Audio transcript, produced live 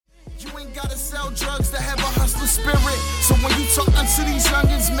sell drugs that have a hustler spirit. So when you talk to these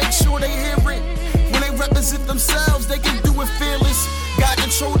youngins, make sure they hear it. When they represent themselves, they can do it fearless. God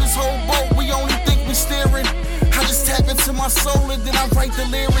control this whole boat, we only think we steering. I just tap into my soul and then I write the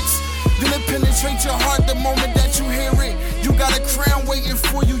lyrics. Then it penetrates your heart the moment that you hear it. You got a crown waiting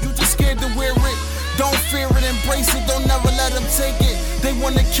for you, you just scared to wear it. Don't fear it, embrace it, don't never let them take it. They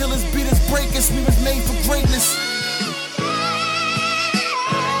wanna kill us, beat us, break us, we was made for greatness.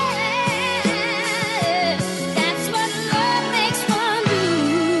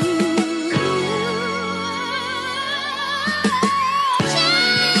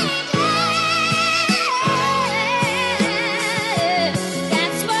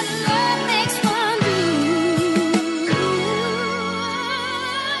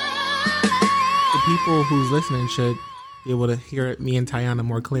 People who's listening should be able to hear me and Tiana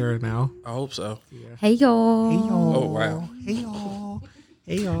more clearer now. I hope so. Yeah. Hey y'all. Hey y'all. Oh wow. Hey y'all.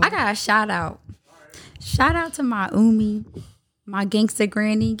 Hey y'all. I got a shout out. Shout out to my Umi, my gangster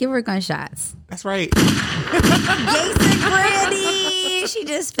granny. Give her gunshots. That's right. Gangster granny. She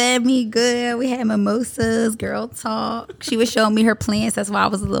just fed me good. We had mimosas, girl talk. She was showing me her plants. That's why I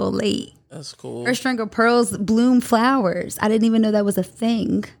was a little late. That's cool. Her string of pearls bloom flowers. I didn't even know that was a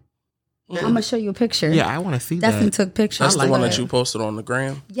thing. I'm gonna show you a picture. Yeah, I want to see Definitely that. took pictures. That's the one that you posted on the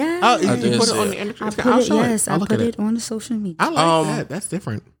gram. Yeah. Oh, you did put see it on it. the internet? I put it. Yes, I I'll look put at it on the social media. I like that. That's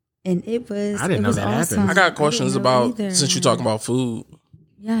different. And it was. I didn't it know was that awesome. happened. I got questions didn't know about either. since you're talking about food.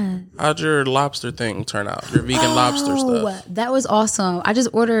 Yeah. How'd your lobster thing turn out? Your vegan lobster stuff. That was awesome. I just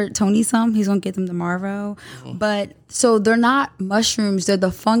ordered Tony some. He's gonna get them tomorrow. But so they're not mushrooms. They're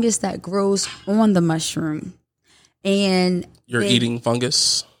the fungus that grows on the mushroom. And You're eating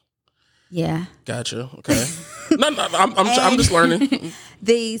fungus. Yeah. Gotcha. Okay. No, I'm just learning.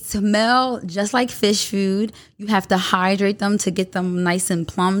 They smell just like fish food. You have to hydrate them to get them nice and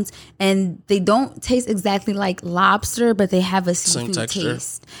plumped. And they don't taste exactly like lobster, but they have a seafood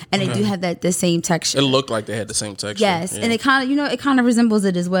taste. And they do have the same texture. It looked like they had the same texture. Yes. Yeah. And it kind of resembles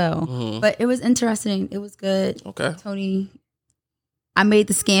it as well. But it was interesting. It was good. Okay. Tony, I made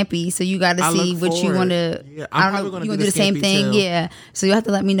the scampi, so you got to see what you want to. Yeah, I don't know. You want to do the same thing? too. Yeah. So you have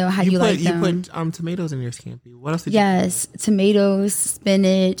to let me know how you like them. You put tomatoes in your scampi. What else did you Yes, tomatoes,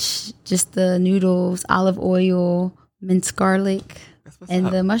 spinach, just the noodles, olive oil, minced garlic, and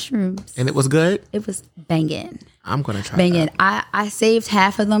the mushrooms. And it was good? It was banging. I'm going to try Banging. that. I saved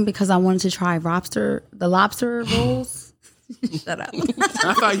half of them because I wanted to try the lobster rolls. Shut up.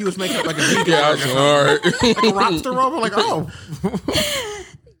 I thought you was making up like a vegan Yeah, burger. all right. Like a lobster roll. I'm like, oh.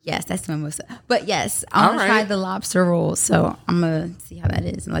 Yes, that's mimosa. But yes, I want to try the lobster roll. So I'm going to see how that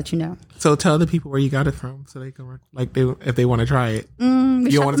is and let you know. So tell the people where you got it from so they can, if they want to try it. You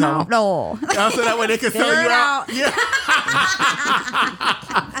don't want to tell them? No. So that way they can sell you out. Yeah.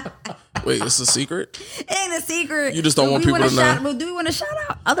 Wait, it's a secret? It ain't a secret. You just don't want people to know. Do we want to shout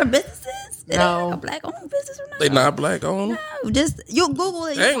out other businesses? No. A black-owned business or not? They not black owned? No, just you Google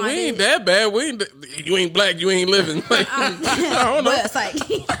it. Dang, we ain't that bad. You ain't black, you ain't living. Like, I don't know. But it's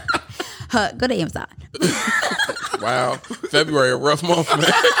like, go to Amazon. Wow. February, a rough month,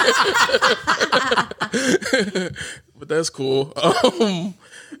 man. But that's cool.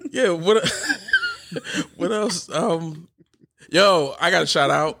 Yeah, what else? Yo, I got a shout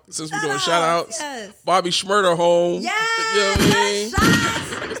out since we're doing shout outs. Yes. Bobby Schmurder home. Yes. You know what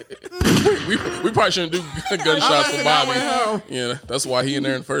I mean? We probably shouldn't do gunshots for Bobby. Yeah, that's why he in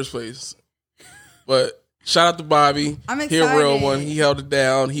there in the first place. But shout out to Bobby. I'm He a excited. real one. He held it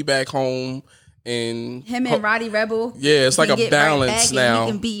down. He back home. And Him and Roddy Rebel. yeah, it's like can a get right balance back now.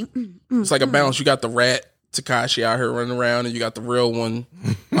 and he can be, It's like a balance. You got the rat Tekashi out here running around, and you got the real one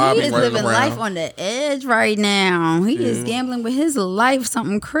he Bobby is running living around. life on the edge right now. He is gambling with his life,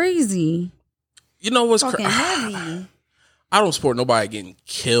 something crazy. You know what's Fucking crazy? heavy. I don't support nobody getting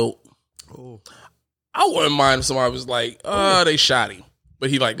killed. Oh. I wouldn't mind if somebody was like, they shot him, but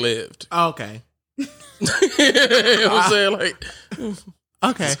he like lived. Oh, okay. You know what I'm saying? Like,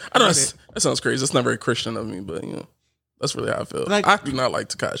 Okay. I know that sounds crazy. That's not very Christian of me, but that's really how I feel. Like- I do not like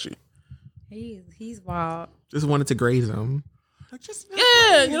Tekashi. He's wild. Just wanted to graze him. Like, just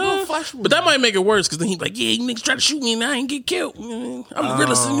Yeah, flash but that might make it worse because then he's like, yeah, you niggas try to shoot me and I ain't get killed. I'm the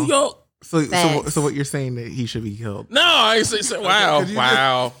realest in New York. So Facts. what you're saying that he should be killed? No, I ain't say wow, You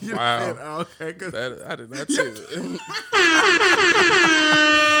wow. said, oh, okay, good. I did not say that.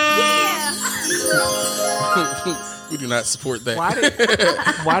 We do not support that.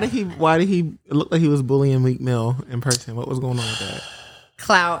 Why did he it looked like he was bullying Meek Mill in person? What was going on with that?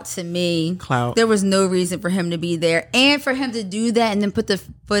 Clout to me. Clout. There was no reason for him to be there. And for him to do that and then put the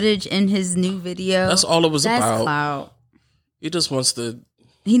footage in his new video. That's all it was That's about. clout. He just wants to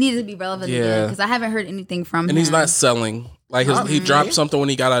He needed to be relevant again because I haven't heard anything from him. And he's not selling. Like he dropped something when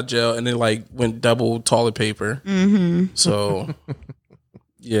he got out of jail, and then like went double toilet paper. Mm-hmm. So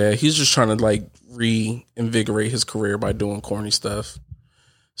yeah, he's just trying to like reinvigorate his career by doing corny stuff.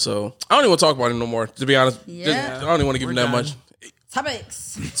 So I don't even want to talk about him no more. To be honest, I don't even want to give him that much.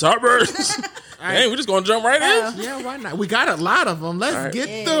 Topics. Hey, we're just gonna jump right in. Yeah, why not? We got a lot of them. Let's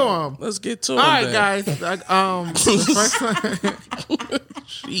get through them. Let's get to them. All right, guys. The first one.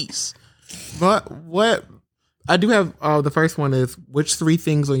 Jeez. But what I do have, the first one is, which 3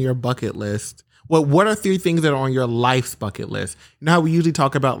 things on your bucket list? What are 3 things that are on your life's bucket list? You know how we usually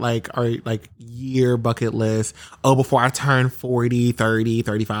talk about like our like year bucket list. Oh, before I turn 40, 30,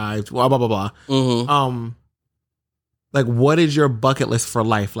 35, blah, blah, blah, blah. Mm-hmm. Like, what is your bucket list for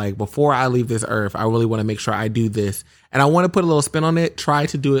life? Like, before I leave this earth, I really want to make sure I do this. And I want to put a little spin on it. Try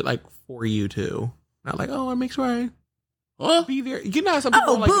to do it like for you too. Not like, oh, I make sure I be there. You know, some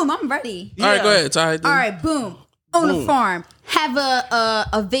people boom, I'm ready. Yeah. All right, go ahead, Ty. All right, boom. On a farm, have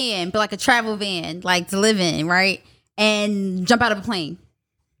a van, but like a travel van, like to live in, right? And jump out of a plane.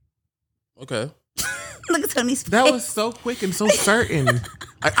 Okay. Look at Tony's face. That was so quick and so certain.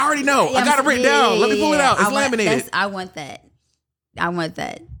 I already know. I got it written down. Let me pull it out. It's laminated. I want that.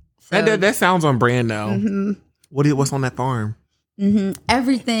 So, that sounds on brand now. Mm-hmm. What's on that farm? Mm-hmm.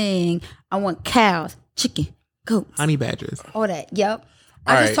 Everything. I want cows, chicken, goats, honey badgers, all that. Yep.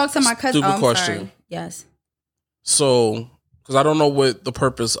 I just talked to my cousin. Stupid question. Sorry. Yes. So, because I don't know what the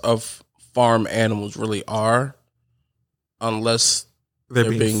purpose of farm animals really are, unless they're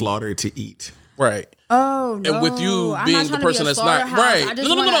being slaughtered to eat. Right. Oh, no. And with you being the person that's not right.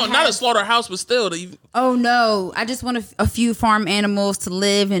 No, not a slaughterhouse, but still. Oh, no. I just want a few farm animals to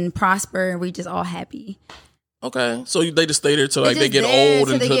live and prosper, and we just all happy. Okay. So they just stay there till like they get old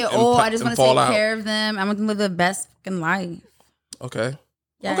and I just want to take care of them. I want them to live the best fucking life. Okay.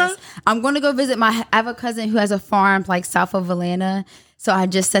 Yes. Okay. I'm going to go visit I have a cousin who has a farm like south of Atlanta. So I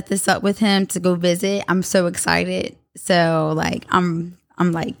just set this up with him to go visit. I'm so excited. So like, I'm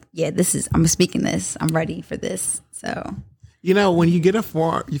like, yeah, I'm speaking this. I'm ready for this. So, you know, when you get a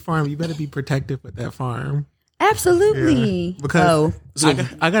farm, you better be protective with that farm. Absolutely. Yeah. Because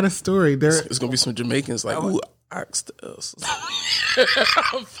I got a story. It's going to be some Jamaicans like, ooh, asked us.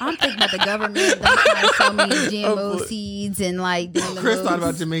 I'm thinking about the government. They trying to sell me GMO seeds and like. Chris thought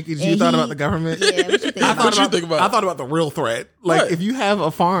about Jamaicans. You thought about the government. Yeah, what you think about? I thought about the real threat. Like, if you have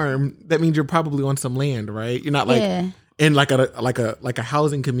a farm, that means you're probably on some land, right? You're not like in like a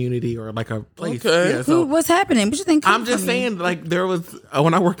housing community or like a place. Okay. Yeah, so what's happening? What you think? I'm just saying, like, there was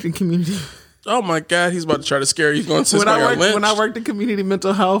when I worked in community. Oh my God, he's about to try to scare you. He's going to when I worked in community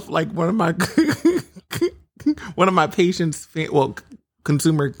mental health, like one of my patients,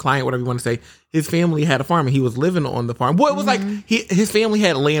 consumer client, whatever you want to say, his family had a farm and he was living on the farm. Well, it was like his family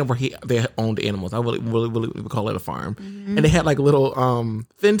had land where they owned animals. I really would call it a farm. Mm-hmm. And they had like little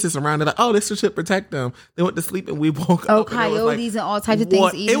fences around it. Like, oh, this should protect them. They went to sleep and we woke up. Coyotes and all types of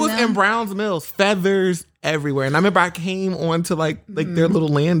things. It was in Browns Mills, feathers everywhere. And I remember I came onto like their little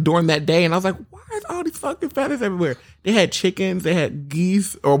land during that day, and I was like, why is all these fucking feathers everywhere? They had chickens, they had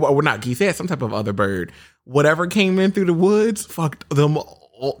geese, or not geese, they had some type of other bird. Whatever came in through the woods, fucked them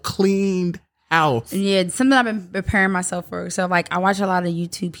all, cleaned house. Yeah, something I've been preparing myself for. So like I watch a lot of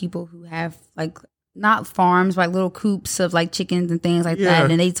YouTube people who have like not farms, but like little coops of like chickens and things like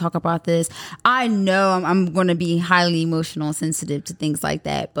that. And they talk about this. I know I'm going to be highly emotional and sensitive to things like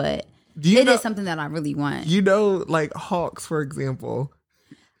that, but it is something that I really want. You know, like hawks, for example.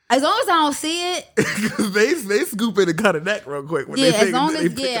 As long as I don't see it. Because they scoop it and cut a neck real quick. When as long as,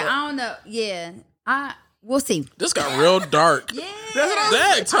 I don't know. Yeah. We'll see. This got real dark. Yeah. That's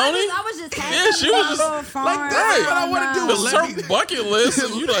what Tony. I was just happy. Yeah, she was just like, that's what I want to do. This is her bucket list.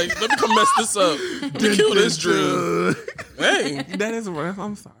 And you like, let me come mess this up. Let me kill this Drew. Hey. That is real.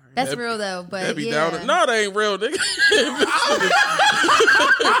 I'm sorry. That's real though, but down. No, that ain't real, nigga.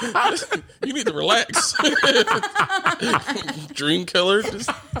 You need to relax. Dream killer.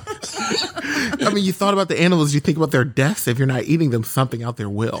 I mean, you thought about the animals. You think about their deaths. If you're not eating them, something out there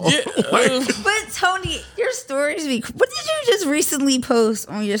will. Yeah, but Tony, your stories. What did you just recently post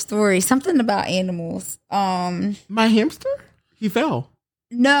on your story? Something about animals. My hamster. He fell.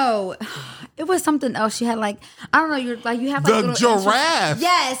 No, it was something else. She had like, I don't know. You have like the giraffe.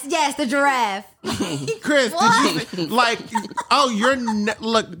 Yes, the giraffe. Chris, did you like? Oh, your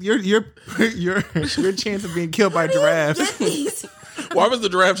chance of being killed by giraffes. Why was the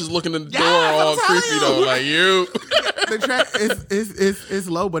giraffe just looking in the door all creepy though? Like you. The track is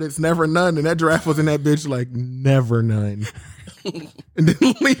low, but it's never none. And that giraffe was in that bitch like never none. And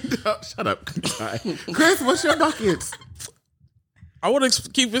then leaned up. Shut up, Chris. What's your buckets? I want to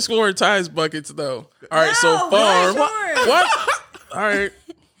keep exploring Ty's buckets though. All right, so farm. What? All right.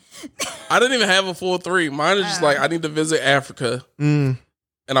 I didn't even have a full 3. Mine is just like I need to visit Africa, and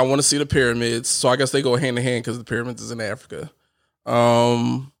I want to see the pyramids. So I guess they go hand in hand because the pyramids is in Africa.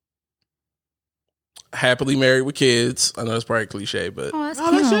 Happily married with kids. I know it's probably cliche, but that's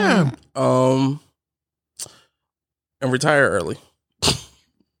and retire early.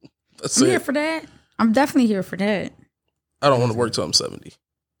 I'm here for that. I'm definitely here for that. I don't want to work till I'm 70.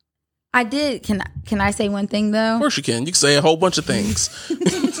 I did. Can I say one thing though? Of course you can. You can say a whole bunch of things.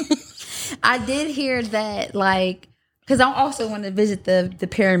 I did hear that, like, because I also want to visit the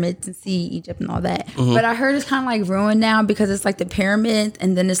pyramids and see Egypt and all that. Mm-hmm. But I heard it's kind of like ruined now because it's like the pyramids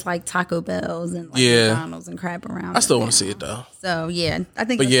and then it's like Taco Bells and like McDonald's and crap around. I still want to see it though. So yeah, I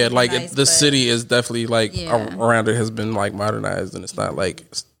think. But yeah, like nice, the city is definitely like around it has been like modernized and it's not like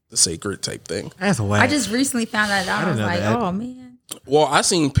the sacred type thing. That's whack. I just recently found that out. I was like, oh man. Well, I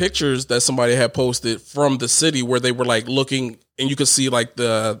seen pictures that somebody had posted from the city where they were like looking and you could see like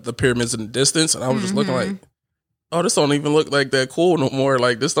the pyramids in the distance. And I was just looking like, oh, this don't even look like that cool no more.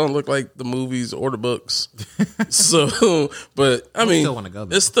 Like this don't look like the movies or the books. So, but I mean, still want to go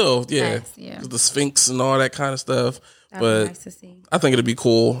there. It's still, the Sphinx and all that kind of stuff. That'd but be nice to see. I think it'd be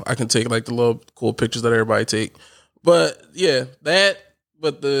cool. I can take like the little cool pictures that everybody take. But yeah, that's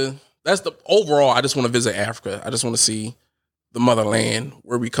the overall. I just want to visit Africa. I just want to see the motherland,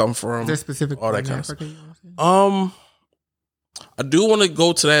 where we come from. Is there specific all that kind Africa of stuff. I do want to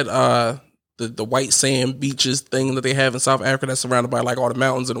go to that the white sand beaches thing that they have in South Africa that's surrounded by like all the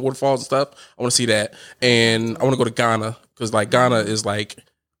mountains and waterfalls and stuff. I want to see that, and I want to go to Ghana because like Ghana is like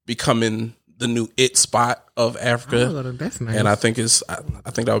becoming the new spot of Africa. Oh, that's nice. And I think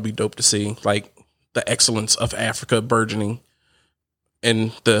I think that would be dope to see like the excellence of Africa burgeoning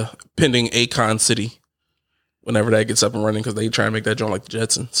and the pending Akon city. Whenever that gets up and running, because they try and make that joint like the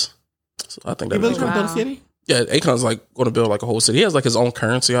Jetsons. So I think that's really trying to build a city. Yeah, Akon's like going to build like a whole city. He has like his own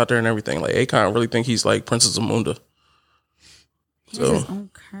currency out there and everything. Like Akon really think he's like Princess Amunda. He has his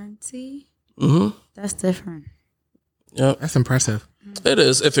own currency. That's different. Yeah, that's impressive. It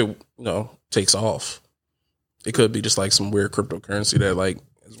is if it takes off. It could be just like some weird cryptocurrency that like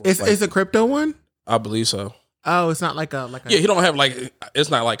is a crypto one. I believe so. Oh, it's not like a he don't have like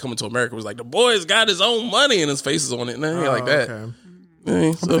it's not like Coming to America. It was like the boy's got his own money and his face is on it. Nah, like that. Okay.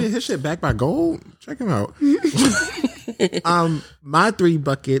 Yeah, so. His shit backed by gold. Check him out. My 3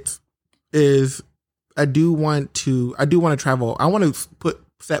 buckets is I do want to travel. I want to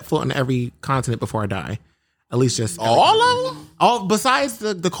set foot on every continent before I die. At least just all of them. All besides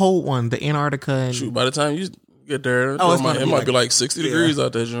the cold one, the Antarctica. And shoot, by the time you get there, it might be like 60 degrees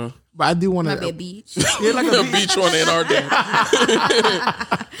out there, John. But I do want to be a beach. Yeah, like a beach on Antarctica.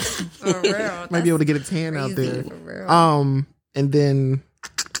 For real. Might be able to get a tan out there. For real. And then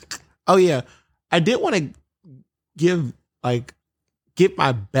I did want to get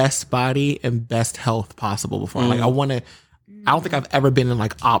my best body and best health possible before. Like I don't think I've ever been in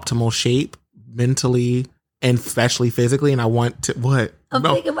like optimal shape mentally and especially physically. And I want to I'm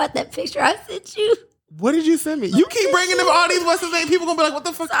thinking about that picture I sent you. What did you send me? You keep bringing them all these what's his name? People gonna be like, what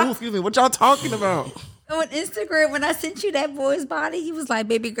the fuck? Oh, excuse me. What y'all talking about? On Instagram, when I sent you that boy's body, he was like,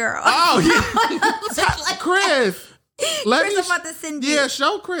 baby girl. Oh, yeah. Chris. I'm about to send you. Yeah,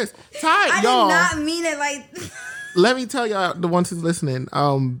 show Chris. I y'all. did not mean it like. Let me tell y'all, the ones who's listening.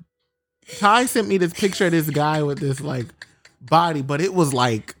 Ty sent me this picture of this guy with this like body, but it was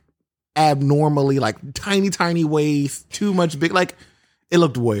like abnormally like tiny waist, too much big. Like it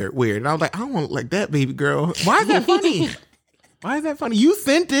looked weird. And I was like, I don't want to look like that, baby girl. Why is that funny? Why is that funny? You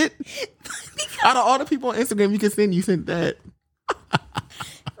sent it. Out of all the people on Instagram you sent that.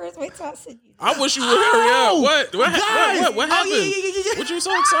 First, wait till I send you. I wish you would hurry up. What happened? Yeah. What you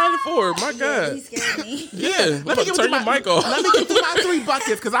so excited for? My God. He scared me. Yeah. Let me turn your mic off. Let me get through my 3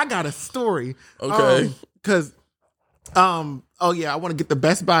 buckets because I got a story. Okay. I want to get the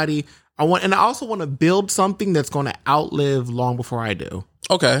best body. And I also want to build something that's going to outlive long before I do.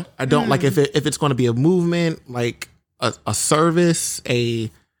 Okay. I don't like if it's going to be a movement, like a service,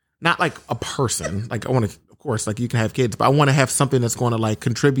 not like a person. Like I want to, of course, like you can have kids, but I want to have something that's going to like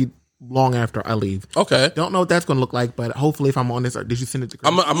contribute long after I leave. Okay. Don't know what that's going to look like, but hopefully if I'm on this, did you send it to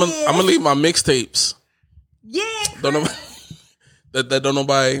Chris? I'm gonna leave my mixtapes. Yeah. That don't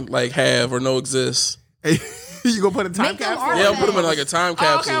nobody like have or know exist. You gonna put a time capsule? Yeah, I'll put them in like a time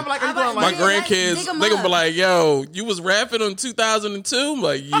capsule. Okay, my grandkids, they gonna be like, yo, you was rapping in 2002? I'm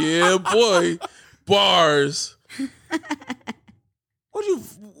like, yeah, boy. Bars.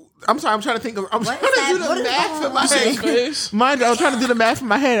 I'm sorry, I'm trying to think of I'm trying to do the math in my head. Mind you, I was trying to do the math in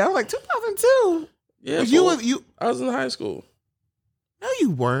my head. I was like, 2002. Yeah. I was in high school. No,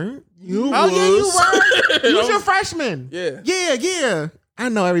 you weren't. You Oh, was. yeah, you were. You was your freshman. Yeah. Yeah. I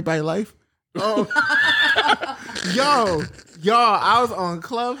know everybody's life. Oh. Yo, I was on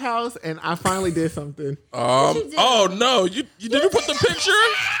Clubhouse and I finally did something. Oh, no. You didn't put the picture?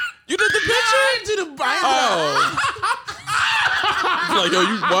 You did the picture? To the Bible. Oh. Like, yo,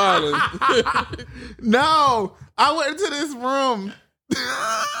 you wildin'. No, I went into this room.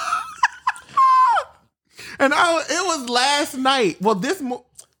 And it was last night. Well, this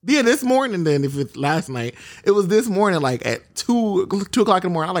morning then, if it's last night. It was this morning, like at 2 o'clock in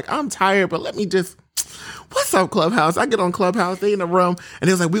the morning. I'm like, I'm tired, but let me just, what's up, Clubhouse? I get on Clubhouse, they in the room, and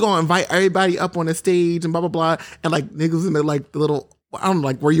it was like, we're going to invite everybody up on the stage and blah, blah, blah. And like niggas in the like the little, I don't know,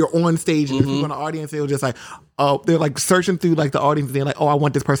 like where you're on stage and people in the audience, they were just like, oh, they're like searching through like the audience and they're like, oh, I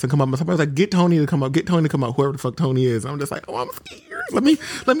want this person to come up. And somebody was like, get Tony to come up, whoever the fuck Tony is. I'm just like, oh, I'm scared. Let me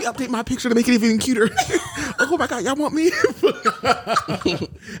update my picture to make it even cuter. Oh my God, y'all want me?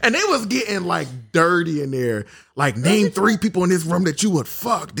 And they was getting like dirty in there. Like, name 3 people in this room that you would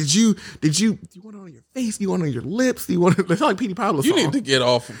fuck. Did you want it on your face? Do you want it on your lips? Do you want it? It's like Petey Pablo song. You need to get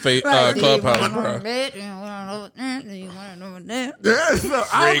off of Clubhouse, bro. That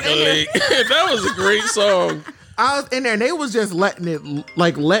was a great song. I was in there and they was just letting it.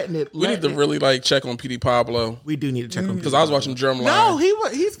 We need to really like check on Petey Pablo. We do need to check on because I was watching Drumline. No,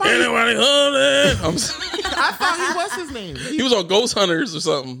 he's fine. Anybody I thought he was his name. He was on Ghost Hunters or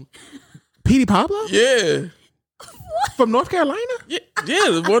something. Petey Pablo? Yeah. From North Carolina? Yeah,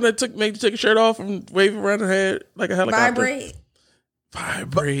 the one that made you take your shirt off and wave around her head like a helicopter.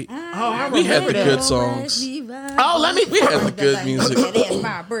 Vibrate. Oh, we had the good songs. We had the good music.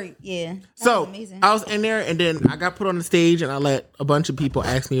 Vibrate, yeah. So I was in there, and then I got put on the stage, and I let a bunch of people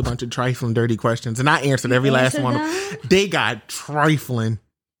ask me a bunch of trifling, dirty questions, and I answered every last one. They got trifling,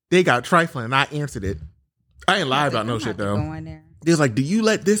 and I answered it. I ain't lie about no shit though. They was like, "Do you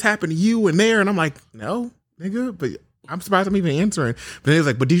let this happen to you and there?" And I'm like, "No, nigga," but I'm surprised I'm even answering. But they was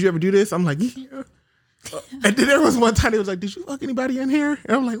like, "But did you ever do this?" I'm like, "Yeah." And then there was one time they was like, "Did you fuck anybody in here?"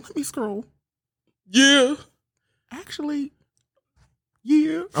 And I'm like, "Let me scroll." Yeah. Actually,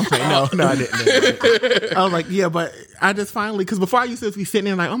 yeah. Okay, no, I didn't. I was like, yeah, but I just finally, because before I used to be sitting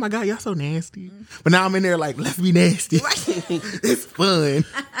there like, oh my God, y'all so nasty. But now I'm in there like, let's be nasty. It's fun.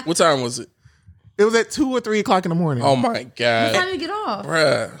 What time was it? It was at 2 or 3 o'clock in the morning. Oh my God. What time did you get off?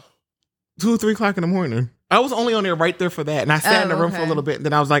 Bruh. 2 or 3 o'clock in the morning. I was only on there right there for that. And I sat in the room for a little bit. And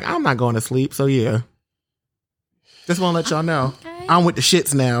then I was like, I'm not going to sleep. So yeah. Just want to let y'all know. Okay. I'm with the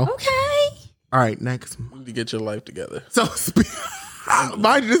shits now. Okay. All right, next. You need to get your life together. So,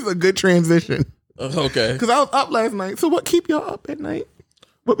 mind you, this is a good transition. Okay. Because I was up last night. So, what keep y'all up at night?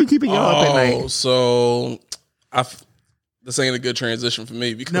 What be keeping y'all up at night? Oh, so this ain't a good transition for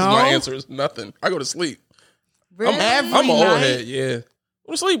me because my answer is nothing. I go to sleep. Really? I'm an old head, yeah.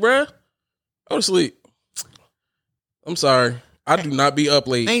 Go to sleep, bruh. Go to sleep. I'm sorry. I do not be up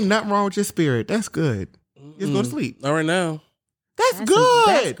late. Ain't nothing wrong with your spirit. That's good. Just go to sleep. Not right now. That's good.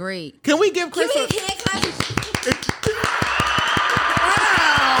 That's great. Can we give Chris a hand clap? That's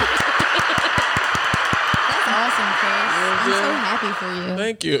awesome, Chris. I'm so happy for you.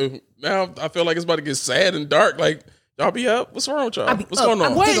 Thank you. Now I feel like it's about to get sad and dark. Like, y'all be up? What's wrong with y'all? What's going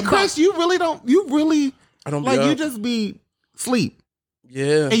on? Wait, Chris, you really don't. I don't be like up. You just be sleep.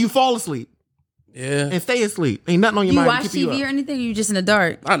 Yeah. And you fall asleep. Yeah. And stay asleep. Ain't nothing on your mind. You watch TV or anything? Or you just in the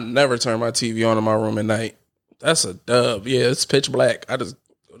dark? I never turn my TV on in my room at night. That's a dub. Yeah, it's pitch black. I just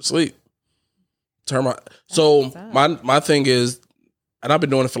go to sleep. My thing is, and I've been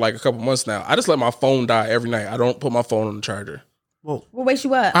doing it for like a couple months now. I just let my phone die every night. I don't put my phone on the charger. Well, what wakes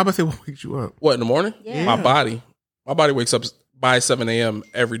you up? I was about to say, what wakes you up? What, in the morning? Yeah. My body wakes up by 7 a.m.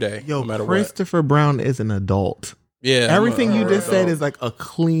 every day. Yo, no matter Christopher Brown is an adult. Yeah. Everything you just said is like a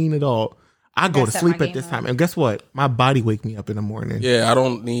clean adult. I go to sleep at this time. And guess what? My body wake me up in the morning. Yeah, I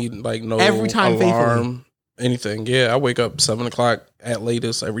don't need like no every time alarm, anything. Yeah, I wake up 7 o'clock at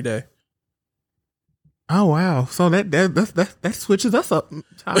latest every day. Oh wow! So that switches us up.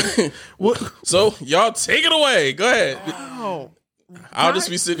 What? So y'all take it away. Go ahead. Wow. I'll just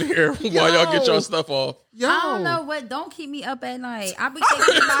be sitting here while y'all get your stuff off. Yo. I don't know what. Don't keep me up at night. I be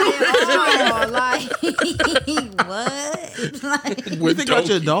thinking about it all. Like what? Like you think about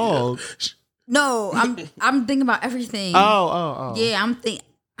your dog? No, I'm thinking about everything. Oh. Yeah,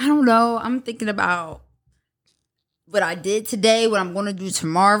 I don't know. I'm thinking about what I did today, what I'm going to do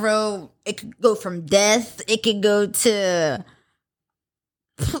tomorrow. It could go from death. It could go to.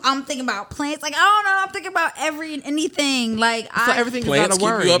 I'm thinking about plants. Like I don't know. I'm thinking about anything. Like so everything plants is not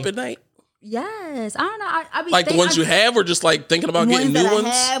a worry. Keep you up at night. Yes, I don't know. I be like the ones you have, or just like thinking about getting new ones.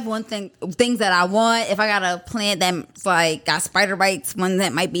 Things that I want. If I got a plant that's like got spider bites, one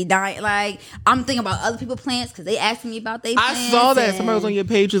that might be dying. Like I'm thinking about other people's plants because they asking me about their plants. I saw that somebody was on your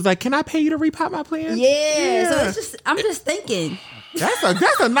page was like, "Can I pay you to repot my plants?" Yeah. So it's just I'm just thinking. That's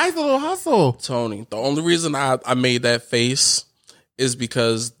a nice little hustle, Tony. The only reason I made that face is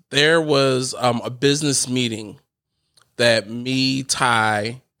because there was a business meeting that me,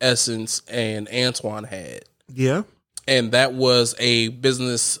 Ty, Essence, and Antoine had. Yeah. And that was a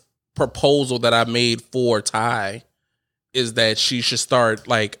business proposal that I made for Ty, is that she should start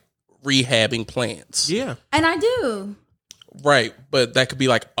like rehabbing plants. Yeah. And I do. Right. But that could be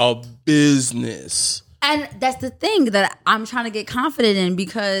like a business. And that's the thing that I'm trying to get confident in,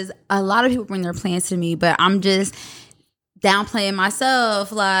 because a lot of people bring their plans to me, but I'm just downplaying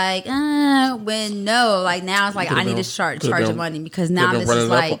myself, like, when no, like now it's like I need to charge the money, because now this is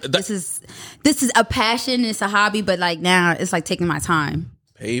like this is a passion, it's a hobby, but like now it's like taking my time.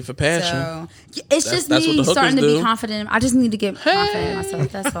 Pay for passion. So it's just me starting to be confident. I just need to get confident in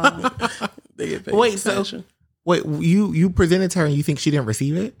myself. That's all. They get paid for passion. Wait, you presented to her and you think she didn't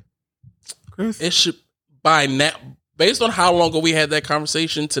receive it, Chris? It should, by now, based on how long ago we had that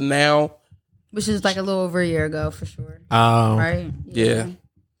conversation to now, which is like a little over a year ago for sure. Right? Yeah.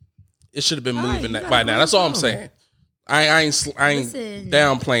 It should have been moving by now. That's all I'm saying. I ain't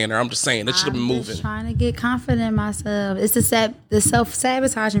downplaying her. I'm just saying it should have been moving. Just trying to get confident in myself. It's the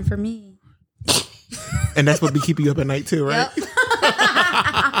self-sabotaging for me. And that's what be keeping you up at night too, right? Yep.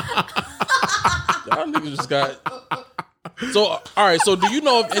 Y'all niggas just got... So, all right. So, do you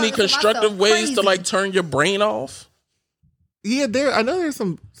know of any constructive ways to like turn your brain off? Yeah, I know there's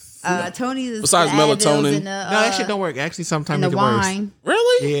some... Tony's besides melatonin. No, that shit don't work. Actually, sometimes make it wine. Worse.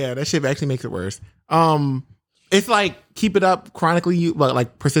 Really? Yeah, that shit actually makes it worse. It's like keep it up chronically, but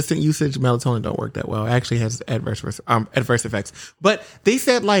like persistent usage, melatonin don't work that well. It actually has adverse effects. But they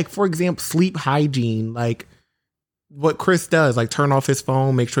said, like, for example, sleep hygiene, like what Chris does, like turn off his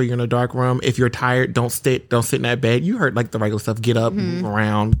phone, make sure you're in a dark room. If you're tired, don't sit in that bed. You heard like the regular stuff. Get up, move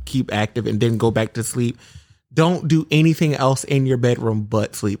around, keep active, and then go back to sleep. Don't do anything else in your bedroom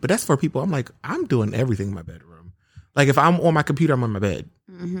but sleep. But that's for people. I'm like, I'm doing everything in my bedroom. Like if I'm on my computer, I'm on my bed.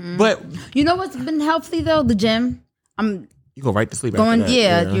 Mm-hmm. But you know what's been helpful though? The gym. You go right to sleep. Going, after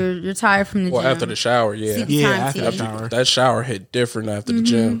that. You're tired from the gym. After the shower, after the shower. That shower hit different after the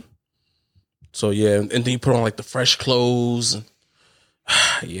gym. So yeah, and then you put on like the fresh clothes. And,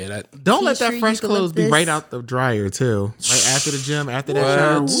 don't let that fresh clothes be right out the dryer too. Right after the gym, after that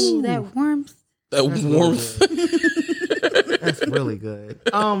shower. Ooh, that warmth. That warmth. That's really good.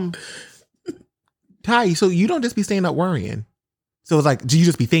 Ty, so you don't just be staying up worrying. So it's like, do you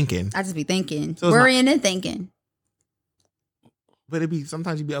just be thinking? I just be thinking. So worrying and thinking. But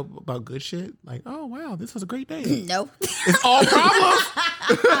sometimes you be up about good shit. Like, oh wow, this was a great day. Nope. It's all problems.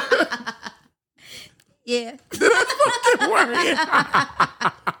 Yeah. That's fucking worrying.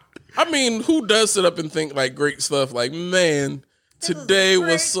 I mean, who does sit up and think like great stuff? Like, man, today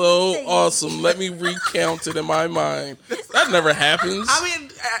was so awesome. Let me recount it in my mind. That never happens. I mean,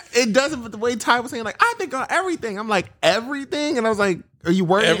 it doesn't, but the way Ty was saying, like, I think on everything. I'm like, everything? And I was like, are you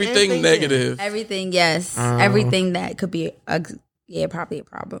worried? Everything negative. Everything, yes. Everything that could be, probably a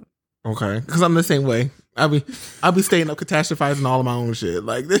problem. Okay. Because I'm the same way. I'll be staying up catastrophizing all of my own shit.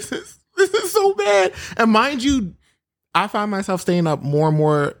 Like, this is so bad. And mind you, I find myself staying up more and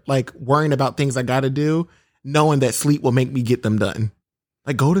more, like, worrying about things I got to do, knowing that sleep will make me get them done.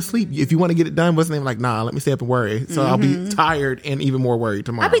 Like, go to sleep. If you want to get it done, what's the name? Like, nah, let me stay up and worry. So I'll be tired and even more worried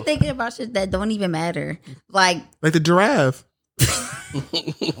tomorrow. I'll be thinking about shit that don't even matter. Like the giraffe.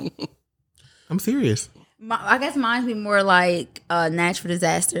 I'm serious. I guess mine's be more like natural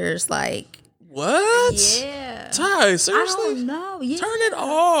disasters. Like, what? Yeah. Ty, seriously? I don't know. Yeah. Turn it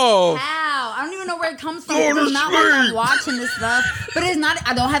off. How? I don't even know where it comes from. It's not like I'm watching this stuff. But it's not,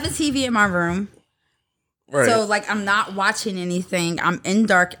 I don't have a TV in my room. Right. So, like, I'm not watching anything. I'm in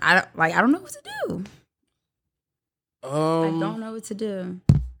dark. I don't know what to do. I don't know what to do.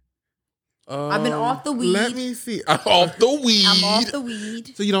 I've been off the weed. Let me see. I'm off the weed. I'm off the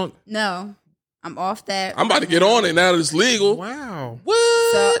weed. So you don't? No. I'm off that. I'm about to get on it now that it's legal. Wow.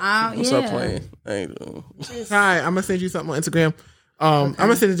 What? So, yeah. Stop playing. I ain't doing. Hi, I'm going to send you something on Instagram. I'm going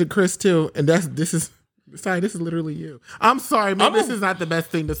to send it to Chris, too. And this is literally you. I'm sorry, man. This is not the best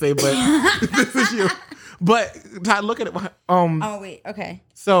thing to say, but this is you. But Ty, look at it. Oh wait, okay.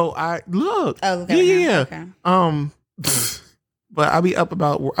 So I look. Oh, look at it. Yeah. Okay. But I'll be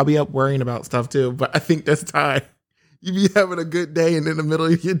up worrying about stuff too. But I think that's Ty. You be having a good day, and in the middle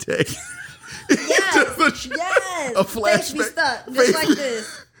of your day, yes, a flashback. Face be stuck just like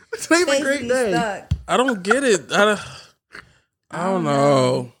this. Today's a great day. Stuck. I don't get it. I don't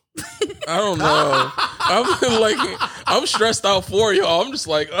know. I don't know. I'm stressed out for y'all. I'm just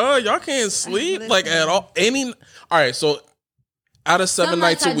like, y'all can't sleep like at all. All right, so out of 7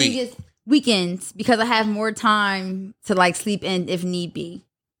 nights a week. Weekends, because I have more time to like sleep in if need be.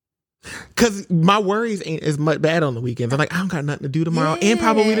 Because my worries ain't as much bad on the weekends. I'm like, I don't got nothing to do tomorrow and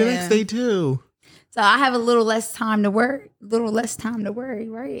probably the next day too. So I have a little less time to worry,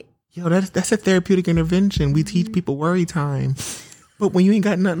 right? Yo, that's a therapeutic intervention. We teach people worry time. But when you ain't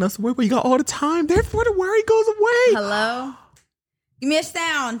got nothing else to worry about, you got all the time. Therefore, the worry goes away. Hello? Give me a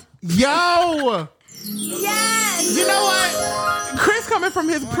sound. Yo! Yes! You know what? Chris coming from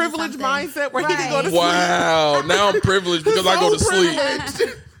his privileged mindset where he can go to sleep. Wow. Now I'm privileged because I go to sleep.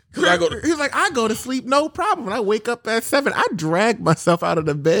 He's like, I go to sleep, no problem. When I wake up at 7, I drag myself out of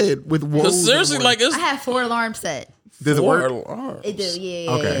the bed with woes. Seriously, like I have 4 alarms set. Does it work? Alarms. It do,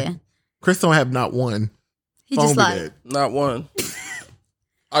 yeah. Okay. Yeah. Chris don't have not one. He just like bed. Not one.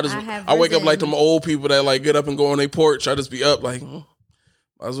 I wake up like them old people that like get up and go on their porch. I just be up like, might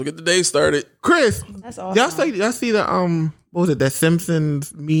as well get the day started. Chris, that's awesome. Y'all see the what was it, that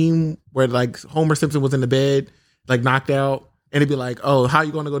Simpsons meme where like Homer Simpson was in the bed, like knocked out, and it'd be like, oh, how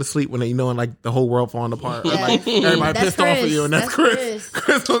you gonna go to sleep when you know like the whole world falling apart? Yeah. Or, like everybody pissed off at you, and that's Chris.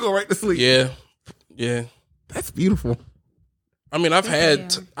 Chris will go right to sleep. Yeah. That's beautiful. I mean, I've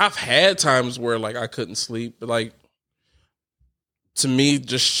had times where like I couldn't sleep, but like to me,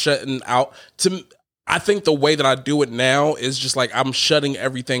 just shutting out. I think the way that I do it now is just like I'm shutting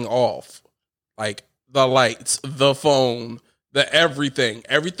everything off, like the lights, the phone, the everything.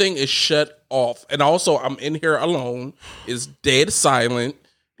 Everything is shut off, and also I'm in here alone. It's dead silent.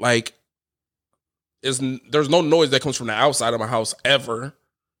 Like, there's no noise that comes from the outside of my house ever.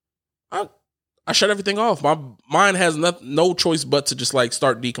 I shut everything off. My mind has no choice but to just like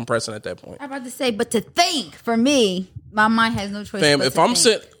start decompressing at that point. I'm about to say, but to think, for me, my mind has no choice. Fam, if I'm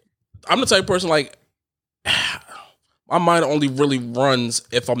the type of person like, my mind only really runs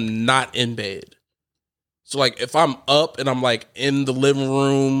if I'm not in bed. So like if I'm up and I'm like in the living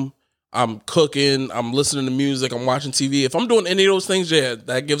room, I'm cooking, I'm listening to music, I'm watching TV. If I'm doing any of those things, yeah,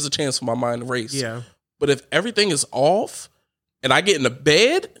 that gives a chance for my mind to race. Yeah. But if everything is off and I get into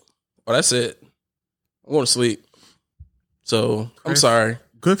bed, well, that's it. I'm going to sleep. So I'm sorry.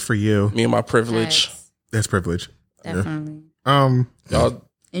 Good for you. Me and my privilege. That's privilege. Definitely. Yeah. Y'all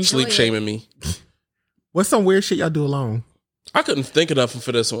sleep shaming me. What's some weird shit y'all do alone? I couldn't think of nothing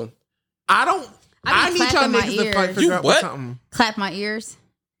for this one. I need y'all niggas to fight for something. Clap my ears.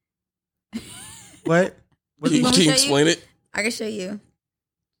 What? Can you explain it? I can show you.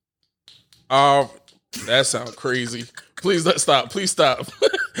 That sounds crazy. Please stop. Please stop.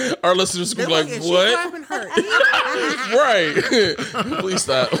 Our listeners will be like, what? Right. Please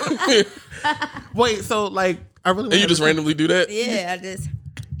stop. Wait, so like I really and you just randomly do that? Yeah, I just.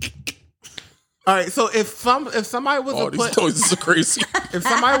 All right, so if somebody was to these noises are crazy. If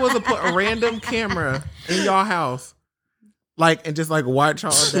somebody was to put a random camera in y'all house, like and just like watch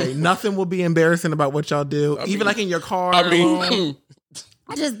all day, nothing will be embarrassing about what y'all do, even like in your car.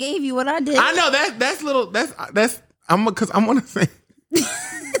 I just gave you what I did. I know that's little. That's because I'm gonna say.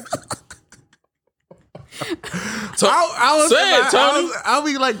 So I'll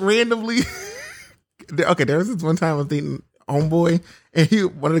be like randomly. Okay, there was this one time I was dating homeboy,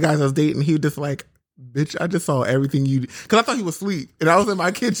 and one of the guys I was dating, he was just like, "Bitch, I just saw everything you," because I thought he was asleep, and I was in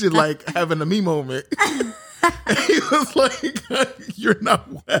my kitchen like having a me moment. And he was like, "You're not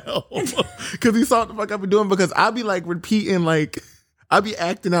well," because he saw what the fuck I've been doing. Because I'll be like repeating like. I'll be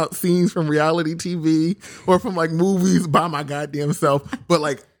acting out scenes from reality TV or from like movies by my goddamn self, but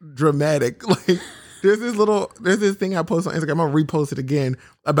like dramatic. Like there's this thing I post on Instagram. I'm gonna repost it again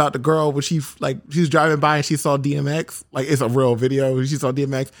about the girl when she was driving by and she saw DMX. Like it's a real video. She saw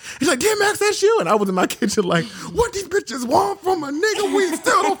DMX. She's like, DMX, that's you. And I was in my kitchen like, what these bitches want from a nigga we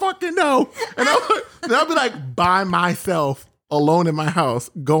still don't fucking know. And I'll be like by myself, alone in my house,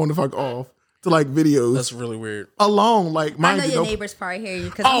 going the fuck off. To like videos. That's really weird. Alone, like mind you. I know your neighbors probably hear you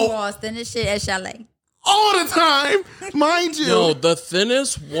because I'm walls thin as shit at Chalet. All the time, mind you. Yo, the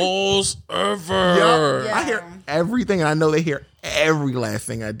thinnest walls ever. Yep. Yeah. I hear everything, and I know they hear every last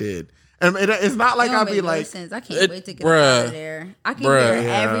thing I did. And it's not like I'll be like, sense. I can't wait to get out of there. I can hear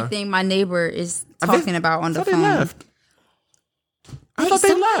everything my neighbor is talking about on the phone. Left. I thought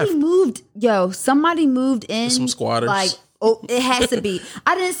they left. Somebody moved in. Some squatters. Like, it has to be.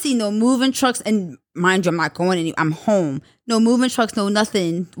 I didn't see no moving trucks, and mind you, I'm not going anywhere. I'm home. No moving trucks, no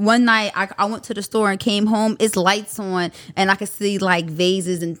nothing. One night, I went to the store and came home. It's lights on, and I could see like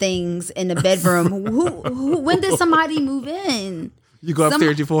vases and things in the bedroom. When did somebody move in? You go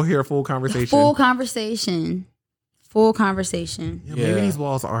upstairs, you hear a full conversation. Full conversation. Yeah, maybe these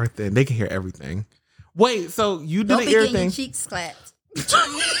walls are thin. They can hear everything. Wait, so you do the ear thing? Your cheeks clapped.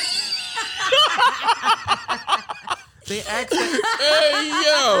 They asked that. Hey,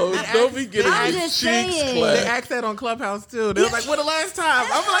 yo, don't be getting your cheeks saying. clapped. They asked that on Clubhouse too. They was like, "What the last time?"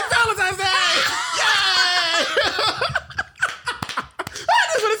 I'm like, "Valentine's Day!" Yay!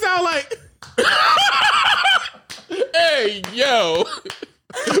 That's what it sound like. Hey, yo.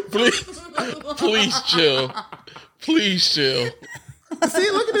 Please chill. Please chill.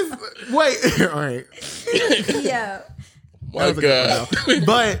 See, look at this. Wait, all right. Yeah. My God.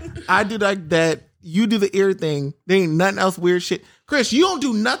 But I do like that. You do the ear thing. There ain't nothing else weird shit. Chris, you don't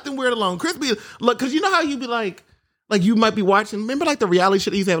do nothing weird alone. Chris be look, because you know how you be like you might be watching. Remember like the reality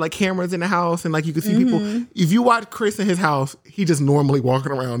shit? He used to have like cameras in the house and like you could see people. If you watch Chris in his house, he just normally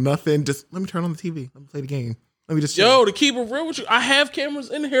walking around, nothing. Just let me turn on the TV. Let me play the game. Let me just chill. Yo, to keep it real with you, I have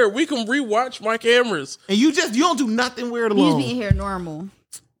cameras in here. We can rewatch my cameras. And you don't do nothing weird You alone. just be in here normal.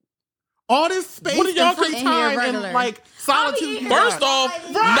 All this space What do y'all and free think- time regular? and like solitude. First off,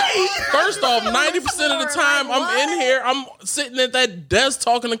 Right. 90% of the time I'm in here, I'm sitting at that desk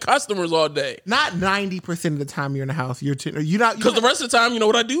talking to customers all day. Not 90% of the time you're in the house. You're not Because the rest of the time, you know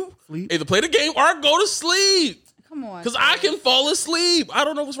what I do? Sleep. Either play the game or go to sleep. Come on. Because I can fall asleep. I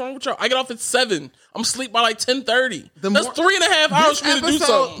don't know what's wrong with y'all. I get off at 7. I'm asleep by like 10:30. That's 3.5 hours for me to do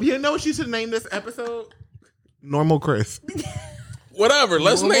something. You know what you should name this episode? Normal Chris. Whatever.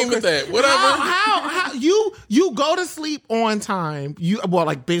 Let's Normal name it Chris. that. Whatever. How you go to sleep on time. You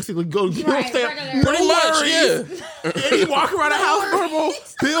like basically go. You Right, stay, regular. Pretty much, worries. yeah. And you walk around the house normal.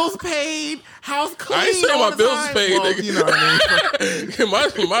 Bills paid. House clean. I ain't saying all my the bills time. paid, Well, nigga. you know what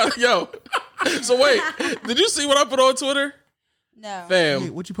I mean. Yo. So wait, did you see what I put on Twitter? No. Fam, Wait,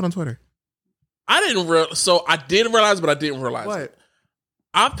 what you put on Twitter? I didn't realize. So I did realize, but I didn't realize What? it.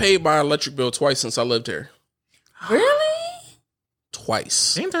 I paid my electric bill twice since I lived here. Really?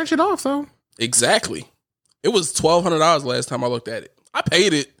 Twice. They didn't turn shit off, so. Exactly. It was $1,200 last time I looked at it. I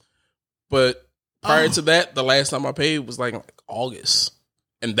paid it, but prior to that, the last time I paid was like August,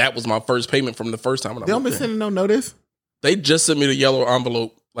 and that was my first payment from the first time. When They I don't been lived there. sending no notice? They just sent me the yellow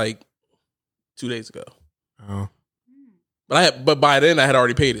envelope like 2 days ago. Oh. But by then I had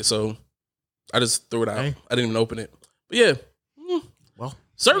already paid it, so I just threw it out. Okay. I didn't even open it. But yeah, Well.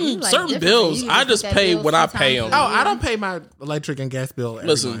 certain like certain different. bills You I just just put that pay bill when I sometimes pay in them. the- Oh, I don't pay my electric and gas bill every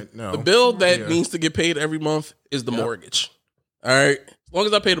Listen, month. No. the bill that Yeah. needs to get paid every month is the Yep. mortgage. All right, as long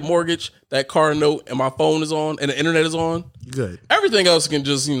as I pay the mortgage, that car note, and my phone is on, and the internet is on, You good. everything else can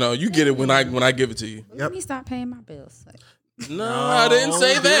just you get it when I give it to you. Let me stop paying my bills. Like, No, I didn't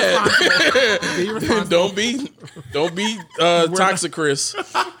say be that. responsible. don't be toxic, Chris.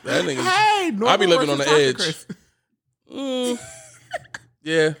 That nigga. Hey, I be living on the edge. Chris.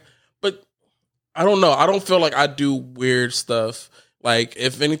 Yeah, but I don't know. I don't feel like I do weird stuff. Like,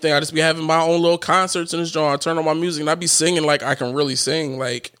 if anything, I just be having my own little concerts in this joint. I turn on my music and I be singing like I can really sing.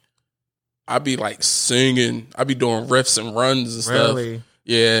 Like, I be like singing. I be doing riffs and runs and stuff. Really?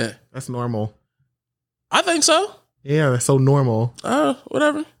 Yeah, That's normal. I think so. Yeah, that's so normal.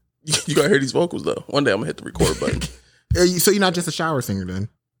 Whatever. You gotta hear these vocals though. One day I'm gonna hit the record button. So you're not just a shower singer then?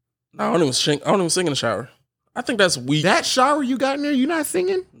 No, I don't even sing. I don't even sing in the shower. I think that's weak. That shower you got in there, you not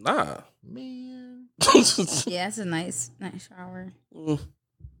singing? Nah. Man. yeah, it's a nice shower.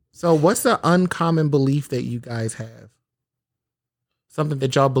 So what's the uncommon belief that you guys have? Something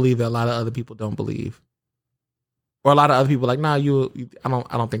that y'all believe that a lot of other people don't believe, or a lot of other people like, nah, I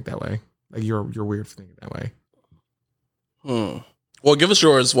don't think that way. Like you're weird for thinking that way. Well, give us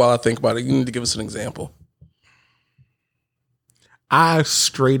yours while I think about it. You need to give us an example. I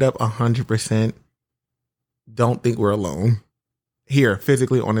straight up 100% don't think we're alone here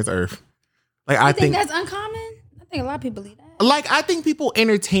physically on this earth. Like I think that's uncommon. I think a lot of people believe that. Like I think people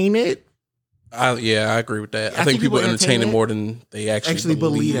entertain it. I agree with that. I I think people people entertain entertain it more than they actually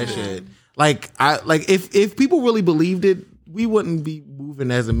believe that shit. Like if people really believed it, we wouldn't be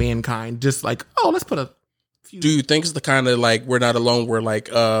moving as a mankind. Just like, oh, let's put a few. Do you think it's the kind of like we're not alone? Where like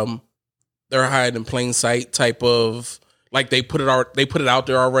they're hiding in plain sight type of like they put it out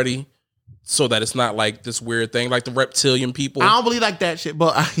there already, so that it's not like this weird thing like the reptilian people. I don't believe like that shit,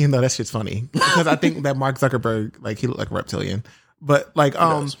 but that shit's funny because I think that Mark Zuckerberg like he looked like a reptilian, but like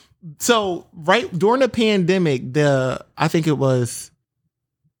so right during the pandemic, I think it was,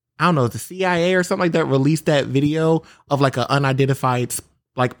 I don't know, the CIA or something like that released that video of like an unidentified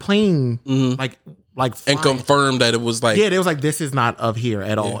like plane, like and flying. confirmed that it was like, Yeah, they was like, this is not of here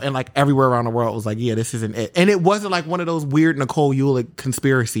at all. And like everywhere around the world was like, yeah, this isn't it. And it wasn't like one of those weird Nicole Ulick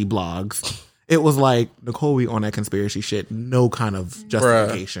conspiracy blogs. it was like, Nicole, we on that conspiracy shit. No kind of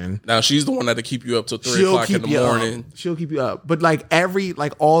justification. Bruh. Now she's the one that keep you up till 3 o'clock in the morning. She'll keep you up. But like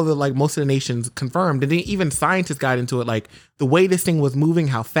all the like most of the nations confirmed, and then even scientists got into it. Like the way this thing was moving,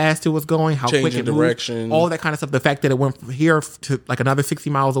 how fast it was going, how quick it direction, moved, all that kind of stuff. The fact that it went from here to like another 60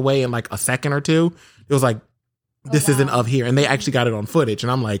 miles away in like a second or two, it was like, this isn't of here. And they actually got it on footage.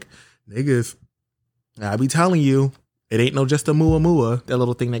 And I'm like, niggas, I be telling you. It ain't no just a Muamua, that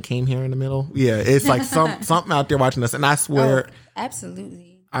little thing that came here in the middle. Yeah, it's like something out there watching us. And I swear. Oh,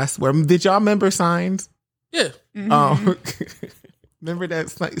 absolutely. I swear. Did y'all remember Signs? Yeah. Remember that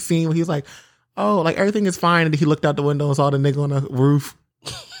scene where he was like, oh, like everything is fine. And he looked out the window and saw the nigga on the roof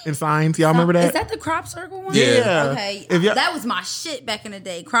in Signs. Y'all remember that? Is that the crop circle one? Yeah. Okay. That was my shit back in the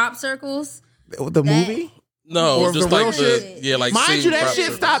day. Crop circles. The movie? No, just like shit. like mind you, that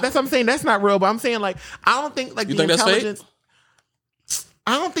shit stopped. That's what I'm saying. That's not real. But I'm saying like I don't think like you the think intelligence. That's fake?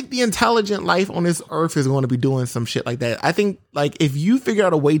 I don't think the intelligent life on this earth is going to be doing some shit like that. I think like if you figure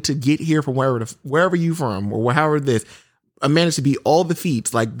out a way to get here from wherever you from or however this, manage to be all the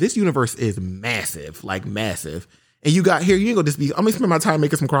feats. Like this universe is massive, like massive. And you got here, you ain't gonna just be. I'm gonna spend my time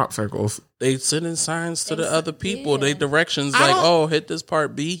making some crop circles. They sending signs to the other people. They directions like, oh, hit this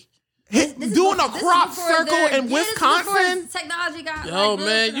part B. Doing a crop circle in Wisconsin. Technology got. Yo,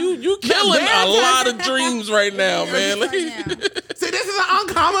 man, you killing a lot of dreams right now, man. See, this is an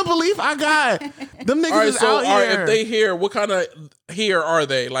uncommon belief I got. Them niggas is out here. All right, if they here, what kind of here are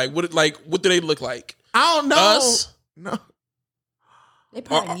they? Like, what do they look like? I don't know. Us? No. They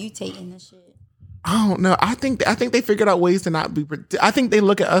probably mutating this shit. I don't know. I think they figured out ways to not be. I think they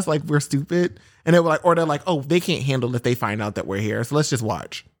look at us like we're stupid, and they're like, oh, they can't handle if they find out that we're here. So let's just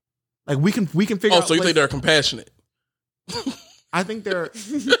watch. Like we can figure out. Oh, so you think they're compassionate? I think they're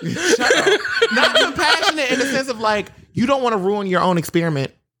not compassionate in the sense of like you don't want to ruin your own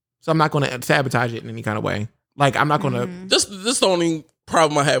experiment, so I'm not going to sabotage it in any kind of way. Like I'm not going to. This is the only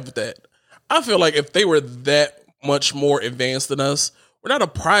problem I have with that. I feel like if they were that much more advanced than us, we're not a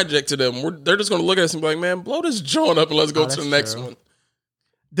project to them. They're just going to look at us and be like, "Man, blow this joint up and let's go to the next one."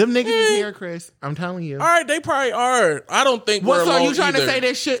 Them niggas is here, Chris. I'm telling you. All right, they probably are. I don't think we're alone. So you trying to say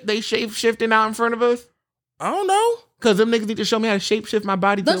they shape shifting out in front of us? I don't know. Because them niggas need to show me how to shape shift my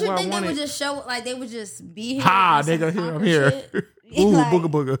body to where I want it. Don't you think they would just show, like, they would just be here? Ha, they go here, I'm here. Ooh, like,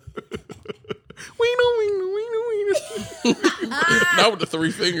 booga booga. Weena. Not with the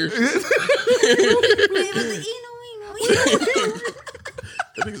 3 fingers.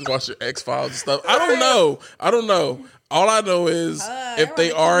 I think he's watching X-Files and stuff. I don't know. All I know is if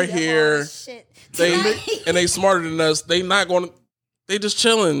they are here, they smarter than us. They not going to. They just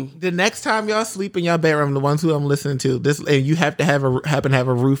chilling. The next time y'all sleep in y'all bedroom, the ones who I'm listening to, this, and you have to happen to have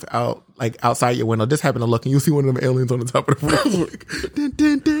a roof out, like outside your window. Just happen to look, and you'll see one of them aliens on the top of the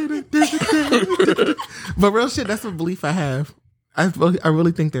roof. But real shit, that's a belief I have. I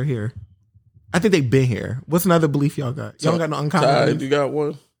really think they're here. I think they've been here. What's another belief y'all got? Y'all got no uncommon belief? You got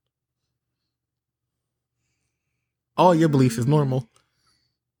one? All your beliefs is normal.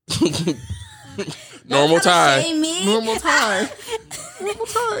 Normal time. Normal time. Normal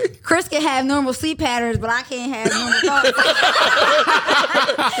time. Chris can have normal sleep patterns, but I can't have normal thoughts.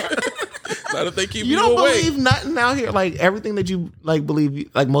 Not if they keep you don't awake. Believe nothing out here. Like everything that you like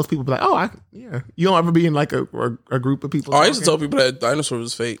believe, like most people be like, yeah. You don't ever be in like a group of people. I used to tell people that dinosaurs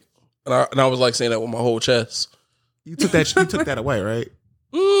was fake, and I was like saying that with my whole chest. You took that away, right?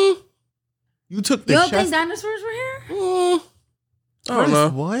 You took the. You don't think dinosaurs were here? I don't know.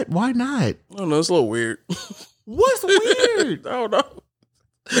 What? Why not? I don't know. It's a little weird. What's weird? I don't know.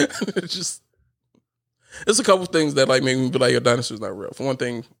 It's a couple things that like make me be like, your dinosaur's not real. For one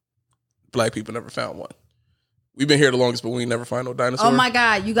thing, black people never found one. We've been here the longest, but we ain't never find no dinosaur. Oh my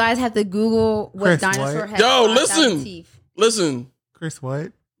God. You guys have to Google what dinosaur has. Yo, listen. Chris,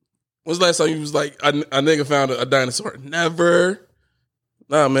 what? When's the last time you was like, a nigga found a dinosaur? Never.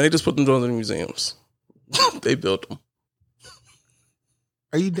 Nah, man, they just put them drones in museums. They built them.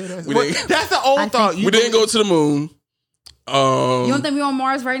 Are you dead ass? That's the old thought. We didn't go to the moon. You don't think we're on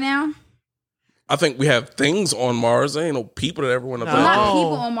Mars right now? I think we have things on Mars. There ain't no people that ever went up there. Not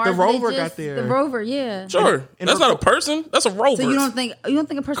people on Mars. The rover got there. The rover, yeah. Sure. That's not a person. That's a rover. So you don't think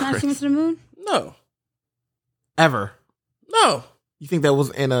a person actually went to the moon? No. Ever? No. You think that was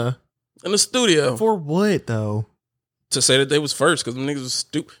in a studio? For what though? To say that they was first because them niggas was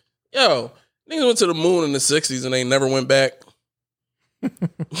stupid. Yo, niggas went to the moon in the 60s and they never went back.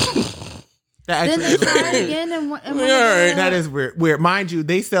 Then they tried again and all right. That is weird. Mind you,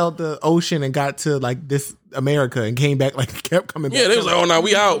 they sailed the ocean and got to like this America and came back, like kept coming back. Yeah, they was like, oh, nah,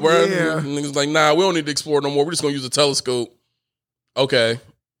 we out, bro. Yeah. And niggas like, nah, we don't need to explore no more. We're just going to use a telescope. Okay.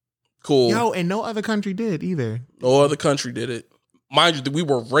 Cool. Yo, and no other country did either. No other country did it. Mind you, we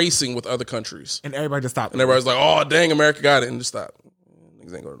were racing with other countries. And everybody just stopped. And everybody's like, oh, dang, America got it. And just stopped.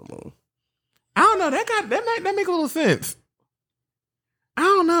 Niggas ain't going to the moon. I don't know. That make a little sense. I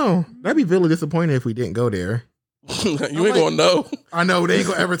don't know. That'd be really disappointing if we didn't go there. You ain't going to know. I know. They ain't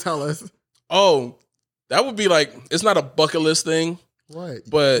going to ever tell us. Oh, that would be like, it's not a bucket list thing. What?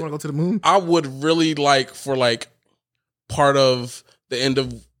 But you want to go to the moon? I would really like for like part of the end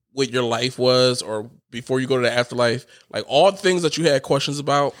of what your life was or before you go to the afterlife, like all the things that you had questions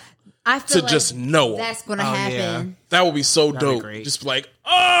about, I feel to just know that's going to happen. Yeah. That would be so dope. Just like,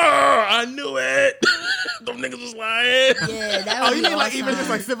 oh, I knew it. Them niggas was lying. Yeah, that would be awesome. Like even just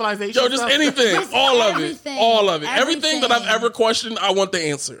like civilization? Yo, just stuff? Anything. Just all of it. All of it. Everything that I've ever questioned, I want the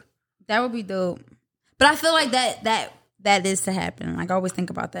answer. That would be dope. But I feel like that is to happen. Like I always think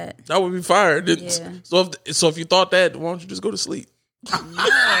about that. That would be fire. Yeah. So if you thought that, why don't you just go to sleep? No.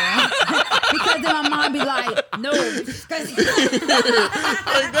 Because then my mom be like, no. Like,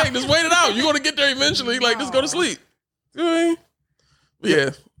 dang, just wait it out. You're going to get there eventually. Like, just go to sleep. You know what I mean? Yeah.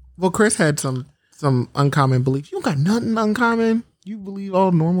 Well, Chris had some uncommon beliefs. You don't got nothing uncommon. You believe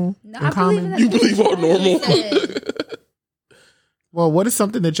all normal? No, uncommon? You believe all normal? Well, what is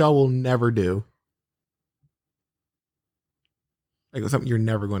something that y'all will never do? Like something you're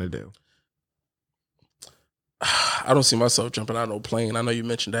never going to do. I don't see myself jumping out of no plane. I know you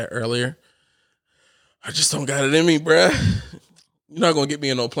mentioned that earlier. I just don't got it in me, bruh. You're not going to get me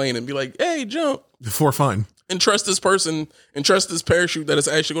in no plane and be like, hey, jump. For fun. And trust this person and trust this parachute that it's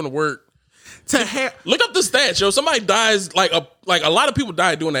actually going to work. Look up the stats, yo. Somebody dies, like a lot of people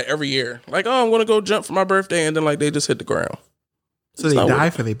die doing that every year. Like, oh, I'm going to go jump for my birthday, and then like they just hit the ground. So they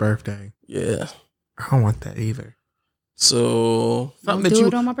die for their birthday. Yeah. I don't want that either. So something that do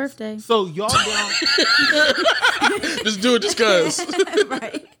it on my birthday. So y'all don't just do it just cause.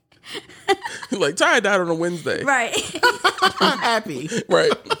 Right. Like Ty died on a Wednesday. Right. I'm happy.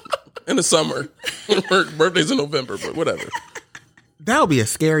 Right. In the summer. Birthday's in November, but whatever. That would be a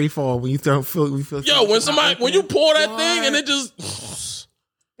scary fall when you feel. Yo, when you pull that thing and it just.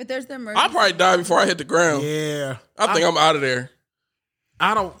 But there's the emergency. I'll probably die before I hit the ground. Yeah. I think I'm out of there.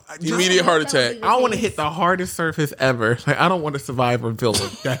 I don't. Immediate heart attack. I want to hit the hardest surface ever. Like I don't want to survive and feel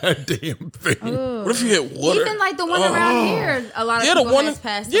a goddamn thing. Ooh. What if you hit water? Even like the one around here, a lot of people has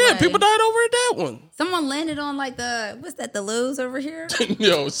passed away. People died over at that one. Someone landed on like the Lowe's over here.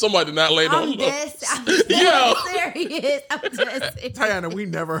 Yo, somebody did not land on Lowe's. I'm serious. I'm dead serious. Tiana, we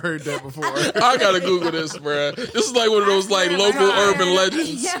never heard that before. I gotta Google this, bruh. This is like one of those like local urban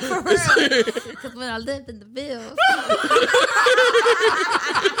legends. Yeah, for real. Because when I lived in the Bills. Not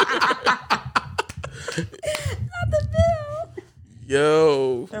the bill.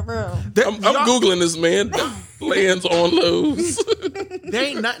 Yo. For real. I'm Googling this, man. Lands on Lowe's. There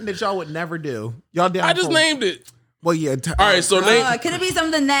ain't nothing that y'all would never do. Y'all down I just named it. Well, yeah. All right, so could it be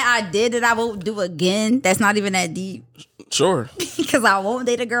something that I did that I won't do again? That's not even that deep. Sure. Because I won't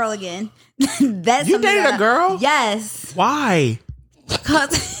date a girl again. That's you dated a girl? Yes. Why?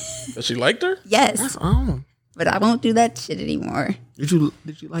 Because she liked her? Yes. That's on. But I won't do that shit anymore. Did you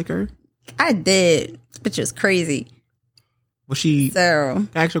like her? I did. But she was crazy. Was she? So, can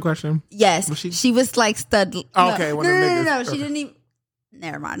I ask you a question? Yes. Was she was like stud. Oh, okay. No. She didn't even.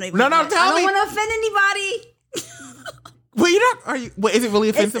 Never mind. No. Tell me. I don't want to offend anybody. Well, you don't. Are you? Wait, is it really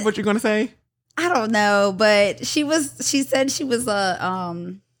offensive? What you're going to say? I don't know, but she said she was a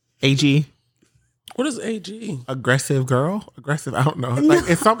AG. What is AG? Aggressive girl. Aggressive. I don't know. Like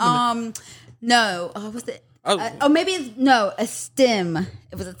it's something. No. What's it? Maybe it's a stem.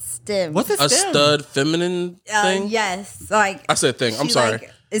 It was a stem. What's a stem? A stud feminine thing? Yes. Like I said thing. I'm sorry.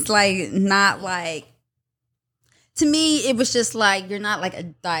 Like, it's like not like. To me, it was just like you're not like a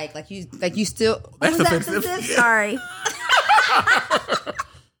dyke. Like you still. That's offensive. Sorry.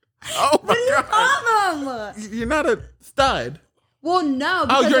 Oh my what do you call them? You're not a stud. Well, no,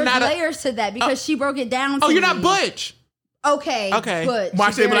 because you're there's not layers to that. Because she broke it down. To you're me. not butch. Okay. Butch.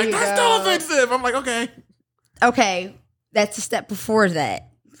 Watch it, be like that's still offensive. I'm like, okay. Okay, that's a step before that.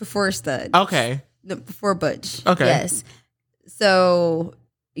 Before stud. Okay. Before butch. Okay. Yes. So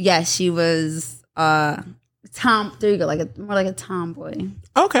yes, she was tom. There you go, more like a tomboy.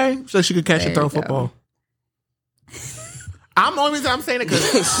 Okay, so she could catch and throw football. I'm the only reason I'm saying it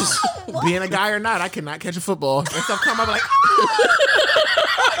because being a guy or not, I cannot catch a football. And stuff come up like.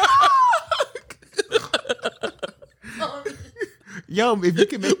 Yo, if you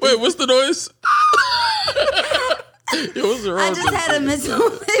can make wait, what's the noise? Yo, what's the wrong? I just had a mental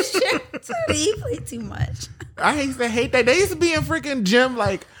picture. He played too much. I used to hate that. They used to be in freaking gym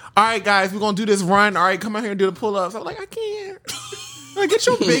like, all right, guys, we're gonna do this run. All right, come out here and do the pull ups. I'm like, I can't. Like, get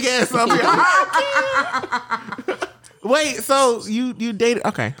your big ass up here. Wait, so you dated?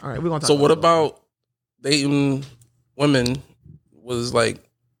 Okay, all right. We're gonna talk. So what about dating women? Was like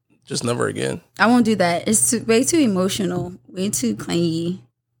just never again. I won't do that. It's way too emotional, way too clingy.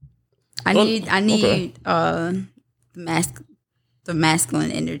 I need the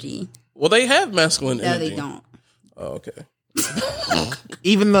masculine energy. Well, they have masculine energy. No, they don't. Oh, okay.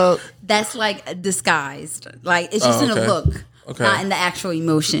 Even though that's like disguised, like it's just in a look, not in the actual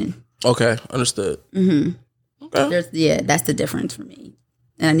emotion. Okay, understood. Mm-hmm. Okay. That's the difference for me,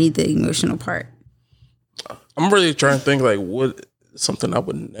 and I need the emotional part. I'm really trying to think like what something I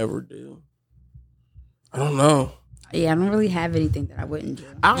would never do. I don't know. Yeah, I don't really have anything that I wouldn't do.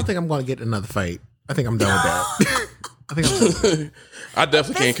 I don't think I'm going to get in another fight. I think I'm done with that. I think I'm done. I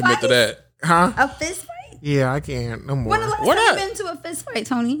definitely can't commit to that. Huh? A fist fight? Yeah, I can't. No more. When the last time you been to a fist fight,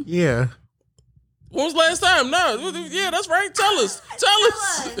 Tony? Yeah. When was the last time? No. Yeah, that's right. Tell us.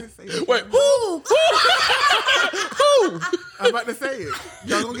 Wait, who? I'm about to say it.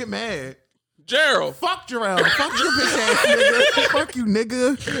 Y'all gonna get mad. Gerald. Fuck Jarrell. Fuck your bitch ass nigga. Fuck you,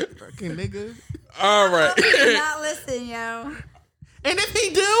 nigga. Fucking nigga. All right. Not listen, yo. And if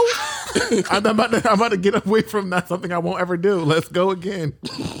he do, I'm about to get away from that. Something I won't ever do. Let's go again.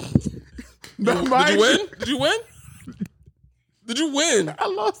 Did you win? Did you win? I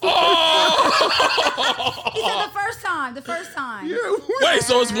lost. He said the first time. Yeah. Wait,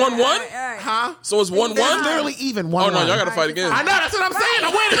 so it's 1-1? Huh? So it's 1-1? Literally even 1-1. Oh no, y'all gotta fight again. I know, that's what I'm saying.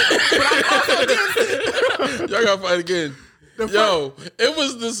 I'm winning. But Y'all gotta fight again. Yo, it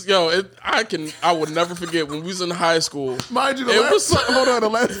was this. I would never forget when we was in high school. Mind you, the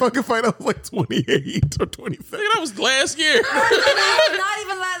last fucking fight, I was like 28 or 27. That was last year. Not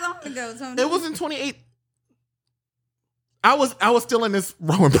even that long ago, Tony. It was in 28. I was still in this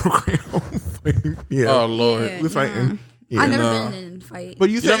rowing program. Yeah. Oh Lord, Yeah, we fighting. Yeah. I've never been in a fight.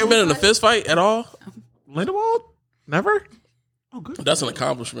 But you never been in a fist fight at all? Lindenwold? Never. Oh, good. That's an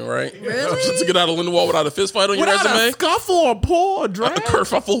accomplishment, right? Really? To get out of Lindenwold without a fist fight on your resume? A scuffle or pull or drag? A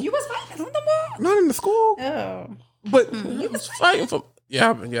kerfuffle? You was fighting on the ball? Not in the school. Oh. But You was fighting for... Yeah,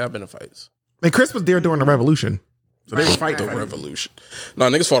 I've been in fights. and Chris was there during the revolution. So they were fighting. The revolution. No,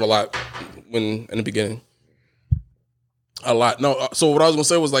 niggas fought a lot in the beginning. A lot. No, so what I was going to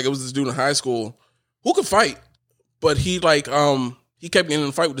say was like, it was this dude in high school who could fight, but he kept getting in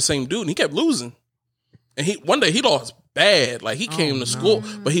a fight with the same dude and he kept losing. And one day he lost bad. Like he came to school,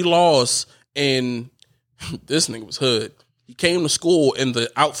 but he lost, and this nigga was hood. He came to school in the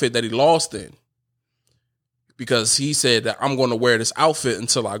outfit that he lost in because he said that I'm going to wear this outfit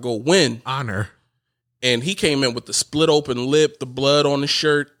until I go win. Honor. And he came in with the split open lip, the blood on his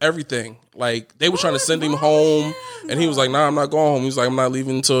shirt, everything. Like they were trying to send him home, and he was like, "Nah, I'm not going home." He was like, "I'm not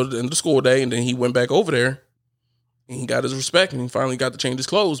leaving until the end of the school day." And then he went back over there, and he got his respect, and he finally got to change his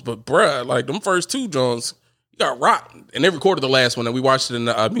clothes. But bruh, like them first two Jones, he got rocked, and they recorded the last one, and we watched it in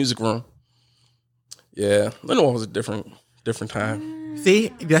the music room. Yeah, Lindenwold was a different time. See,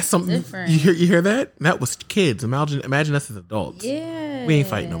 that's something. Different. You hear that? That was kids. Imagine us as adults. Yeah. We ain't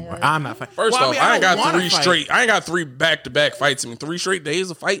fighting no more. I'm not fighting. First off, I ain't don't got wanna three fight. straight. I ain't got 3 back-to-back fights. I mean, 3 straight days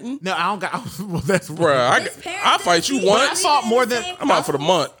of fighting. No, I don't got. Well, that's Bruh, I fight you I once. fought more than. I'm out for the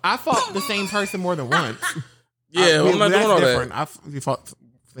month. I fought the same person more than once. Yeah, I'm not doing all that. You fought the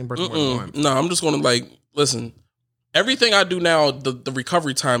same person more than once. No, I'm just going to listen. Everything I do now, the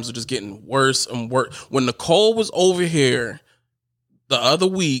recovery times are just getting worse and worse. When Nicole was over here the other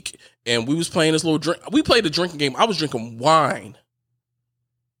week and we was playing this little drink, we played a drinking game. I was drinking wine.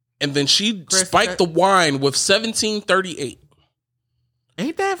 And then she spiked the wine with 1738.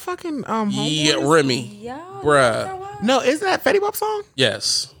 Ain't that fucking Yeah, Remy. Yeah. Bruh. No, isn't that Fetty Wap song?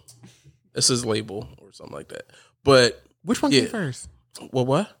 Yes. It's his label or something like that. But Which one came first? Well,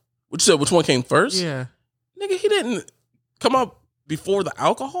 what? What you said? Which one came first? Yeah. Nigga, he didn't come up before the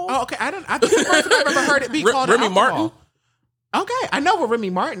alcohol. Oh, okay. I think the first time I've ever heard it be called Remy alcohol. Martin. Okay, I know what Remy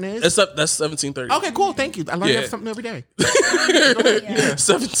Martin is. That's 1730. Okay, cool. Thank you. I learn something every day.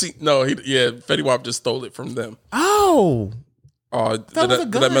 17. No, Fetty Wap just stole it from them. Oh, Did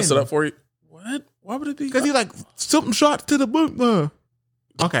I mess it up for you? What? Why would it be? because he like something shots to the boot.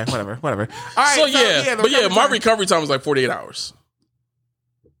 Okay, whatever. All right. So my recovery time was like 48 hours,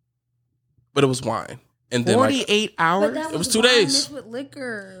 but it was wine, and then 48 hours. It was 2 days. With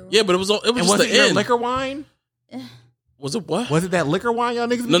liquor. Yeah, but it was just Was the it your end. liquor wine? Was it what? Was it that liquor wine y'all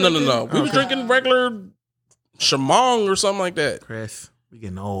niggas? No. drinking? We was Okay. drinking regular Shamong or something like that. Chris, we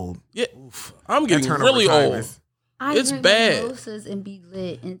getting old. Yeah, Oof. I'm getting That turnover really time old. is- I It's drink bad. mimosas and be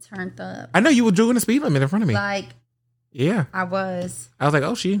lit and turned up. I know you were doing the speed limit in front of me. Like Yeah, I was. I was like,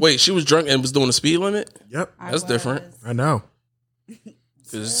 oh, she. Wait, she was drunk and was doing a speed limit? Yep, That's different. I know.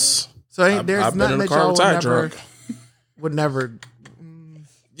 Because so there's I've been nothing in a that car y'all with Ty drunk. would never.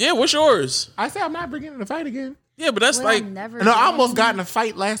 Yeah, what's yours? I said I'm not bringing in a fight again. Yeah, but that's Well, like No, I almost got in a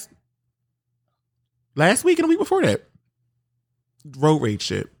fight last week and the week before that. Road rage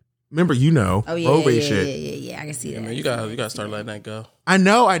shit. Remember, Oh yeah, road rage yeah, shit. yeah. I can see that. man, you gotta start letting that go. I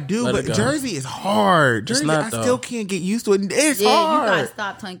know, I do, Let but it go. Jersey is hard. It's Jersey, not, I though. still can't get used to it. It's Yeah, hard. you gotta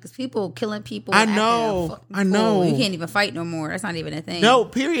stop talking because people killing people. I acting a know, fucking I know. fool. You can't even fight no more. That's not even a thing. No,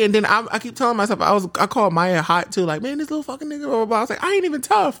 period. And then I keep telling myself I called Maya hot too. Like, man, this little fucking nigga. Blah, blah, blah. I was like, I ain't even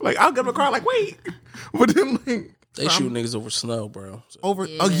tough. Like, I'll get in the car. Like, wait, but then like They shoot niggas over snow, bro. So, over.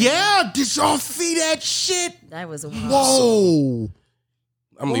 Oh yeah, did y'all see that shit? That was a Whoa.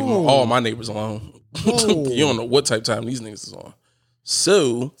 I'm leaving Whoa. all my neighbors alone. Whoa. You don't know what type of time these niggas is on.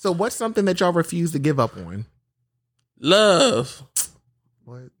 So what's something that y'all refuse to give up on? love.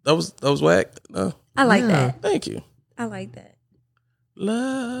 What? That was whack. No, I like Yeah. that. thank you. I like that.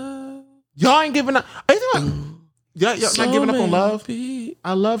 Love. Y'all ain't giving up. Are you talking about- y'all not giving up on love? People.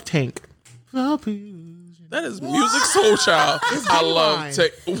 I love Tank. That is Music Soul Child. I love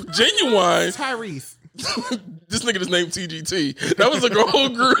Genuine. Tyrese. This nigga is named TGT. That was a whole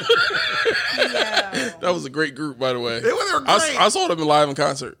group. That was a great group, by the way. They were great. I saw them live in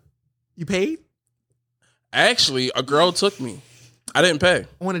concert. You paid Actually, a girl took me. I didn't pay.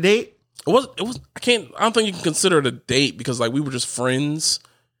 on a date? It was. I don't think you can consider it a date because like we were just friends.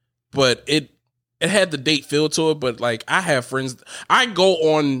 But it had the date feel to it. But like I have friends. I go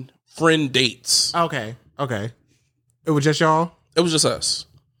on friend dates. Okay. It was just y'all. It was just us.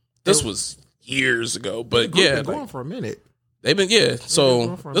 This was years ago. But Group yeah, been going like, for a minute. they've been going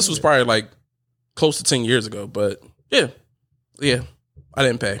So for a this was minute. probably like close to 10 years ago. But yeah. I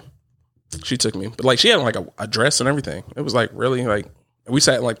didn't pay. She took me, but like she had like a dress and everything. It was like really like we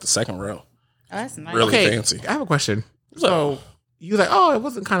sat in like the second row. Oh, that's nice. Really Okay, fancy. I have a question. So you was like, oh, it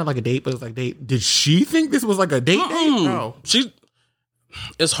wasn't kind of like a date, but it was like date. Did she think this was like a date? No.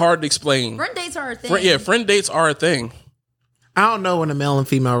 It's hard to explain. Friend dates are a thing. Friend dates are a thing. I don't know in a male and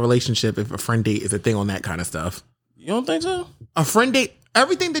female relationship if a friend date is a thing on that kind of stuff. You don't think so? A friend date,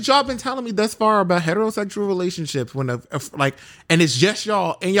 everything that y'all been telling me thus far about heterosexual relationships, when like, and it's just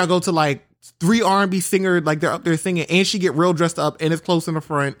y'all, and y'all go to like 3 R&B singer, like they're up there singing, and she get real dressed up, and it's close in the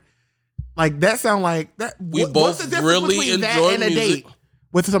front. Like that sound like that. We what's both the difference really between that enjoy and a music. date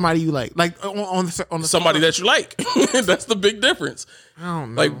with somebody you like on the Somebody that you like. That's the big difference. I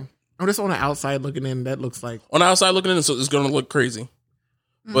don't know. Like I'm just on the outside looking in. That looks like on the outside looking in, so it's gonna look crazy.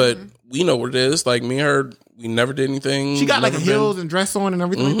 But we know what it is. Like me and her, we never did anything. she got like never heels and dress on and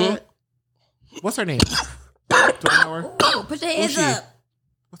everything like that. What's her name? Do I know her? Oh, put your hands she? up.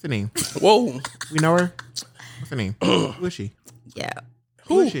 What's her name? Whoa. We know her. What's her name? Who is she? Yeah.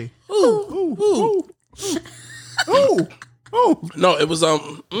 Who is she? Ooh. Who? No, it was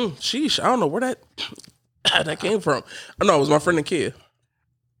sheesh. I don't know where that came from. No, it was my friend and kid.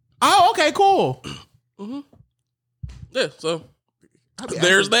 Oh, okay, cool. Yeah, so I be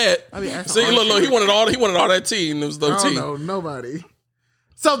there's asking- that. I be asking See, all look, shit. he wanted all that tea, and it was no I tea. don't know nobody.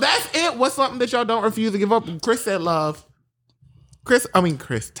 So that's it. What's something that y'all don't refuse to give up? Chris said love. Chris.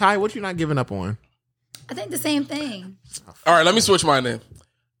 Ty, what you not giving up on? I think the same thing. All right, let me switch mine then.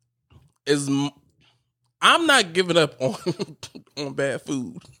 I'm not giving up on bad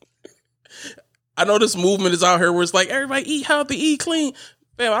food. I know this movement is out here where it's like everybody eat healthy, eat clean.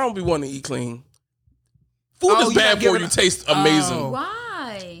 Fam, I don't be wanting to eat clean. Food Oh, is you bad not for giving you. up- Tastes amazing. Oh.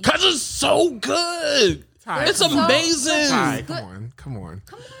 Why? Cause it's so good. Ty, It's come on. amazing. Ty, Good. come on.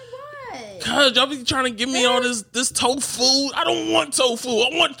 Come on, why? Cause y'all be trying to give me all this tofu. I don't want tofu. I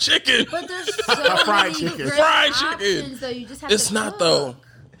want chicken. But there's so Fried many chicken. great Fried chicken. options, though. You just have It's to not cook. though.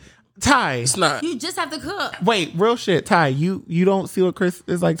 Ty, It's not. You just have to cook. wait, real shit. Ty, you don't see what Chris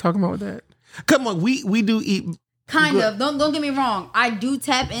is like talking about with that? Come on, we do eat. Kind Good. of. Don't get me wrong. I do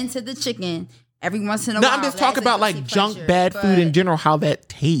tap into the chicken every once in a No, while. I'm just That's talking a about like guilty junk pleasure, bad but- food in general. How that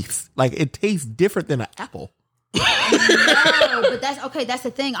tastes? Like it tastes different than an apple. No, but that's okay. That's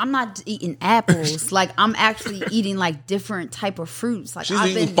the thing. I'm not eating apples. Like I'm actually eating like different type of fruits. Like She's I've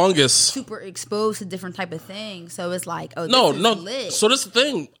eating been fungus. super exposed to different type of things. So it's like, oh, No, this is no. lit. So that's the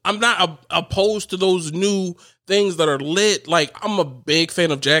thing. I'm not opposed to those new things that are lit. Like I'm a big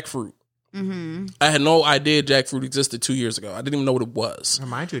fan of jackfruit. Mm-hmm. I had no idea jackfruit existed 2 years ago. I didn't even know what it was.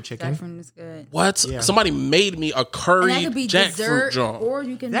 Remind you of chicken. Jackfruit is good. What? Yeah. Somebody made me a And curry that could be jackfruit dessert, joint. or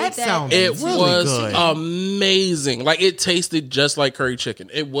you can That make that. sounds It really was good. amazing. Like it tasted just like curry chicken.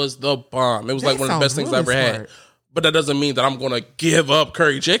 It was the bomb. It was That like one of the best sounds things I ever really had. smart. But that doesn't mean that I'm going to give up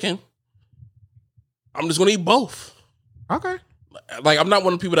curry chicken. I'm just going to eat both. Okay. Like, I'm not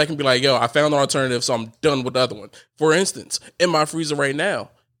one of the people that can be like, yo, I found an alternative, so I'm done with the other one. For instance, in my freezer right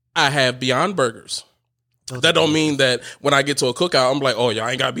now, I have Beyond Burgers. That don't mean that when I get to a cookout, I'm like, oh, y'all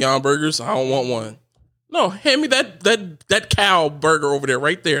ain't got Beyond Burgers? I don't want one. No, hand me that cow burger over there,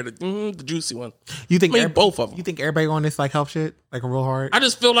 right there, the juicy one. You think both of them? You think everybody on this like health shit, like real hard? I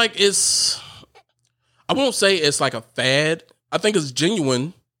just feel like I won't say it's like a fad. I think it's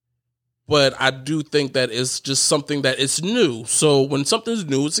genuine, but I do think that it's just something that is new. So when something's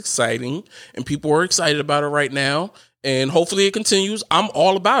new, it's exciting, and people are excited about it right now, and hopefully it continues. I'm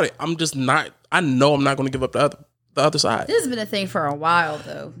all about it. I'm just not. I know I'm not going to give up the other side. This has been a thing for a while,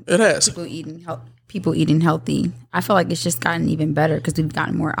 though. It has. People eating healthy. I feel like it's just gotten even better because we've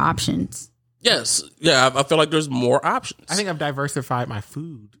gotten more options. Yes. Yeah, I feel like there's more options. I think I've diversified my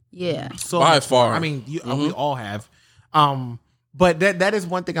food. Yeah. So by far. I mean, we all have. But that is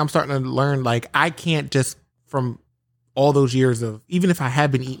one thing I'm starting to learn. Like, I can't just, from all those years of, even if I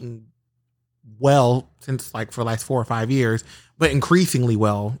have been eating well since like for the last 4 or 5 years, but increasingly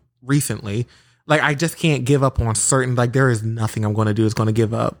well recently, like I just can't give up on certain, like there is nothing I'm going to do is going to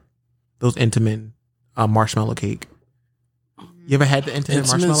give up those Intamin marshmallow cake. You ever had the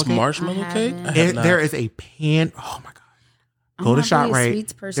Intamin marshmallow cake? There is a pan. Oh my God. Go to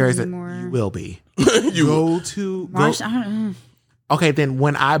ShopRite. There is you will be. Okay, then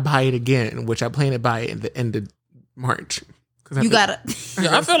when I buy it again, which I plan to buy it in the end of March. You gotta.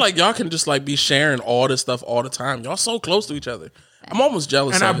 Yeah, I feel like y'all can just like be sharing all this stuff all the time. Y'all so close to each other. I'm almost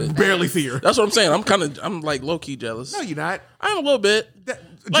jealous and of I it. barely see her. That's what I'm saying. I'm like low key jealous. No, you're not. I'm a little bit.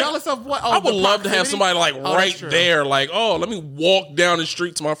 Jealous of what? I would love to have somebody like right there. Like, oh, let me walk down the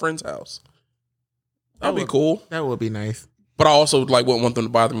street to my friend's house. That'd be cool. That would be nice. But I also like wouldn't want them to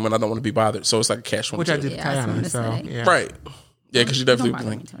bother me when I don't want to be bothered. So it's like a catch-22. Which I did Tiana. So yeah. Right. Yeah, because you definitely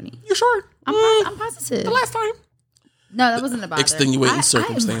like, Tony. You sure? I'm positive. The last time. No, that wasn't about extenuating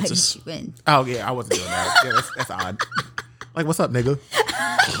circumstances. Oh yeah, I wasn't doing that. Yeah, that's odd. Like, what's up, nigga?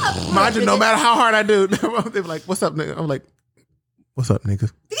 Mind you, no matter how hard I do, they're like, what's up, nigga? I'm like, what's up, nigga?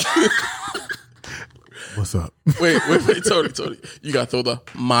 What's up? Wait, Tony. You got to throw the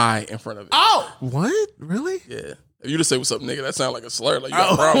my in front of it. Oh! What? Really? Yeah. If you just say, what's up, nigga, that sounds like a slur. Like, you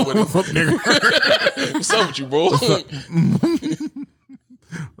got a problem with it. What's up, nigga? What's up with you, bro?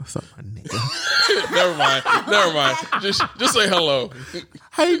 What's up, my nigga? Never mind. Just say hello.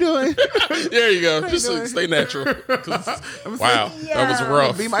 How you doing? There you go. Just stay natural. Wow, that was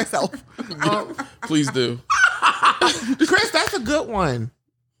rough. Be myself. Please do. Chris, that's a good one.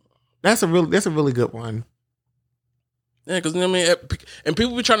 That's a really good one. Yeah, because I mean, and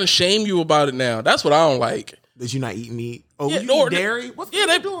people be trying to shame you about it now. That's what I don't like. That you not eating meat? Oh, yeah, you eat dairy? What's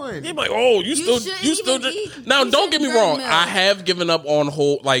they doing? They be like, oh, you still now. Don't get me wrong. Milk. I have given up on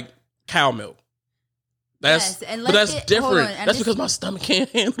whole like cow milk. That's different. That's because my stomach can't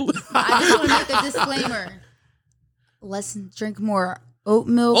handle it. I just want to make a disclaimer. Let's drink more oat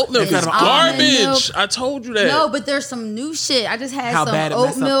milk. Oat milk is garbage. Milk. I told you that. No, but there's some new shit. I just had some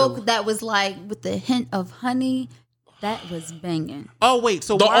oat milk that was like with the hint of honey. That was banging. Oh, wait.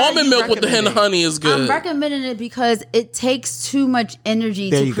 So the almond milk with the hint of honey is good. I'm recommending it because it takes too much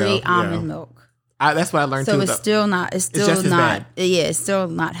energy to create almond milk. That's what I learned too. So it's still not. It's still not. Yeah, it's still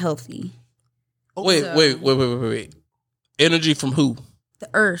not healthy. Wait. Energy from who? The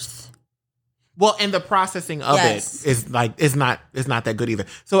earth. Well, and the processing of it is like it's not that good either.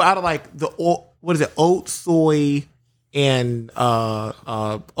 So out of like the oat, soy, and almond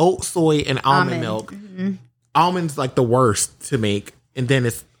milk. Mm-hmm. Almonds like the worst to make, and then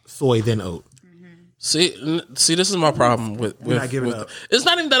it's soy, then oat. Mm-hmm. See, this is my problem with not giving up. It's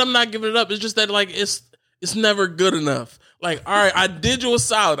not even that I'm not giving it up. It's just that like it's never good enough. Like, all right, I did you a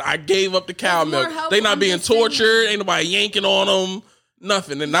solid. I gave up the cow milk. They not being tortured. Ain't nobody yanking on them.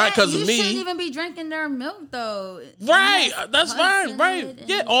 Nothing, and not because of me. You shouldn't even be drinking their milk though. Right, that's fine. Right,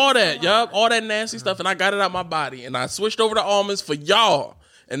 yeah, all that, all that nasty stuff, and I got it out my body, and I switched over to almonds for y'all.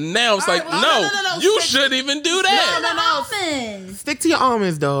 And now it's no, you shouldn't even do that. Almonds. Stick to your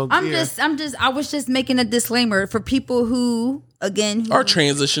almonds, dog. I was just making a disclaimer for people who are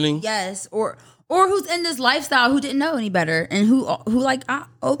transitioning. Yes, or who's in this lifestyle who didn't know any better and who like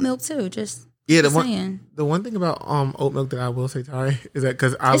oat milk too. Just the one thing about oat milk that I will say, Tari, is that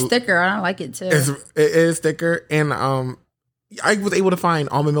because it's thicker. I don't like it too. It is thicker, and I was able to find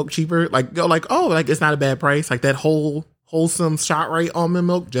almond milk cheaper. Like it's not a bad price. Like that wholesome ShopRite almond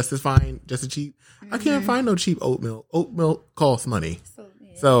milk, just as fine, just as cheap. Mm-hmm. I can't find no cheap oat milk. Oat milk costs money.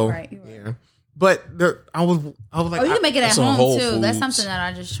 So right. But I was like, you can make it at home too. That's something that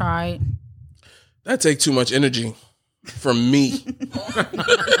I just tried. That takes too much energy. From me.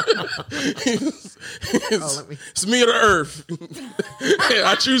 It's me or the earth.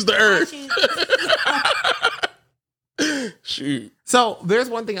 I choose the earth. Shoot. So there's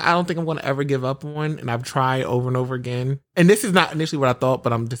one thing I don't think I'm going to ever give up on, and I've tried over and over again. And this is not initially what I thought,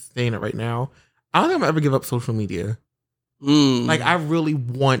 but I'm just saying it right now. I don't think I'm going to ever give up social media. Like, I really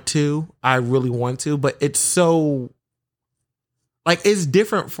want to. But it's so... Like, it's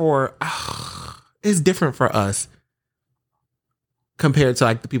different for us compared to,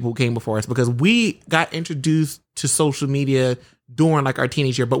 like, the people who came before us, because we got introduced to social media during, like, our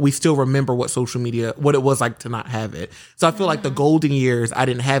teenage year, but we still remember what it was like to not have it. So I feel like the golden years, I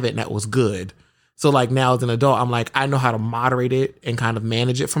didn't have it, and that was good. So, like, now as an adult, I'm like, I know how to moderate it and kind of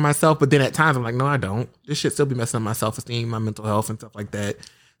manage it for myself. But then at times, I'm like, no, I don't. This shit still be messing up my self-esteem, my mental health, and stuff like that.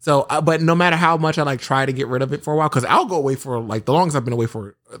 So, but no matter how much I, like, try to get rid of it for a while, because I'll go away for, like, the longest I've been away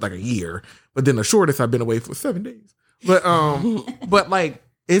for, like, a year. But then the shortest I've been away for 7 days. But, like,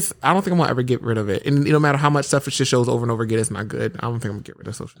 I don't think I'm going to ever get rid of it. And no matter how much stuff it just shows over and over again, it's not good. I don't think I'm going to get rid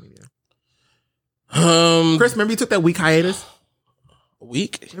of social media. Chris, remember you took that week hiatus? A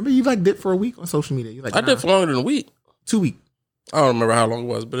week? Remember you like did for a week on social media? You like, I did for longer than a week. 2 weeks. I don't remember how long it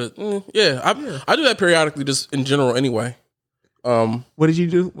was, but I do that periodically, just in general anyway. What did you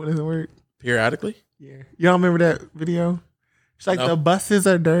do? What is the word? Periodically? Yeah. Y'all remember that video? It's like the buses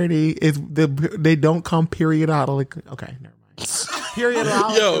are dirty. They don't come periodically. Okay, never mind.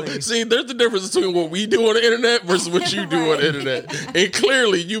 Periodically. Yo, see, there's the difference between what we do on the internet versus what you do on the internet. And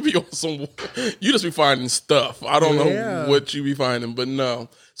clearly, you be on you just be finding stuff. I don't know what you be finding, but no.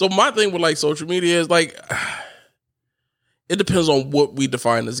 So my thing with like social media is like, it depends on what we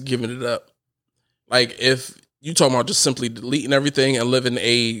define as giving it up. Like if you talking about just simply deleting everything and living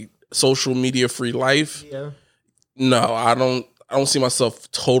a social media free life. Yeah. No, I don't see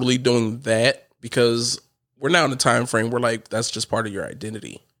myself totally doing that, because we're now in a time frame where like that's just part of your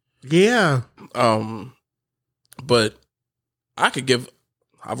identity. Yeah. But I've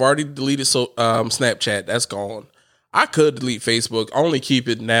already deleted Snapchat. That's gone. I could delete Facebook. I only keep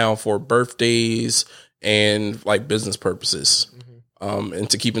it now for birthdays and like business purposes. And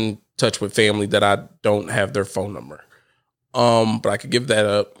to keep in touch with family that I don't have their phone number. But I could give that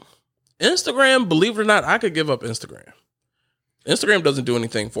up. Instagram, believe it or not, I could give up Instagram. Instagram doesn't do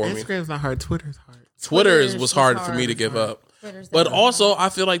anything for me. Instagram's not hard. Twitter's hard. Twitter was hard for me to give up. But also, I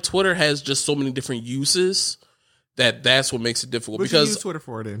feel like Twitter has just so many different uses that's what makes it difficult. What because you use Twitter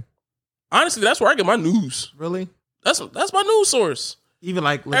for then? Honestly, that's where I get my news. Really? That's my news source. Even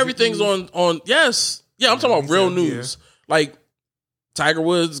like everything's news? on yes. Yeah, I'm talking about real news. Yeah. Like Tiger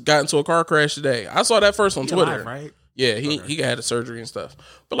Woods got into a car crash today. I saw that first on Twitter. Alive, right? Yeah, he had a surgery and stuff.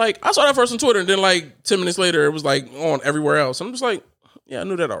 But like I saw that first on Twitter, and then like 10 minutes later it was like on everywhere else. And I'm just like, yeah, I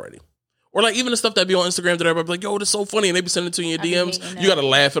knew that already. Or like even the stuff that be on Instagram that everybody be like, yo, this is so funny, and they be sending it to you in your DMs. You gotta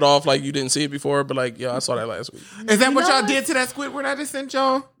laugh it off like you didn't see it before, but like, yeah, I saw that last week. Is that what y'all did to that Squidward I just sent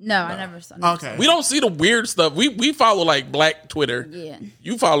y'all? No, I never saw. Okay, we don't see the weird stuff. We follow like black Twitter. Yeah,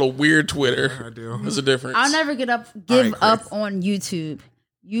 you follow weird Twitter. I do. There's a difference. I'll never give up on YouTube.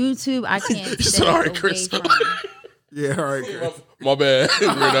 YouTube, I can't. Stay all right, Chris. Yeah, all right, Chris. My bad,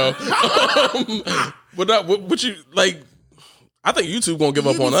 weirdo. But what you like? I think YouTube gonna give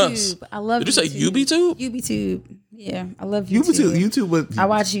up on us. I love. Did you say UbiTube? UbiTube. Yeah, I love YouTube. YouTube would. I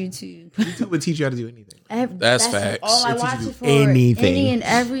watch YouTube. YouTube would teach you how to do anything. That's facts. All I watch it for. Anything. Any and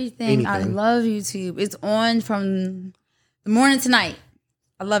everything. I love YouTube. It's on from the morning to night.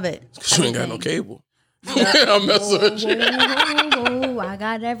 I love it. Because you ain't got no cable. I'm messing with you. I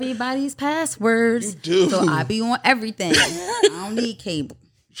got everybody's passwords. You do. So I be on everything. I don't need cable.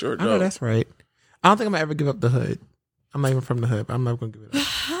 Sure do. I know that's right. I don't think I'm gonna ever give up the hood. I'm not even from the hood, but I'm never gonna give it up.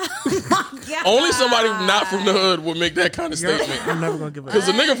 Only somebody not from the hood would make that kind of statement. I'm never gonna give it up. Because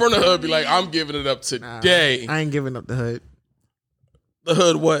the nigga from the hood be like, I'm giving it up today. I ain't giving up the hood. The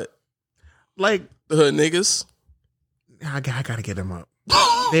hood what? Like the hood niggas? I gotta get them up.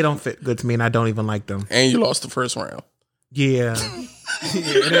 They don't fit good to me, and I don't even like them. And you lost the first round. Yeah.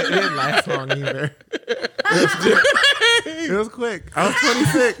 It didn't last long either. It was quick. I was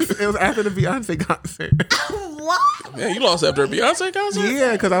 26. It was after the Beyonce concert. What? Man, you lost after a Beyonce concert?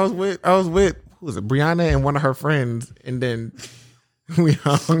 Yeah, because I was with who was it? Brianna and one of her friends, and then we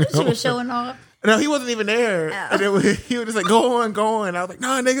hung out. She was showing off. No, he wasn't even there. Oh. And he was just like, go on. I was like,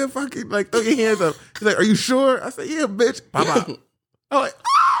 nah, nigga, fucking like throw your hands up. He's like, are you sure? I said, yeah, bitch. Bye-bye. I was like,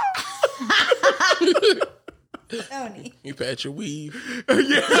 Tony. You pat your weave.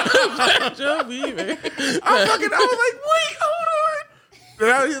 Yeah. Pat your weave, man. I was like, wait, hold on.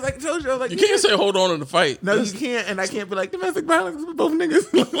 And I was like, told you, I was like, you can't say hold on in the fight. No, you can't. And I can't be like, domestic violence with both niggas.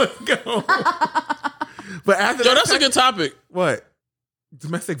 Let's go. But after that's a good topic. What?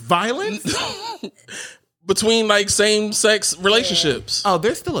 Domestic violence? Between like same-sex relationships. Oh,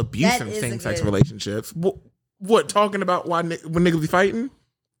 there's still abuse in same-sex relationships. What? Talking about when niggas be fighting?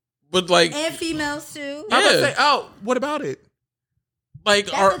 But like, and females too. Yeah. What about it?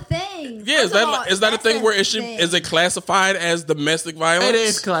 Like, that's a thing. Yeah, is that a thing where is it classified as domestic violence? It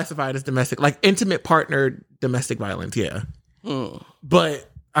is classified as domestic, like intimate partner domestic violence. Yeah,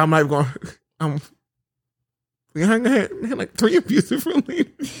 but I'm not going. We had like 3 abusive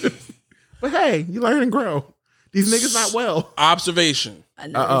relationships. But hey, you learn and grow. These niggas not well. Observation.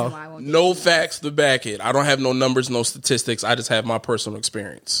 No facts to back it. I don't have no numbers, no statistics. I just have my personal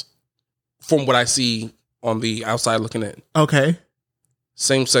experience from what I see on the outside looking in. Okay.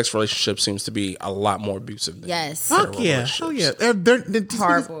 Same-sex relationship seems to be a lot more abusive than fuck yeah. Oh yeah. They're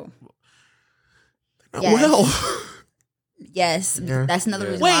horrible. Well. Yes. Yeah. That's another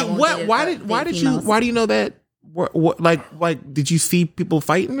reason why do you know that? What like did you see people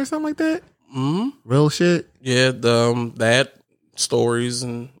fighting or something like that? Mm-hmm. Real shit. Yeah, that stories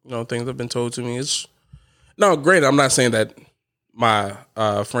and things have been told to me. It's great. I'm not saying that my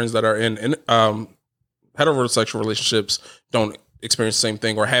friends that are in heterosexual relationships don't experience the same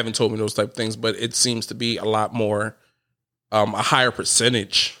thing or haven't told me those type of things, but it seems to be a lot more a higher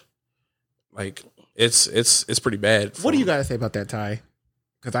percentage. Like it's pretty bad. What do you gotta say about that, Ty?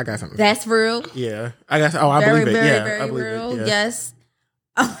 Because I got something. That's real. Yeah, I guess. Oh, I believe it. Yeah, very I believe real. It. Yeah. Yes.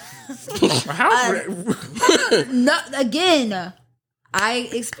 No, again, I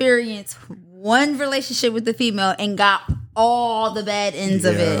experienced one relationship with the female and got all the bad ends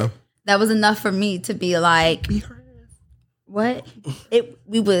of it. That was enough for me to be like, what?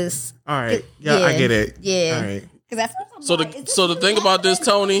 We was all right. Yeah, I get it. Yeah. All right. So the thing about this,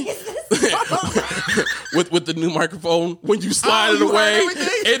 Tony, with the new microphone, when you slide it away,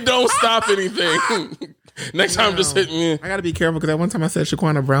 it don't stop anything. Next time, just hit me. I gotta be careful because that one time I said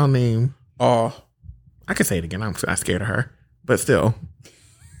Shaquana Brown name. Oh, I can say it again. I'm scared of her, but still.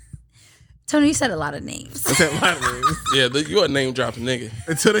 Tony, you said a lot of names. I said a lot of names. Yeah, you a name dropping nigga.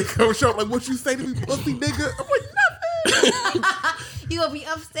 Until they come show up like, what you say to me, pussy nigga? I'm like, nothing. You gonna be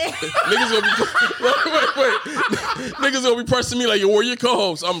upstairs. Niggas gonna be wait. Niggas gonna be pressing me like, yo, where your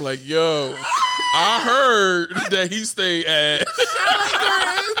co-host? I'm like, yo, I heard that he stay at.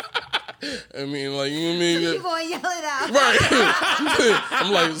 I mean, like, you mean you gonna yell it out, right?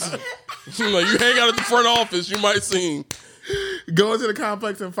 I'm like, you hang out at the front office, you might see. Go into the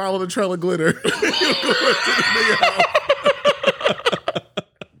complex and follow the trail of glitter.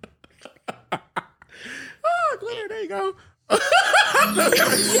 Oh, glitter! There you go.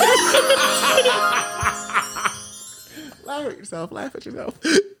 Laugh at yourself. Laugh at yourself.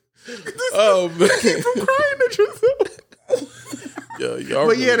 Oh man! Keep from crying at yourself.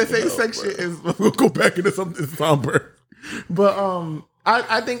 But yeah, the same sex shit is. We'll go back into something somber. But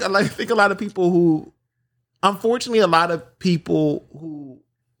I think a lot of people who, unfortunately, a lot of people who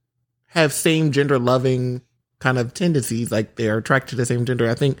have same gender loving kind of tendencies, like they're attracted to the same gender.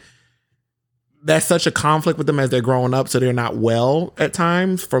 I think that's such a conflict with them as they're growing up, so they're not well at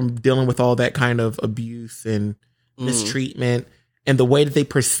times from dealing with all that kind of abuse and mistreatment, and the way that they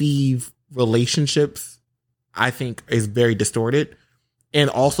perceive relationships, I think, is very distorted. And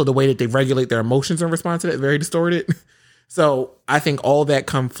also the way that they regulate their emotions in response to that is very distorted. So I think all that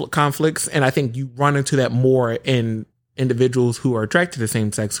conflicts, and I think you run into that more in individuals who are attracted to the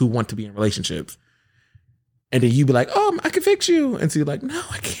same sex who want to be in relationships. And then you be like, oh, I can fix you. And so you're like, no,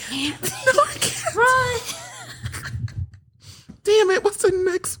 I can't. No, I can't. Run. Damn it. What's the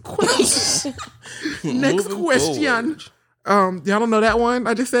next question? Next question. Y'all don't know that one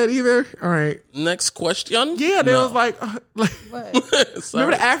I just said either? All right. Next question? Yeah, there was like what?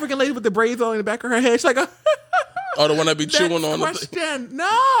 Remember the African lady with the braids on in the back of her head? She's like, oh, the one that be chewing on question.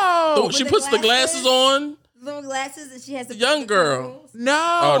 No. She puts the glasses on. Little glasses, and she has the young girl.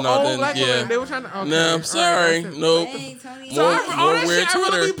 No. Oh no, then black yeah. woman. They were trying to. Okay. No, I'm sorry. Nope. Dang, Tony. More weird Twitter.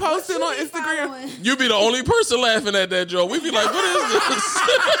 Twitter. Be posting on Instagram. You be the only person laughing at that joke. We be like, what is this?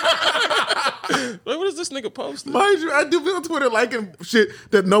 Like, what is this nigga posting? Mind you, I do be on Twitter liking shit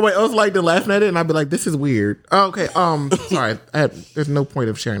that nobody else liked and laughing at it, and I'd be like, this is weird. Oh, okay. Sorry. There's no point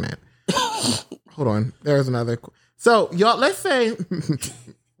of sharing that. Hold on. There's another. So y'all, let's say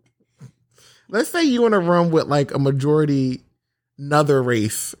you in a room with like a majority another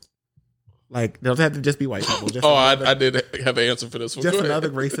race. Like, they don't have to just be white people. Just I did have an answer for this one. Just another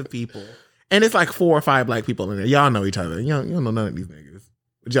race of people. And it's like 4 or 5 black people in there. Y'all know each other. You don't know none of these niggas.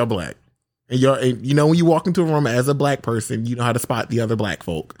 But y'all black. And you know when you walk into a room as a black person, you know how to spot the other black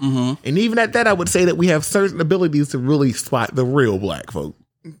folk. Mm-hmm. And even at that, I would say that we have certain abilities to really spot the real black folk.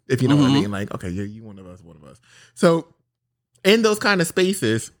 If you know what I mean. Like, okay, you one of us, one of us. So in those kind of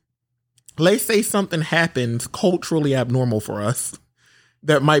spaces, let's say something happens culturally abnormal for us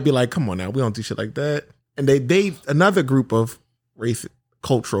that might be like, come on now, we don't do shit like that. And they another group of race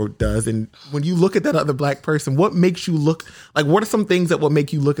cultural does. And when you look at that other black person, what makes you look like, what are some things that would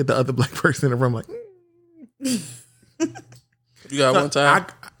make you look at the other black person in the room like, You got one time?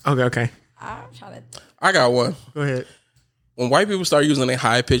 Okay. I got one. Go ahead. When white people start using a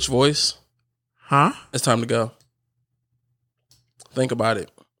high pitched voice, it's time to go. Think about it.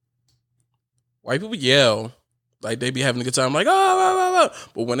 White people yell like they be having a good time, like but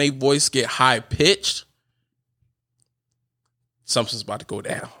when they voice get high pitched, something's about to go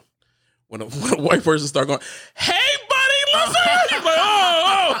down. When a white person start going, "Hey, buddy, listen!" You're like,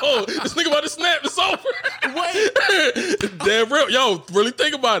 oh, this nigga about to snap. It's over. Wait, damn real, yo, really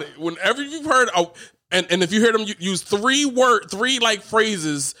think about it. Whenever you've heard, and if you hear them use three like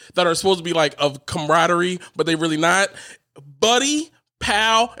phrases that are supposed to be like of camaraderie, but they really not, buddy,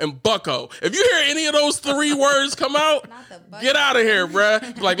 pal, and bucko. If you hear any of those three words come out, get out of here,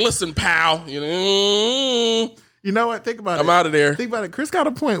 bruh. Like, listen, pal. You know what? Think about it. I'm out of there. Think about it. Chris got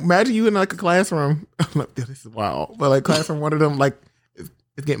a point. Imagine you in like a classroom. I'm like, this is wild. But like classroom, one of them like is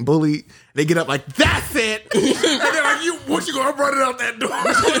getting bullied. They get up like, that's it. And they're like, what you gonna run it out that door?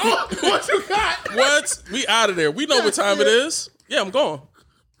 What you got? What? We out of there. We know what time it is. Yeah, I'm going.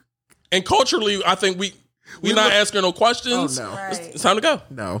 And culturally, I think we not asking no questions. Oh, no. Right. It's time to go.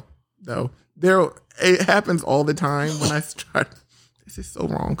 No. It happens all the time when I try. This is so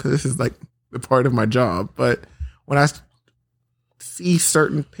wrong because this is like the part of my job. But when I see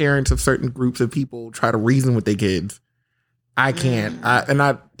certain parents of certain groups of people try to reason with their kids, I can't. And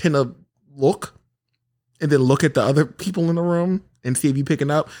I tend to look and then look at the other people in the room and see if you picking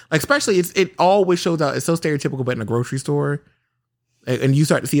up. Like, especially, it always shows out. It's so stereotypical, but in a grocery store. And you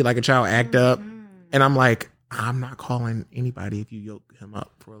start to see like a child act up. And I'm like, I'm not calling anybody if you yoke him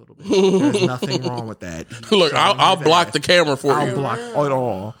up for a little bit. There's nothing wrong with that. Look, I'll block the camera for you. I'll block it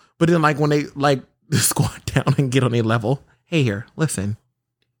all. But then like when they like squat down and get on a level, hey here, listen,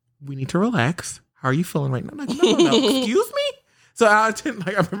 we need to relax. How are you feeling right now? I'm like, no. Excuse me? So I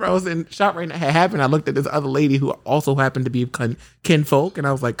remember I was in shop right now. It had happened. I looked at this other lady who also happened to be kinfolk, and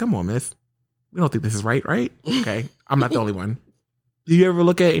I was like, come on, miss. We don't think this is right? Okay. I'm not the only one. Do you ever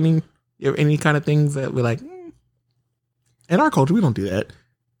look at any kind of things that we're like, in our culture, we don't do that.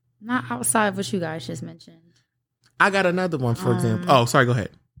 Not outside of what you guys just mentioned. I got another one, for example. Oh, sorry, go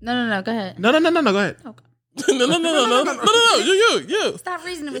ahead. No, go ahead. No, go ahead. Okay. No, you. Stop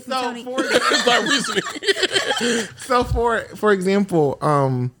reasoning with me, Tony. Stop reasoning. So for example,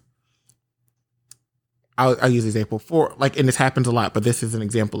 I'll use an example and this happens a lot, but this is an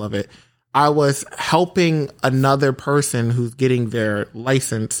example of it. I was helping another person who's getting their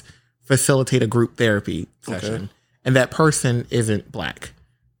license facilitate a group therapy session. Okay. And that person isn't black.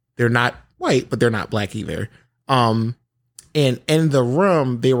 They're not white, but they're not black either. And in the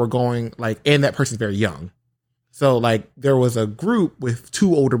room, they were going and that person's very young. So there was a group with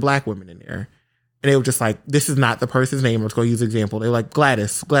 2 older black women in there. And they were just like, this is not the person's name. Let's go use an example. They were like,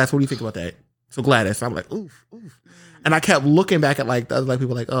 Gladys, what do you think about that? So Gladys, I'm like, oof. And I kept looking back at the other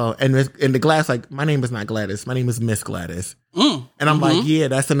people oh, and the Gladys, my name is not Gladys. My name is Miss Gladys. And I'm like, yeah,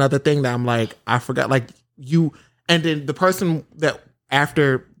 that's another thing that I'm like, I forgot you. And then the person that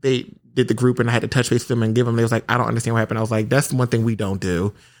after they did the group and I had to touch base with them and give them, they was like, I don't understand what happened. I was like, that's one thing we don't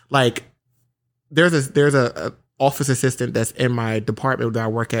do. There's a office assistant that's in my department that I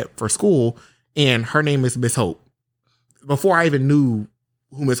work at for school, and her name is Miss Hope. Before I even knew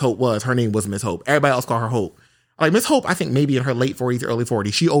who Miss Hope was, her name was Miss Hope. Everybody else called her Hope. Miss Hope, I think maybe in her late 40s, early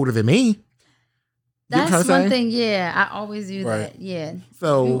 40s. She older than me. That's one thing, yeah. I always do that, yeah.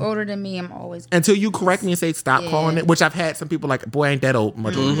 So you older than me, I'm always... Until you correct me and say, stop calling it, which I've had some people boy, ain't that old,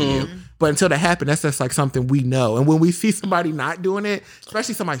 much older than you. But until that happened, that's just something we know. And when we see somebody not doing it,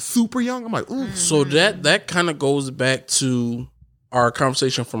 especially somebody super young, I'm like, ooh. So that kind of goes back to our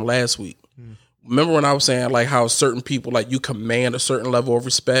conversation from last week. Remember when I was saying how certain people, you command a certain level of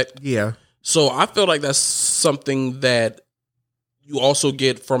respect? Yeah. So I feel like that's something that you also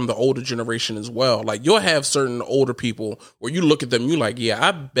get from the older generation as well. You'll have certain older people where you look at them, you yeah,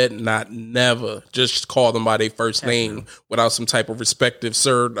 I bet not never just call them by their first name without some type of respective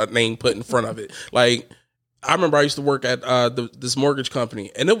name put in front of it. I remember I used to work at this mortgage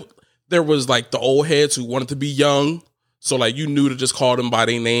company, and there was the old heads who wanted to be young. So you knew to just call them by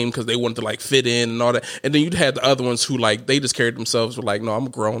their name because they wanted to fit in and all that. And then you'd have the other ones who they just carried themselves with no, I'm a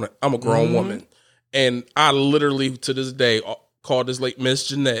grown woman. And I literally to this day called this late Miss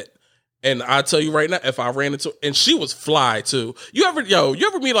Jeanette. And I tell you right now, if I ran into, and she was fly too. You ever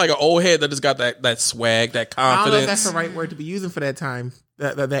meet like an old head that just got that swag, that confidence? I don't know if that's the right word to be using for that time,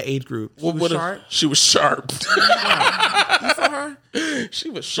 that age group. She was sharp. She was sharp. You saw her? She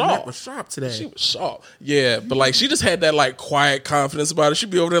was sharp. She was sharp today. She was sharp. Yeah, but like she just had that like quiet confidence about it.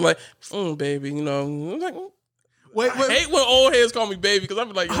 She'd be over there like, baby, you know. I'm like, wait. I hate when old heads call me baby because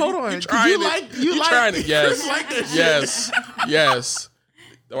I'm like, hold on, you trying it? You trying it? Yes, yes.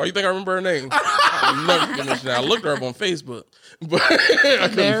 Why you think I remember her name? I'm never gonna mention that. I looked her up on Facebook, but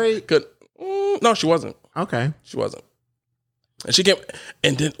I couldn't. No, she wasn't. Okay, she wasn't. And she came,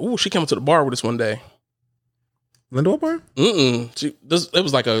 and then she came to the bar with us one day. Linda bar? It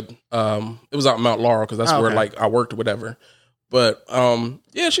was like it was out in Mount Laurel because that's where like I worked or whatever. But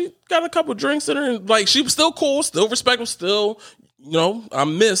yeah, she got a couple drinks in her, and like she was still cool, still respectful, still I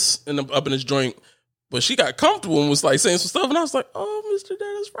miss up in this joint. But she got comfortable and was like saying some stuff, and I was like, "Oh, Mr.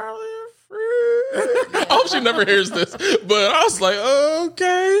 Dennis probably a friend." I hope she never hears this, but I was like,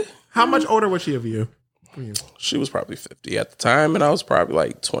 "Okay." How much older was she of you? She was probably 50 at the time, and I was probably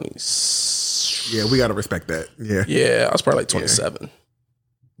like 20. Yeah, we gotta respect that. Yeah, yeah, I was probably like 27. Yeah.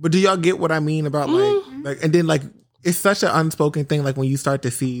 But do y'all get what I mean about like, and then like it's such an unspoken thing. Like when you start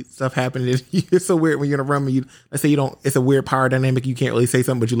to see stuff happening, it's so weird when you're in a room and let's say you don't. It's a weird power dynamic. You can't really say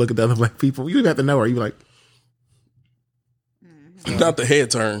something, but you look at the other black people. You have to know her. You like, not the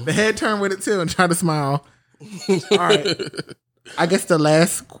head turn. The head turn with it too, and try to smile. All right. I guess the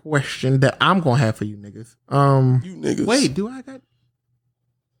last question that I'm gonna have for you niggas. You niggas. Wait, do I got?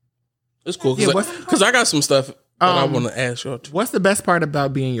 It's cool because I got some stuff that I want to ask y'all. What's the best part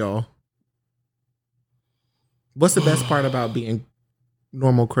about being y'all? What's the best part about being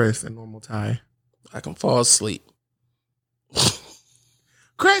normal Chris and normal Ty? I can fall asleep.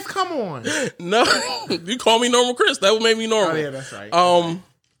 Chris, come on. No, you call me normal Chris. That would make me normal. Oh yeah, that's right.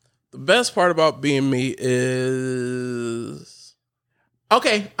 The best part about being me is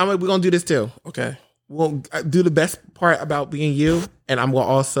okay. We're gonna do this too. Okay, we'll do the best part about being you, and we'll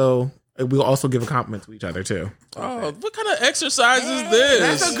also give a compliment to each other too. Oh, what kind of exercise is this?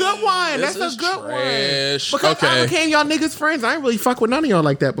 That's a good one. That's a good trash. one. Because I became y'all niggas friends. I ain't really fuck with none of y'all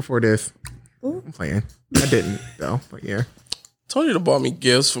like that before this. Ooh. I'm playing. I didn't though, but yeah. Told you to buy me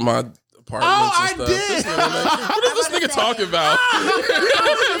gifts for my apartments and stuff. Did. What is this nigga talking about?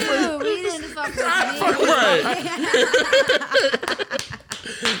 We didn't fuck with right.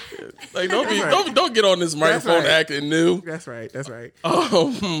 Like don't get on this microphone acting new. That's right. Me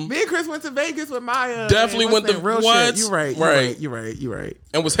and Chris went to Vegas with Maya. Definitely went to real what? Shit. You're right.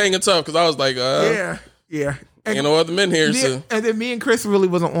 And was hanging tough because I was like, yeah. And ain't no other men here. So. And then me and Chris really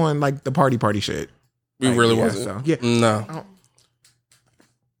wasn't on like the party shit. We really wasn't. So, yeah. No.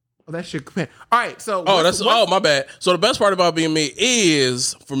 Oh, that shit. All right. So. My bad. So the best part about being me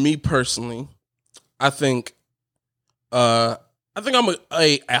is, for me personally, I think I'm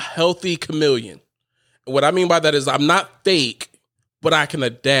a healthy chameleon. What I mean by that is I'm not fake, but I can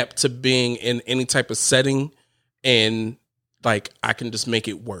adapt to being in any type of setting, and like I can just make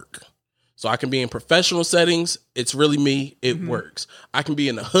it work. So I can be in professional settings. It's really me. It works. I can be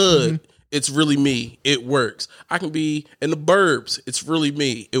in the hood. It's really me. It works. I can be in the burbs. It's really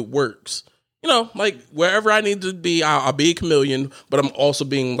me. It works. Like wherever I need to be, I'll be a chameleon, but I'm also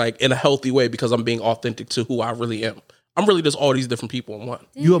being like in a healthy way because I'm being authentic to who I really am. I'm really just all these different people in one.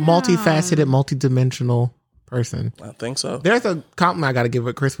 You a multifaceted, multidimensional person. I think so. There's a compliment I got to give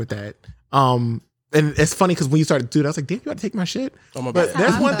with Chris with that. And it's funny because when you started to do it, I was like, damn, you got to take my shit. But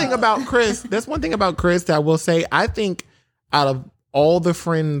there's one thing about Chris. There's one thing about Chris that I will say. I think out of all the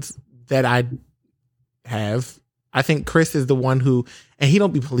friends that I have, I think Chris is the one who, and he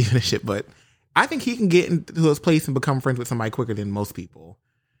don't be believing this shit, but I think he can get into his place and become friends with somebody quicker than most people.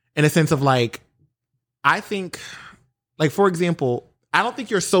 In a sense of like, I think, like, for example, I don't think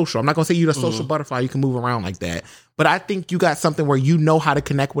you're social. I'm not going to say you're a social butterfly. You can move around like that. But I think you got something where you know how to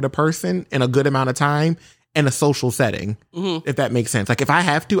connect with a person in a good amount of time in a social setting, if that makes sense. Like, if I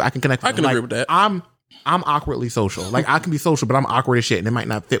have to, I can connect with them. I can agree with that. I'm awkwardly social. Like, I can be social, but I'm awkward as shit, and it might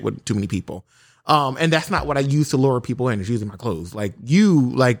not fit with too many people. And that's not what I use to lure people in. It's using my clothes. Like,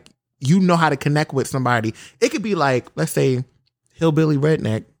 you know how to connect with somebody. It could be like, let's say, hillbilly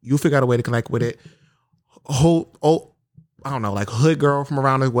redneck. You figure out a way to connect with it. I don't know, like hood girl from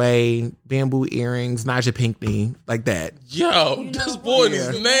around the way, bamboo earrings, Naja Pinkney, like that. Yo, this boy,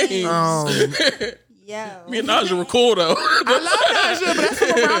 his name. Yo. Me and Naja were cool though. I love Naja, but that's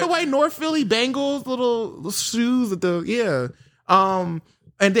from around the way. North Philly Bengals, little shoes at the and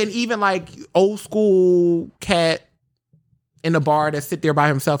then even like old school cat in the bar that sit there by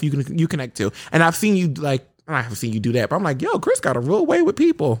himself, you connect to. And I've seen you like, I haven't seen you do that, but I'm like, yo, Chris got a real way with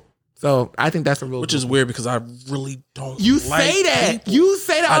people. So I think that's a real. Which is weird because I really don't. You like say that. people. You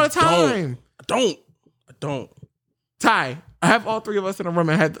say that all the time. I don't. Ty, I have all three of us in a room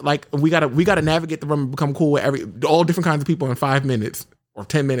and had like we gotta navigate the room and become cool with all different kinds of people in 5 minutes or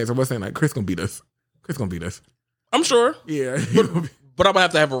 10 minutes or what's saying like Chris gonna beat us. I'm sure. Yeah. But I'm gonna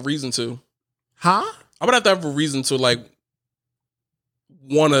have to have a reason to. Huh? I'm gonna have to have a reason to like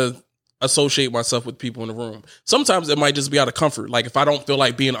want to associate myself with people in the room. Sometimes it might just be out of comfort. Like if I don't feel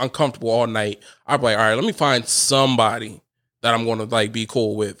like being uncomfortable all night, I'll be like, all right, let me find somebody that I'm going to like be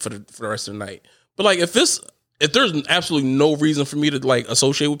cool with for the rest of the night. But like if there's absolutely no reason for me to like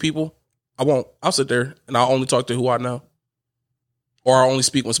associate with people, I won't. I'll sit there and I'll only talk to who I know, or I'll only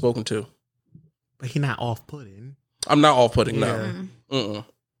speak when spoken to. But he's not off-putting. I'm not off-putting. Yeah. No.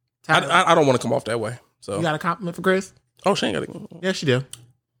 I don't want to come off that way. So you got a compliment for Chris? Oh, she ain't got it. Yeah, she do.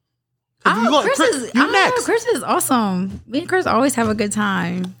 Chris is awesome. Me and Chris always have a good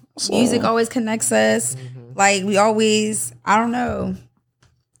time. Music always connects us. Mm-hmm. Like we always, I don't know.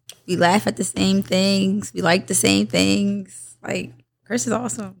 We laugh at the same things. We like the same things. Like Chris is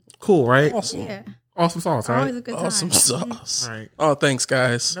awesome. Cool, right? Awesome. Yeah. Awesome sauce, right? Always a good time. Awesome sauce. All right. Oh, thanks,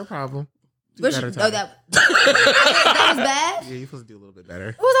 guys. No problem. That was bad? Yeah, you're supposed to do a little bit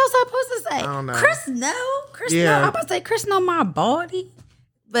better. What was I supposed to say? I don't know. Chris, no. I'm about to say Chris know my body.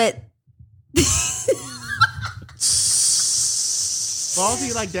 But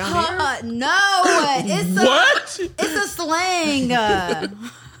Ballsy like down here? No. What? It's a slang.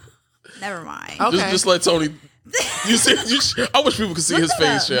 Never mind. Okay. Just let Tony. You see, I wish people could see his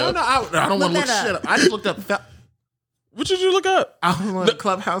face. No, I don't want to look shit up. I just looked up. What did you look up? I was on the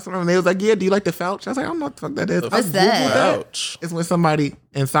Clubhouse and they was like, "Yeah, do you like the Fouch?" I was like, "I don't know what the fuck that is." What's that? Fouch. It's when somebody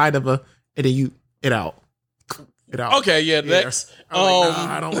inside of and then you it out. Okay, yeah. Next,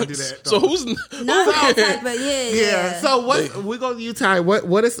 I don't want to do that. So who's outside, but yeah. So what? We go to you, Ty.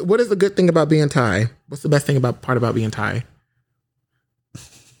 What is the good thing about being Ty? What's the best thing about being Ty?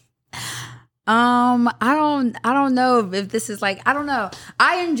 I don't know if this is like, I don't know.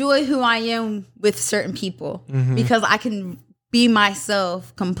 I enjoy who I am with certain people because I can be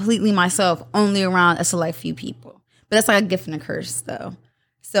myself, completely myself, only around a select few people. But that's like a gift and a curse, though.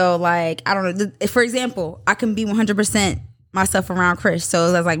 So, like, I don't know. For example, I can be 100% myself around Chris.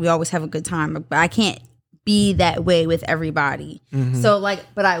 So that's like we always have a good time. But I can't be that way with everybody. So, like,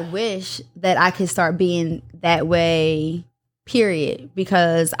 but I wish that I could start being that way, period.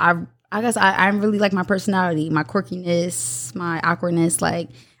 Because I guess I really like my personality, my quirkiness, my awkwardness. Like,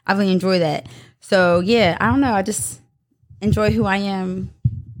 I really enjoy that. So, yeah, I don't know. I just enjoy who I am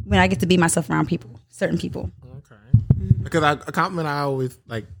when I get to be myself around people, certain people. Okay. Because a compliment I always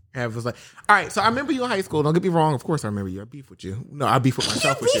like have was like, all right, so I remember you in high school. Don't get me wrong. Of course I remember you. I beef with you. No, I beef with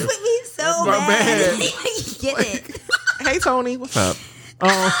myself with you. You beef with me so bad. Get it. Hey, Tony. What's up?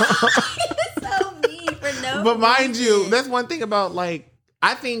 It's so mean for no But mind reason. you, that's one thing about, like,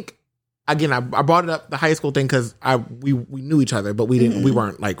 I think, again, I brought it up, the high school thing, because we knew each other, but we didn't. We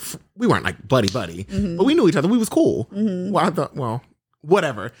weren't like buddy, but we knew each other. We was cool. Well, I thought,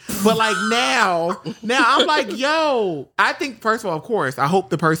 whatever. But like now I'm like, yo, I think first of all, of course, I hope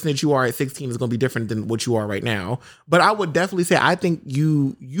the person that you are at 16 is going to be different than what you are right now. But I would definitely say, I think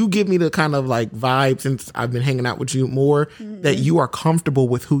you give me the kind of like vibe, since I've been hanging out with you more, that you are comfortable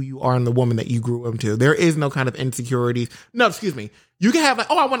with who you are and the woman that you grew up to. There is no kind of insecurities. No, excuse me. You can have like,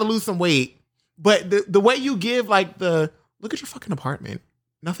 oh, I want to lose some weight. But the way you give like look at your fucking apartment.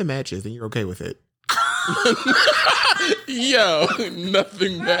 Nothing matches and you're okay with it. Yo,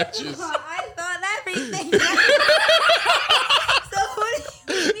 nothing matches. I thought everything. So what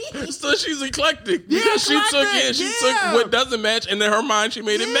do you mean? So she's eclectic Yeah, because she eclectic, took what doesn't match, and in her mind she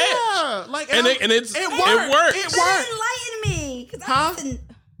made it match. Like, And it worked. It worked. Enlighten me. 'Cause Huh?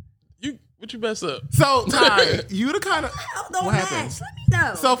 What you messed up? So, Ty, you the kind of Don't what match. happened? Let me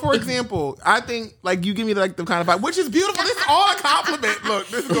know. So, for example, I think like you give me like the kind of vibe, which is beautiful. This is all a compliment. Look,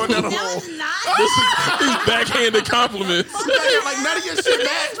 this is going down the no, hole. it's not. These backhanded compliments. Like none of your shit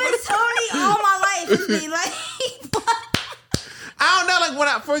match. But Tony, all my life has been like, I don't know, like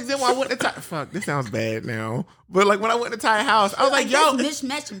when for example, I went to Ty. Fuck, this sounds bad now. But like when I went to Ty's house, I was like, yo,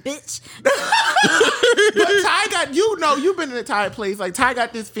 mismatch, bitch. but Ty got, you've been in a Ty place. Like Ty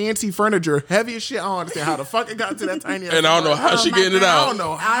got this fancy furniture, heavy as shit. I don't understand how the fuck it got to that tiny. And I don't know how she getting it out. I don't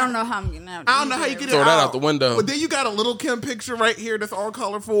know how I'm getting out. I don't know how you get it Throw out. that out the window. But then you got a little Kim picture right here that's all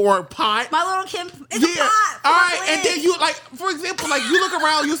colorful, or a pot. My little Kim, it's a pot. All right, and then you like, for example, like you look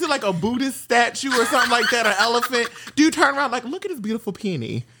around, you see like a Buddhist statue or something like that, an elephant. Do you turn around like, look at this beautiful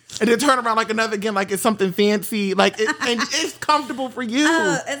peony? And then turn around like another again, like it's something fancy, like and it's comfortable for you.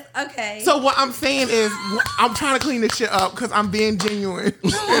 Oh, it's okay. So what I'm saying is, I'm trying to clean this shit up because I'm being genuine and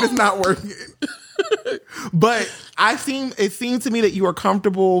it's not working. But it seems to me that you are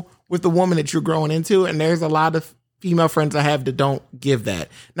comfortable with the woman that you're growing into, and there's a lot of female friends I have that don't give that.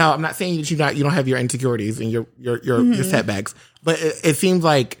 Now, I'm not saying that you don't have your insecurities and your setbacks, but it seems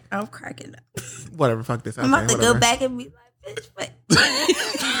like I'm cracking up. Whatever, fuck this. I'm about to go back and be like, bitch, but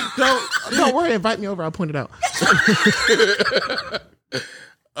don't worry, invite me over. I'll point it out.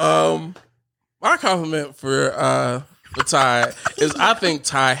 My compliment for Ty is I think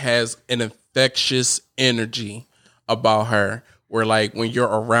Ty has an infectious energy about her, where like when you're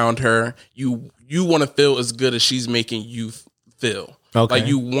around her, you want to feel as good as she's making you feel. Okay. Like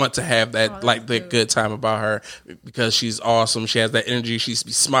you want to have that that good time about her because she's awesome. She has that energy. She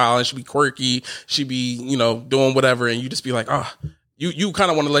be smiling. She be quirky. She be doing whatever, and you just be like, you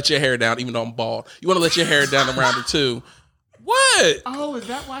kind of want to let your hair down, even though I'm bald. You want to let your hair down around her too. What? Oh, is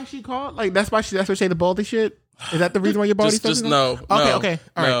that why she called? Like that's why she say the baldy shit? Is that the reason why your body? Just no. Okay.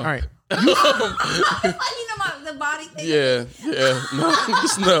 All right. the body thing. Yeah. No,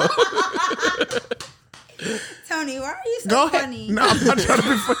 just no. Tony, why are you so funny? No, I'm not trying to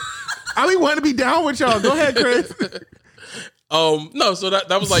be funny. I be wanting to be down with y'all. Go ahead, Chris. No, so that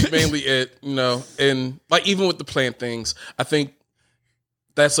was like mainly it, and like even with the plant things, I think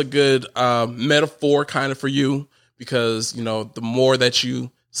that's a good metaphor kind of for you because the more that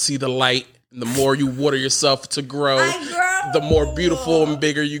you see the light and the more you water yourself to grow, the more beautiful and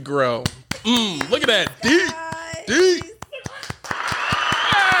bigger you grow. Look at that. Deep.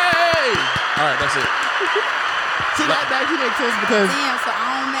 Hey! All right, that's it. See, that actually makes sense because damn, so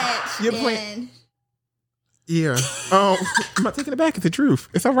I don't match. You're playing. Yeah. I'm not taking it back. It's the truth.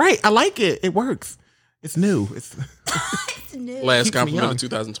 It's all right. I like it. It works. It's new. It's new. Last compliment of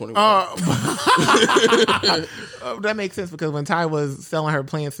 2021. That makes sense because when Ty was selling her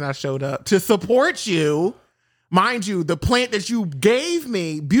plants and I showed up to support you, mind you, the plant that you gave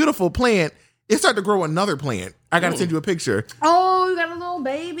me, beautiful plant, it started to grow another plant. I got to send you a picture. Oh, you got a little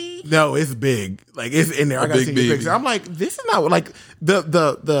baby? No, it's big. Like it's in there. I got to send you a picture. I'm like, this is not like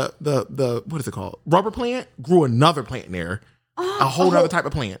the what is it called? Rubber plant grew another plant in there. A whole other type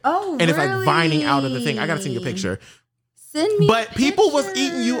of plant. Oh, and it's like vining out of the thing. I got to send you a picture. Send me But people was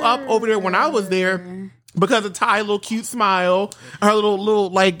eating you up over there when I was there because of Ty's little cute smile, her little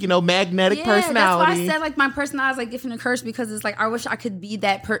like magnetic personality. That's why I said like my personality is like different and cursed because it's like I wish I could be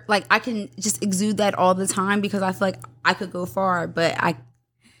that like I can just exude that all the time because I feel like I could go far, but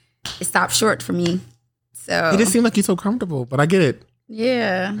it stopped short for me. So it just seemed like you're so comfortable, but I get it.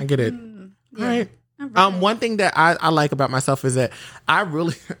 Yeah, I get it. All right. One thing that I like about myself is that I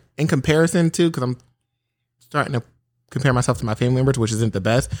really, in comparison to, because I'm starting to compare myself to my family members, which isn't the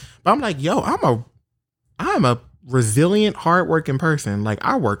best, but I'm like, yo, I'm a resilient, hardworking person. Like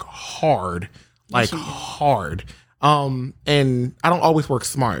I work hard, hard. And I don't always work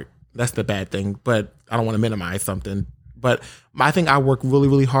smart. That's the bad thing, but I don't want to minimize something. But I think I work really,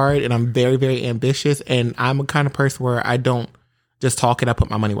 really hard and I'm very, very ambitious. And I'm a kind of person where I don't just talk it. I put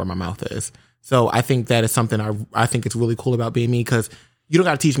my money where my mouth is. So I think that is something I think it's really cool about being me because you don't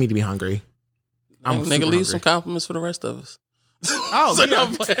got to teach me to be hungry. I'm nigga, leave some compliments for the rest of us. Oh, so yeah.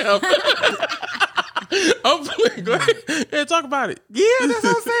 I'm playing. Go ahead. Yeah, talk about it. Yeah, that's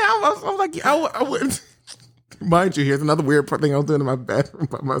what I'm saying. I'm like, I wouldn't. Mind you, here's another weird thing I was doing in my bathroom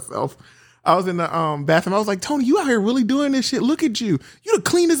by myself. I was in the bathroom. I was like, Tony, you out here really doing this shit. Look at you. You the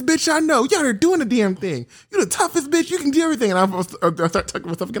cleanest bitch I know. You out here doing the damn thing. You the toughest bitch. You can do everything. And I start talking to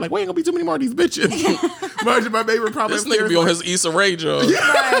myself again, like, we ain't gonna be too many more of these bitches. Mind you, my neighbor probably this nigga be on his Issa Rae job.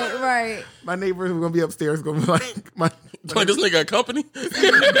 Right. My neighbor who's gonna be upstairs gonna be like, like this nigga a company?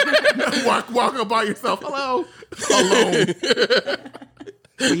 walk up by yourself. Hello. Alone.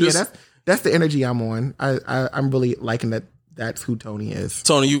 Yeah, that's the energy I'm on. I'm really liking that. That's who Tony is.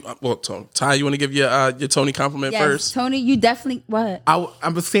 Tony, Ty, you want to give your Tony compliment first? Tony, you definitely what? I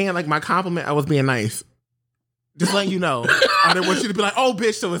was saying like my compliment. I was being nice, just letting you know. I didn't want you to be like, "Oh,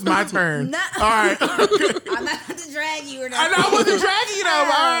 bitch," so it's my turn. No. All right, okay. I'm not going to drag you or not. I know I wasn't dragging you though. All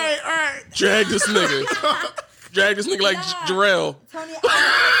right. Drag this nigga. Drag this nigga like Jarrell. Tony,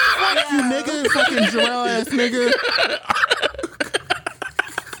 fuck you, nigga, fucking Jarrell ass nigga.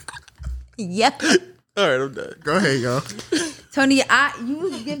 Yep. All right, I'm done. Go ahead, yo. Tony,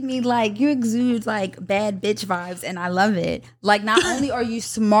 you give me like, you exude like bad bitch vibes and I love it. Like not only are you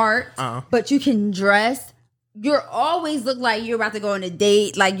smart, but you can dress. You're always look like you're about to go on a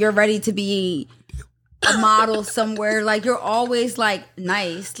date. Like you're ready to be a model somewhere. Like you're always like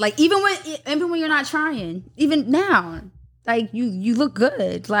nice. Like even when you're not trying, even now. Like you look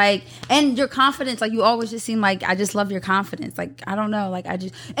good, like, and your confidence, like you always just seem like, I just love your confidence. Like, I don't know, like and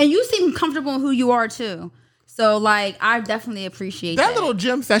you seem comfortable in who you are too. So like, I definitely appreciate that. That little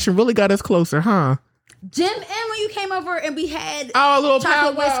gym session really got us closer, huh? Jim, and when you came over and we had a little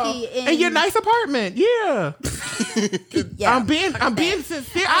chocolate whiskey in your nice apartment, yeah. Yeah, I'm being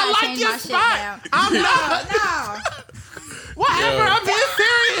sincere. I like your spot. I'm not. No. Whatever. I'm being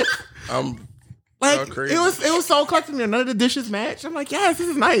serious. Like it was so close to me. None of the dishes match. I'm like, yes, this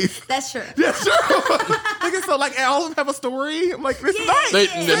is nice. That's true. That's true. Like, so like all of them have a story. I'm like, this is nice.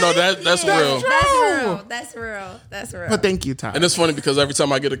 No, that's real. That's real. But thank you, Ty. And it's funny because every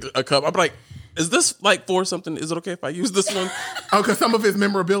time I get a cup, I'm like, is this like for something? Is it okay if I use this one? Oh, because some of his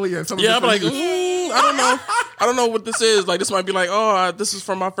memorabilia. And some of I'm like, I don't know. I don't know what this is. Like, this might be like, this is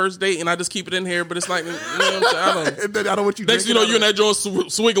from my first date, and I just keep it in here. But it's like, you know what I'm saying? I don't want you. Next, you know, you in that joint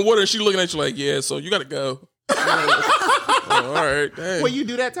swigging water, and she looking at you like, yeah. So you got to go. All right. Dang. Will you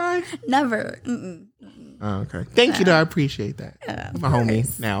do that, Ty? Never. Oh, okay. Thank you, though. I appreciate that. My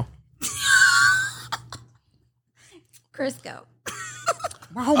homie now. Chris, go.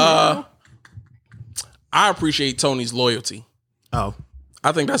 My homie. I appreciate Tony's loyalty. Oh,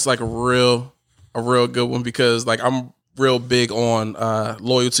 I think that's like a real good one because like I'm real big on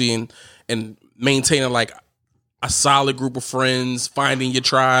loyalty and maintaining like a solid group of friends, finding your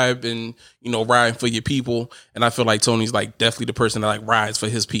tribe and, you know, riding for your people. And I feel like Tony's like definitely the person that like rides for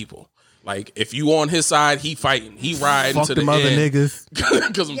his people. Like if you on his side, he fighting, he riding to the end. Fuck them other niggas.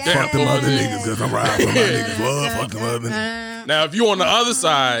 Because I'm down. Fuck them other niggas because I'm riding for my niggas. Well, fuck them other niggas. Now if you on the other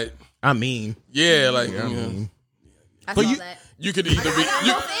side, I mean, yeah, like I saw that. You could either be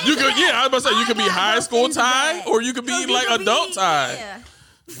you could I was about to say you could be high school Ty or you could be like adult Ty. Yeah.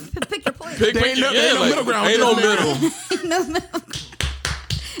 Pick your point. Ain't no middle ground. Ain't no middle.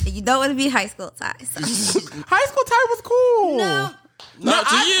 You don't want to be high school Ty. So. High school Ty was cool. No. Not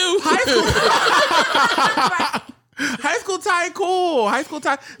to you. High school Ty cool. High school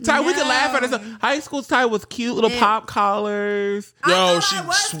Ty, we could laugh at it. High school Ty was cute. Little pop collars. Yo, she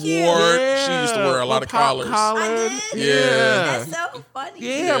swore. Yeah. She used to wear a lot of collars. I did? Yeah. That's so funny.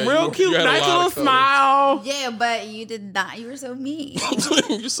 Yeah, real cute. Nice little smile. Yeah, but you did not. You were so mean.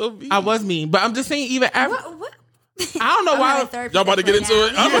 You're so mean. I was mean, but I'm just saying even after. What? I don't know why. Y'all about to get into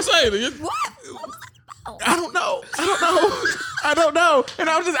it? I'm going to say it. What? I don't know. And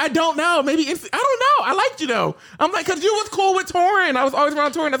I don't know. Maybe I don't know. I liked you though. I'm like, cause you was cool with Torrin. I was always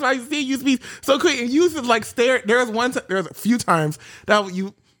around Torrin. That's why I used to see you used to be so quick. And you used to like stare. There's a few times that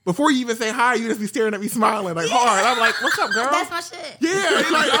you, before you even say hi, you just be staring at me smiling like hard. I'm like, what's up, girl? That's my shit. Yeah.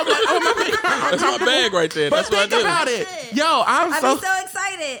 Like, I'm like, oh my That's my bag right there. That's what I do. Think about it. Yo, I'd be so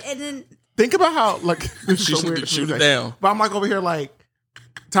excited. And then think about how like shoot it down. But I'm like over here like,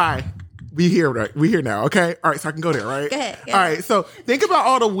 Ty, we here, right? We here now, okay? All right, so I can go there, right? Go ahead. All right, so think about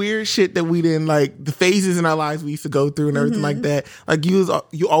all the weird shit that we didn't like, the phases in our lives we used to go through and everything like that. Like you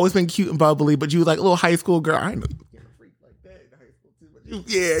always been cute and bubbly, but you was like a little high school girl. I know you was a freak like that in high school too, but you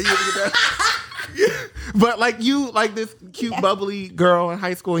get that. Yeah. But like you like this cute bubbly girl in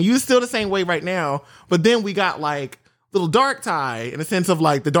high school, and you still the same way right now. But then we got like little dark Ty in the sense of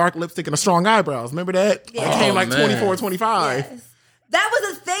like the dark lipstick and the strong eyebrows. Remember that? Yeah. It came like 24, 25. Yes. That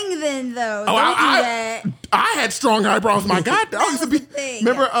was a thing then, though. I had strong eyebrows. My God, I used to be.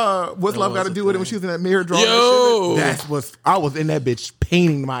 Remember, what's love got to do with it when she was in that mirror drawing? Yo, I was in that bitch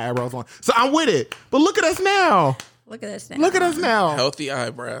painting my eyebrows on. So I'm with it. But look at us now. Look at us now. Healthy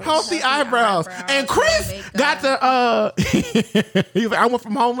eyebrows. Healthy eyebrows. And Chris got the. He was like, I went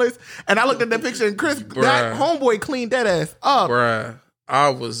from homeless, and I looked at that picture, and Chris, that homeboy cleaned that ass up. Bruh. I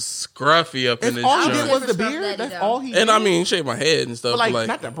was scruffy up in this all joint. he did was the beard. That's all he did. And I mean, shave my head and stuff. But like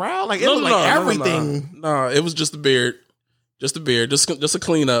not the brow. Like it was like everything. No, it was just the beard. Just the beard. Just a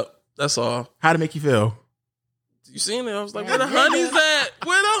clean up. That's all. How'd it make you feel? You seen it? I was like, where the honeys at?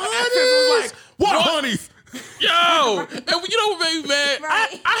 Where the honeys? Like, what honeys? Yo, and you know what made me mad?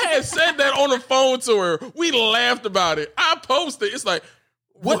 Right. I had said that on the phone to her. We laughed about it. I posted. It's like,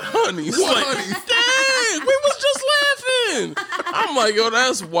 what honeys? What like, honeys? Dang, we was just laughing. I'm like, yo,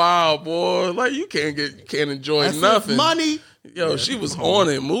 that's wild, boy. Like you can't enjoy nothing. Money. Yo, she was on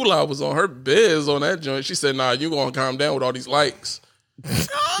it. Moolah was on her biz on that joint. She said, nah, you gonna calm down with all these likes.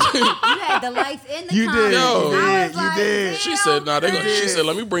 had the lights in the You comments. did. Yo. I was You like, did. damn, She said, "Nah, she said,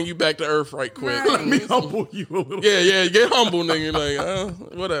 let me bring you back to earth right quick. Right. Let me humble you a little. Yeah, get humble, nigga.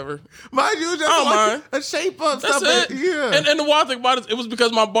 Like, whatever. Mind you, just don't mind. a shape up That's stuff. it. Yeah. And the wild thing about it was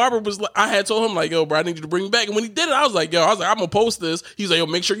because my barber was like, I had told him like, yo, bro, I need you to bring me back. And when he did it, I was like, I'm gonna post this. He's like, yo,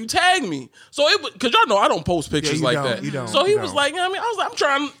 make sure you tag me. So it was, cause y'all know I don't post pictures you like don't, that. you don't, So he you was don't. like, you know what I mean, I was like, I'm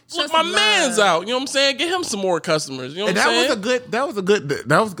trying to Show look my some man's love. out. You know what I'm saying? Get him some more customers. You know what And I'm saying?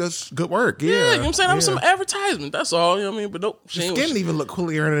 that was good work. Yeah. Yeah, you know what I'm saying? That was Yeah. some advertisement. That's all. You know what I mean? But nope. Skin didn't even look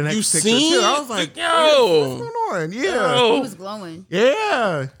clearer in the next You picture seen? too. I was like, Yo. what's going on? Yeah. Yo. He was glowing.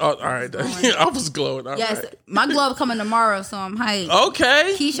 Yeah. Oh, all right. I was glowing. All Yes, right. my glove coming tomorrow, so I'm hyped.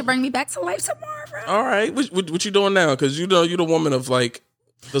 Okay. He should bring me back to life tomorrow, bro. All right. What you doing now? Because you know you're the woman of like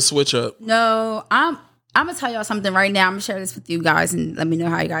the switch up. No, I'm gonna tell y'all something right now. I'm gonna share this with you guys and let me know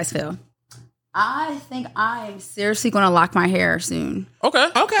how you guys feel. I think I am seriously gonna lock my hair soon. Okay.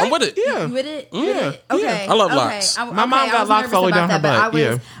 I'm with it. Yeah. You with it? Yeah. You with it? Okay. I love okay. locks. My mom got I was locks nervous all the way about down her that, but butt, I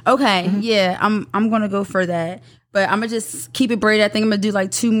was okay. Yeah, I'm gonna go for that. But I'm gonna just keep it braided. I think I'm gonna do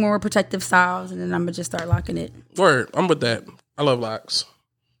like 2 more protective styles, and then I'm gonna just start locking it. Word. I'm with that. I love locks.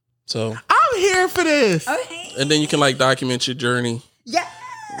 So, I'm here for this. Okay. and then you can like document your journey. Yeah.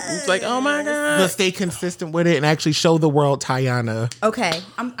 It's like, oh my But god. stay consistent with it and actually show the world Tayana. Okay.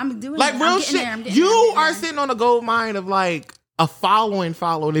 I'm doing Like it. real I'm getting shit. there. I'm getting You there. I'm getting are there. sitting on a gold mine of like a following.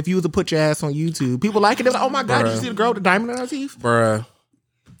 If you was to put your ass on YouTube, people like it. They're like, oh my god, did you see the girl with the diamond in her teeth? Bruh.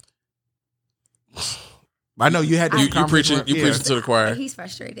 I know you had to. You preaching to the choir. He's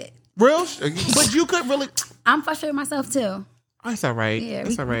frustrated. real, but you could really. I'm frustrated myself too. It's all right. Yeah,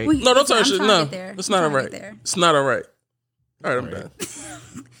 It's all right. No, don't touch I'm it. trying to No. get there. It's I'm not trying all to right. get there. It's not all right. All right, I'm done.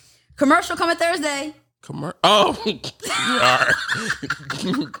 Commercial coming Thursday. Oh. All right.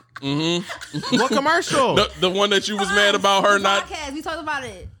 What commercial? The one that you was mad about her not. Podcast. We talked about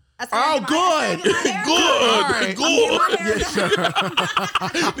it. I said, Oh, I good. get my hair Good. done. Good.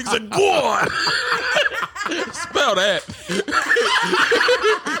 I'm getting my hair done. He said, good. Spell that.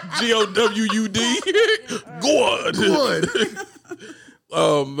 GOWUD. Good. Good.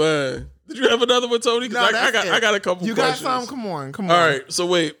 Oh, man. Did you have another one, Tony? 'Cause No, I got a couple You questions. got some? Come on. All right. So,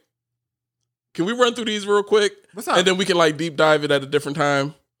 wait. Can we run through these real quick? What's up? And then we can like deep dive it at a different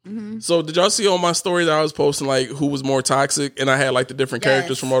time. Mm-hmm. So did y'all see on my story that I was posting like who was more toxic, and I had like the different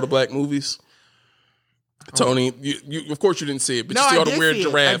characters Yes. from all the black movies? Tony, you of course you didn't see it, but No, you see I all the did weird see it.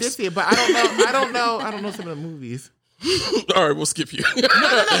 I giraffes. did see it, but I don't know. I don't know some of the movies. All right, we'll skip you. No, go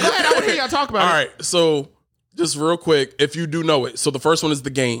ahead. I want to hear y'all talk about All it. right, so just real quick, if you do know it, so the first one is The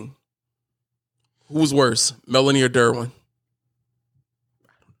Game. Who was worse, Melanie or Derwin?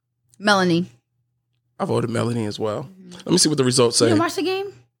 Melanie. I voted Melanie as well. Let me see what the results You say. didn't watch the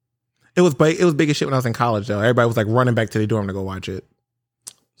game? It was big as shit when I was in college though. Everybody was like running back to the dorm to go watch it.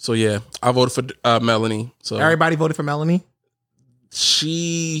 So yeah, I voted for Melanie. So Everybody voted for Melanie.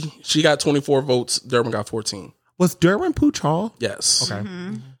 she got 24 votes. Derwin got 14. Was Derwin Pooch Hall? Yes. Okay.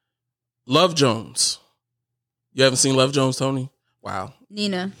 Mm-hmm. Love Jones. You haven't seen Love Jones, Tony? Wow.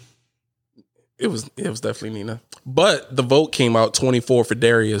 Nina. It was definitely Nina. But the vote came out 24 for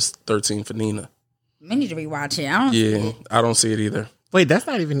Darius, 13 for Nina. We need to rewatch it. I don't Yeah, I don't see it either. Wait, that's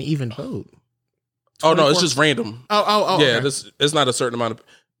not even an even vote. Oh no, 24? it's just random. Oh. Yeah, okay. it's not a certain amount of.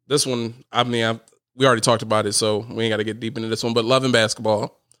 This one, I mean, we already talked about it, so we ain't got to get deep into this one. But Love and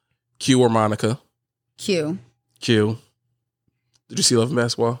Basketball, Q or Monica? Q. Q. Did you see Love and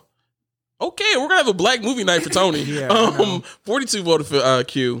Basketball? Okay, we're gonna have a black movie night for Tony. Yeah, I know. 42 voted for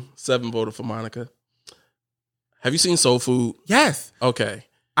Q, 7 voted for Monica. Have you seen Soul Food? Yes, Okay.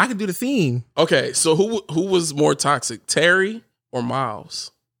 I could do the scene. Okay, so who was more toxic, Terry or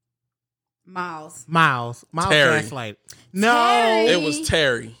Miles? Miles. Miles Terry. gaslight. No, Terry. It was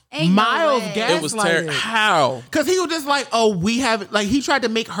Terry. Ain't Miles no way. gas- It was Terry. Gaslighted. How? because he was just like, oh, we have like he tried to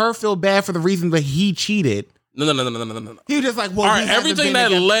make her feel bad for the reason that he cheated. No. He was just like, well, All we right, haven't everything been that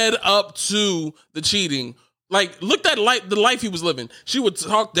together. led up to the cheating. Like, look at the life he was living. She would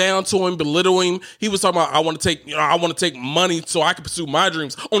talk down to him, belittle him. He was talking about, I want to take money so I can pursue my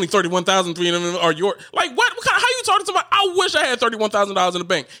dreams. Only $31,300 are yours. Like, what? How you talking to somebody? I wish I had $31,000 in the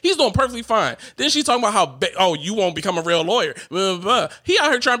bank. He's doing perfectly fine. Then she's talking about how, you won't become a real lawyer. Blah, blah, blah. He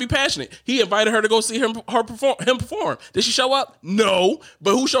out here trying to be passionate. He invited her to go see him perform. Did she show up? No.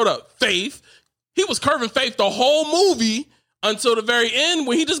 But who showed up? Faith. He was curving Faith the whole movie until the very end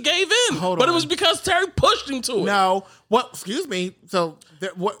when he just gave in. Hold but on. it was because Terry pushed him to it. No, what? Excuse me. So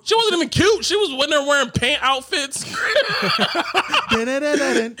what? She wasn't even cute. She was in there wearing pant outfits. You know what I'm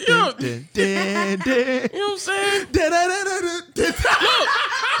saying? Look,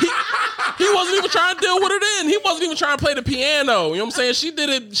 He wasn't even trying to deal with her then. He wasn't even trying to play the piano. You know what I'm saying? She did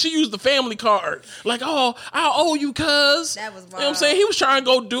it. She used the family card. Like, oh, I owe you, cuz. That was wild. You know what I'm saying? He was trying to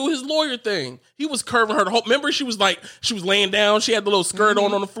go do his lawyer thing. He was curving her the whole. Remember, she was laying down. She had the little skirt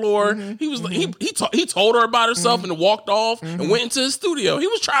on the floor. He was he told her about herself and walked off and went into his studio. He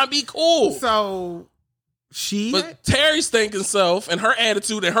was trying to be cool. So but Terry's thinking self and her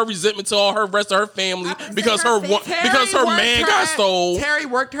attitude and her resentment to all her rest of her family because her man got stole. Terry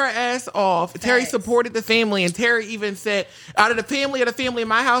worked her ass off. Facts. Terry supported the family, and Terry even said, out of the family in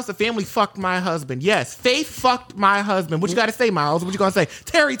my house, the family fucked my husband. Yes, Faith fucked my husband. What you got to say, Miles? What you gonna say?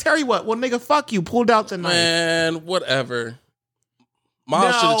 Terry what? Well, nigga, fuck you. Pulled out the knife. Man, whatever.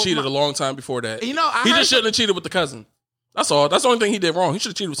 Miles should have cheated a long time before that. You know, he just shouldn't have cheated with the cousin. That's all. That's the only thing he did wrong. He should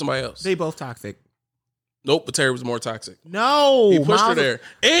have cheated with somebody else. They both toxic. Nope, but Terry was more toxic. No. He pushed her there.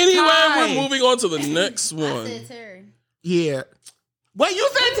 Anyway, we're moving on to the next one. I said Terry. Yeah. Wait, you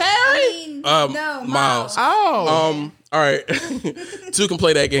said Terry? No, Miles. Oh. All right. Two can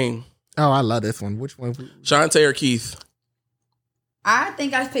play that game. Oh, I love this one. Which one? Shantae or Keith? I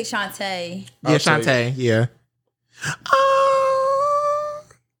think I picked Shantae. Yeah, Shantae. Yeah.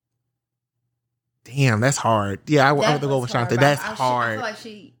 Damn, that's hard. Yeah, I would go with Shantae. That's hard. I feel like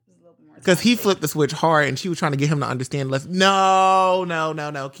she... Because he flipped the switch hard, and she was trying to get him to understand less.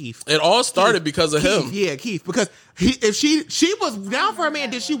 No, Keith. It all started because of him. Yeah, Keith. Because if she was down for a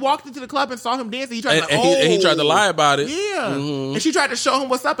man, then she walked into the club and saw him dancing. He tried he tried to lie about it. Yeah, and she tried to show him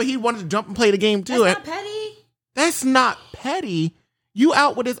what's up, and he wanted to jump and play the game too. That's not petty. That's not petty. You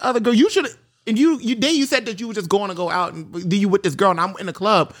out with this other girl? You should. And you said that you were just going to go out and do you with this girl, and I'm in the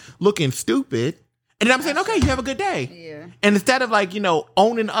club looking stupid. And then I'm saying, okay, you have a good day. Yeah. And instead of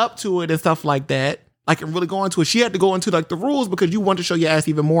owning up to it and stuff like that, and really going to it, she had to go into the rules because you want to show your ass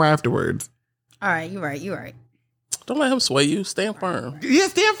even more afterwards. All right, you're right. Don't let him sway you. Stand firm. Yeah,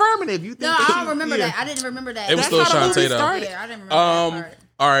 stay affirmative. You think I don't remember that. I didn't remember that. It was still Shantae though. Yeah, I didn't remember that.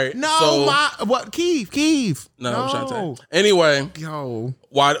 All right. No, Keith. No, Shantae. Anyway,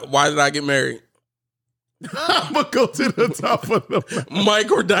 why did I get married? I'm gonna go to the top of the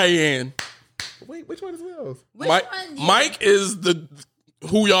Mike or Diane. Wait, which one is Will's? Mike is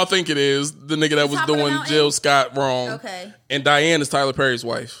who y'all think it is, the nigga that was doing Jill Scott wrong. Okay. And Diane is Tyler Perry's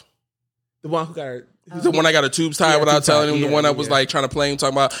wife. The one who got her. The one that got her tubes tied without telling him. The one that was trying to play him,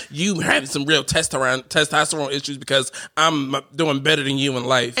 talking about you having some real testosterone issues because I'm doing better than you in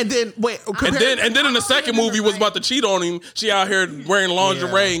life. And then and then in the second movie was about to cheat on him. She out here wearing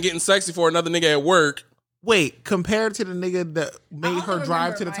lingerie and getting sexy for another nigga at work. Wait, compared to the nigga that made her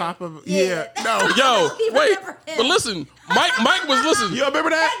drive to the top of... No. Wait. But listen, Mike was listening. You remember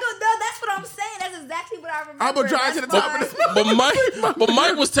that? No, that's what I'm saying. That's exactly what I remember. I'm going to drive to the top of this. But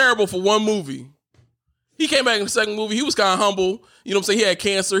Mike was terrible for one movie. He came back in the second movie. He was kind of humble. You know what I'm saying? He had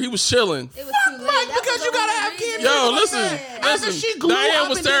cancer. He was chilling. It was too late. Mike, because you got to have kids. Yo, listen. Diane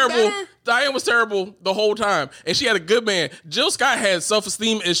was terrible. Diane was terrible the whole time. And she had a good man. Jill Scott had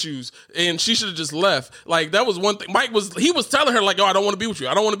self-esteem issues. And she should have just left. Like, that was one thing. Mike was telling her, like, yo, I don't want to be with you.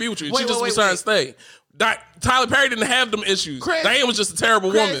 I don't want to be with you. And she just was trying to stay. Tyler Perry didn't have them issues. Diane was just a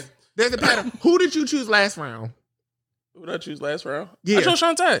terrible woman. There's a pattern. Who did you choose last round? Who did I choose last round? Yeah. I chose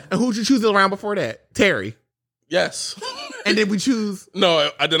Shantae. And who did you choose the round before that? Terry. Yes. And then we choose... No,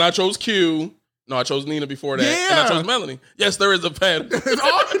 then I chose Q. No, I chose Nina before that. Yeah. And I chose Melanie. Yes, there is a pattern.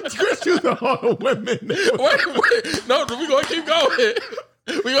 Chris chooses all the women. Wait. No, we're going to keep going.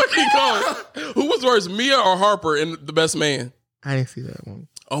 We're going to keep going. Who was worse, Mia or Harper in The Best Man? I didn't see that one.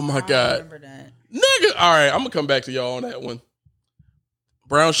 Oh, my God. I remember that. Nigga. All right, I'm going to come back to y'all on that one.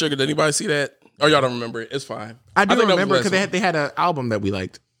 Brown Sugar, did anybody see that? Oh, y'all don't remember it. It's fine. I do remember because they had an album that we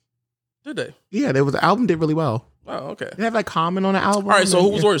liked. Did they? Yeah, there was an album did really well. Oh, okay. They have Common on the album. All right, so who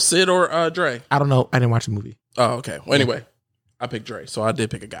was worse, Sid or Dre? I don't know. I didn't watch the movie. Oh, okay. Well, anyway, I picked Dre, so I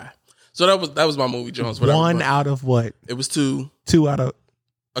did pick a guy. So that was my movie, Jones. One out of what? It was two. Two out of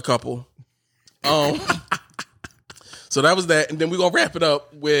a couple. So that was that, and then we're gonna wrap it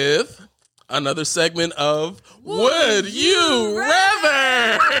up with another segment of Would You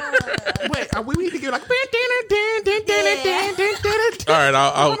Rather? Wait, we need to get like... All right,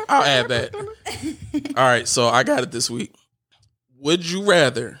 I'll add that. All right, so I got it this week. Would you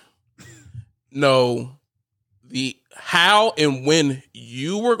rather know the how and when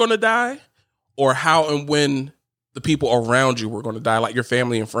you were going to die, or how and when the people around you were going to die, like your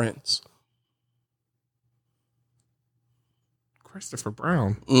family and friends? Christopher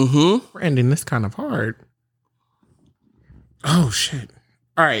Brown. Mm-hmm. We're ending this kind of hard. Oh, shit.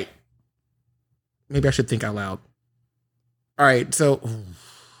 All right. Maybe I should think out loud. All right, so...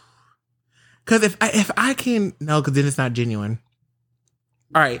 Because if I can... No, because then it's not genuine.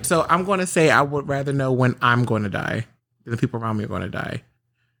 All right, so I'm going to say I would rather know when I'm going to die than the people around me are going to die.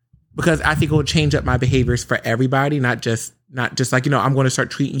 Because I think it will change up my behaviors for everybody, not just like, I'm going to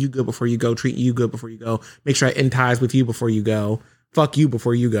start treating you good before you go, treating you good before you go, make sure I end ties with you before you go, fuck you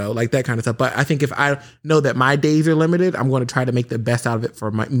before you go, like that kind of stuff. But I think if I know that my days are limited, I'm going to try to make the best out of it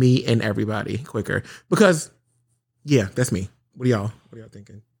for me and everybody quicker. Because, yeah, that's me. What are y'all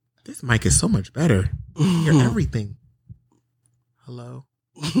thinking? This mic is so much better. You hear everything. Hello.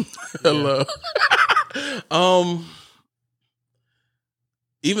 Hello.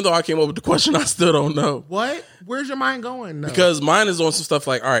 Even though I came up with the question, I still don't know. What? Where's your mind going? No. Because mine is on some stuff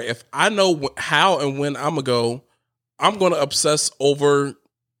like, all right, if I know how and when I'm going to go, I'm going to obsess over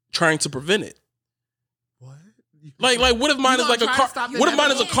trying to prevent it. What? Like what if mine is like a car? What if mine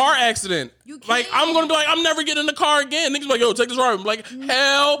is a car accident? Like, I'm going to be like, I'm never getting in the car again. Niggas be like, yo, take this ride. I'm like,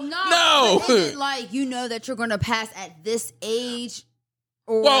 hell no. Like, that you're going to pass at this age.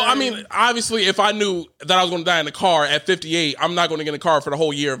 Well, I mean, obviously, if I knew that I was going to die in the car at 58, I'm not going to get in the car for the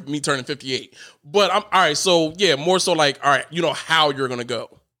whole year of me turning 58. But I'm all right. So yeah, more so like, all right, you know how you're going to go,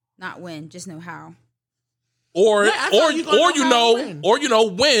 not when, just know how. Or you know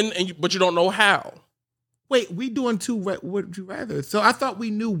when, but you don't know how. Wait, we doing two? Would you rather? So I thought we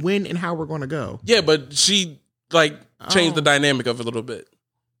knew when and how we're going to go. Yeah, but she changed the dynamic of it a little bit.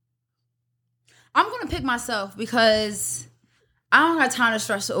 I'm going to pick myself because I don't have time to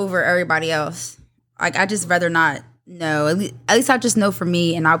stress over everybody else. Like, I just rather not know. At least I'll just know for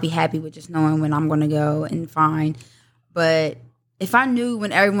me, and I'll be happy with just knowing when I'm going to go and fine. But if I knew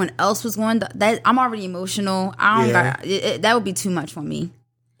when everyone else was going, that I'm already emotional. That would be too much for me.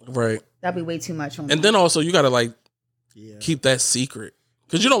 Right. That'd be way too much for me. And then also you got to keep that secret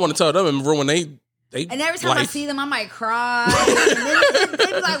because you don't want to tell them and ruin they. And every time I see them, I might cry. And they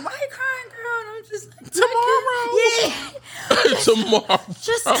be like, "Why are you crying, girl?" And I'm just like, tomorrow. Yeah. Tomorrow.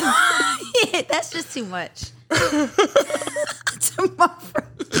 Just yeah, that's just too much. Tomorrow.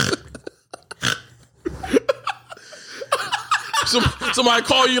 Somebody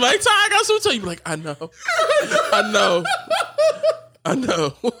call you like, Ty, I got something to tell you. Be like, I know.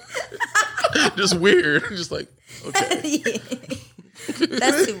 Just weird. Just like, okay. Yeah.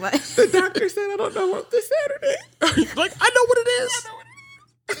 That's too much. The doctor said I don't know what this Saturday. Like, I know what it is.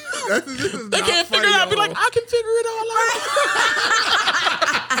 They can't figure it out. Be like, I can figure it all out.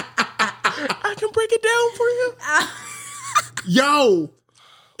 I can break it down for you. Yo,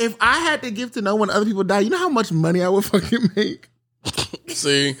 if I had to give to know when other people die, you know how much money I would fucking make?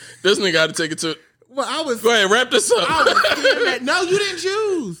 See, this nigga got to take it to... Well, Go ahead, wrap this up. No, you didn't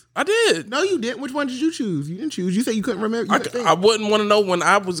choose. I did. No, you didn't. Which one did you choose? You didn't choose. You said you couldn't remember. I wouldn't want to know when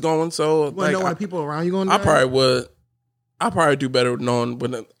I was going, so... You want to know when people around you going to die? I probably would. I probably do better knowing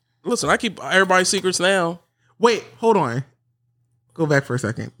when... Listen, I keep everybody's secrets now. Wait, hold on. Go back for a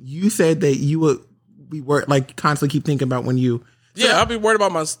second. You said that you would be constantly keep thinking about when you... I'd be worried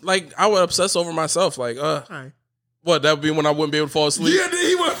about I would obsess over myself. Like, right. What, that would be when I wouldn't be able to fall asleep? Yeah,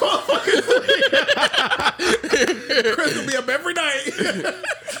 he would fall fucking asleep. Chris would be up every night.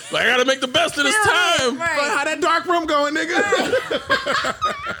 I gotta make the best of this time. Right. But how that dark room going, nigga?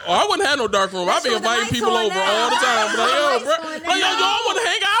 Oh, I wouldn't have no dark room. I'd be inviting people over all the time. Like, yo, bro, y'all want to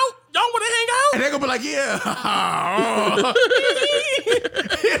hang out? Y'all want to hang out? And they're gonna be like, yeah.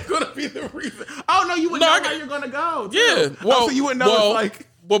 It's gonna be the reason. Oh no, you wouldn't know how you're gonna go. Too. Yeah. Well, so you wouldn't know.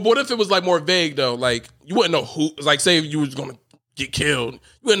 But what if it was more vague though? Like you wouldn't know who. Say if you was gonna get killed, you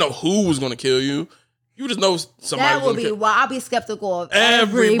wouldn't know who was gonna kill you. You just know somebody. That would be why I'll be skeptical of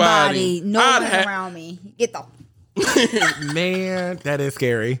everybody. No one around me. Get the man. That is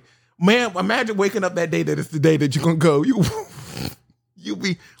scary. Man, imagine waking up that day that it's the day that you're gonna go. You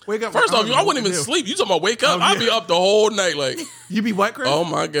be wake up. First off, I wouldn't even sleep. You talking about wake up? I'd be up the whole night. Like you be what, Chris? Oh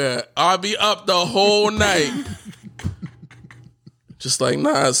my god, I'd be up the whole night. Just like,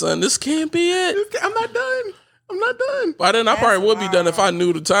 nah, son, this can't be it. I'm not done. By then, I probably would be done if I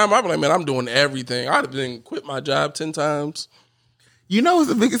knew the time. I'd be like, man, I'm doing everything. I'd have been quit my job 10 times. You know what's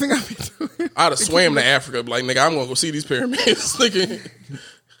the biggest thing I've been doing? I'd have swam to Africa. Like, nigga, I'm gonna go see these pyramids.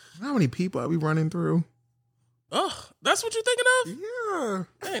 How many people are we running through? Oh, that's what you're thinking of? Yeah.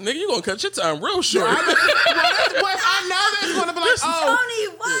 Hey, nigga, you gonna cut your time real short. I know that's gonna be like, Tony,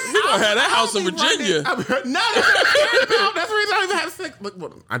 what? We gonna have that house in Virginia. That's the reason I don't even have sex.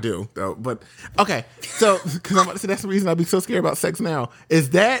 Well, I do though, but okay. So, because I'm about to say that's the reason I'll be so scared about sex now. Is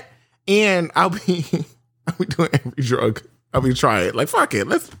that, and I'll be doing every drug. I'll be trying it. Like fuck it.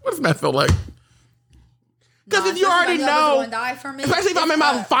 What does that feel like? Because if you already know, especially if I'm in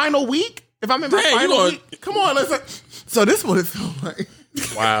my final week. If I'm in my final week, come on, listen. So this is what it felt like.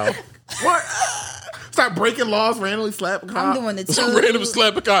 Wow. What? Start breaking laws, randomly slap a cop. I'm doing the two. Random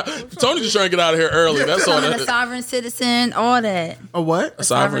slap a cop. Tony just trying to get out of here early. That's all. Becoming a sovereign citizen, all that. A what? A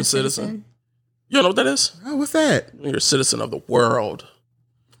sovereign citizen. You don't know what that is? Oh, what's that? You're a citizen of the world.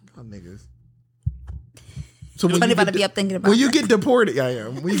 Oh, niggas. So Tony about to be up thinking about when you that. get deported, I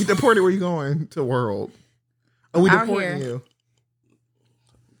am. When you get deported, where you going? To world. Are we Out deporting here. you?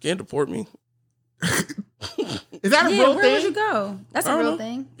 Can't deport me. Is that a real where thing? would you go? That's a real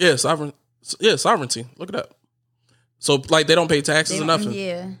thing. Yeah, sovereignty. Look it up. So like they don't pay taxes or nothing.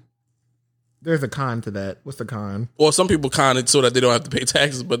 Yeah. There's a con to that. What's the con? Well, some people con it so that they don't have to pay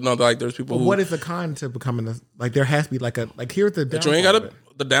taxes, but no, like there's people who. What is the con to becoming a, like? There has to be like a here's the. But you ain't got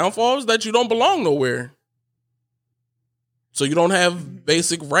the downfall is that you don't belong nowhere. So you don't have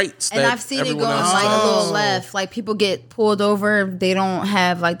basic rights. And I've seen it going like a little left. Like people get pulled over, they don't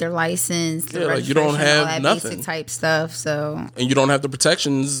have like their license. Yeah, like you don't have all that nothing. basic type stuff. So and you don't have the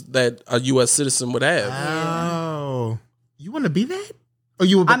protections that a U.S. citizen would have. Oh, you want to be that? Or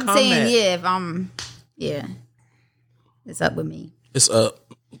you would become I'm saying, that? yeah, if it's up with me. It's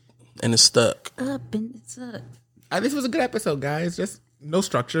up and it's stuck. Up and it's up. This was a good episode, guys. Just no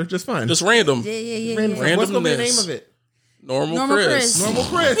structure, just fun. Just random. Yeah. Random. What's gonna be the name Randomness. of it? Normal Chris. Normal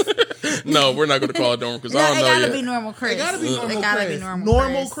Chris. No, we're not going to call it Normal Chris. I don't know It gotta yet. be normal Chris. It gotta be normal It gotta Chris. be normal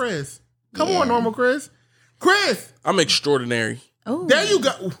Normal Chris. Chris. Come Yeah. on, normal Chris. Chris. I'm extraordinary. Oh, There you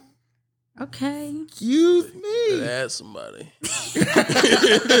go. okay. Excuse me. Ask somebody.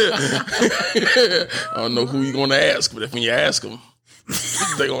 I don't know who you're going to ask, but if when you ask them,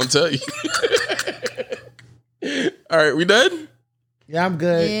 they're going to tell you. All right, we done? Yeah, I'm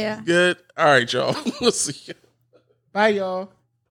good. Yeah. Good. All right, y'all. We'll see you. Bye, y'all.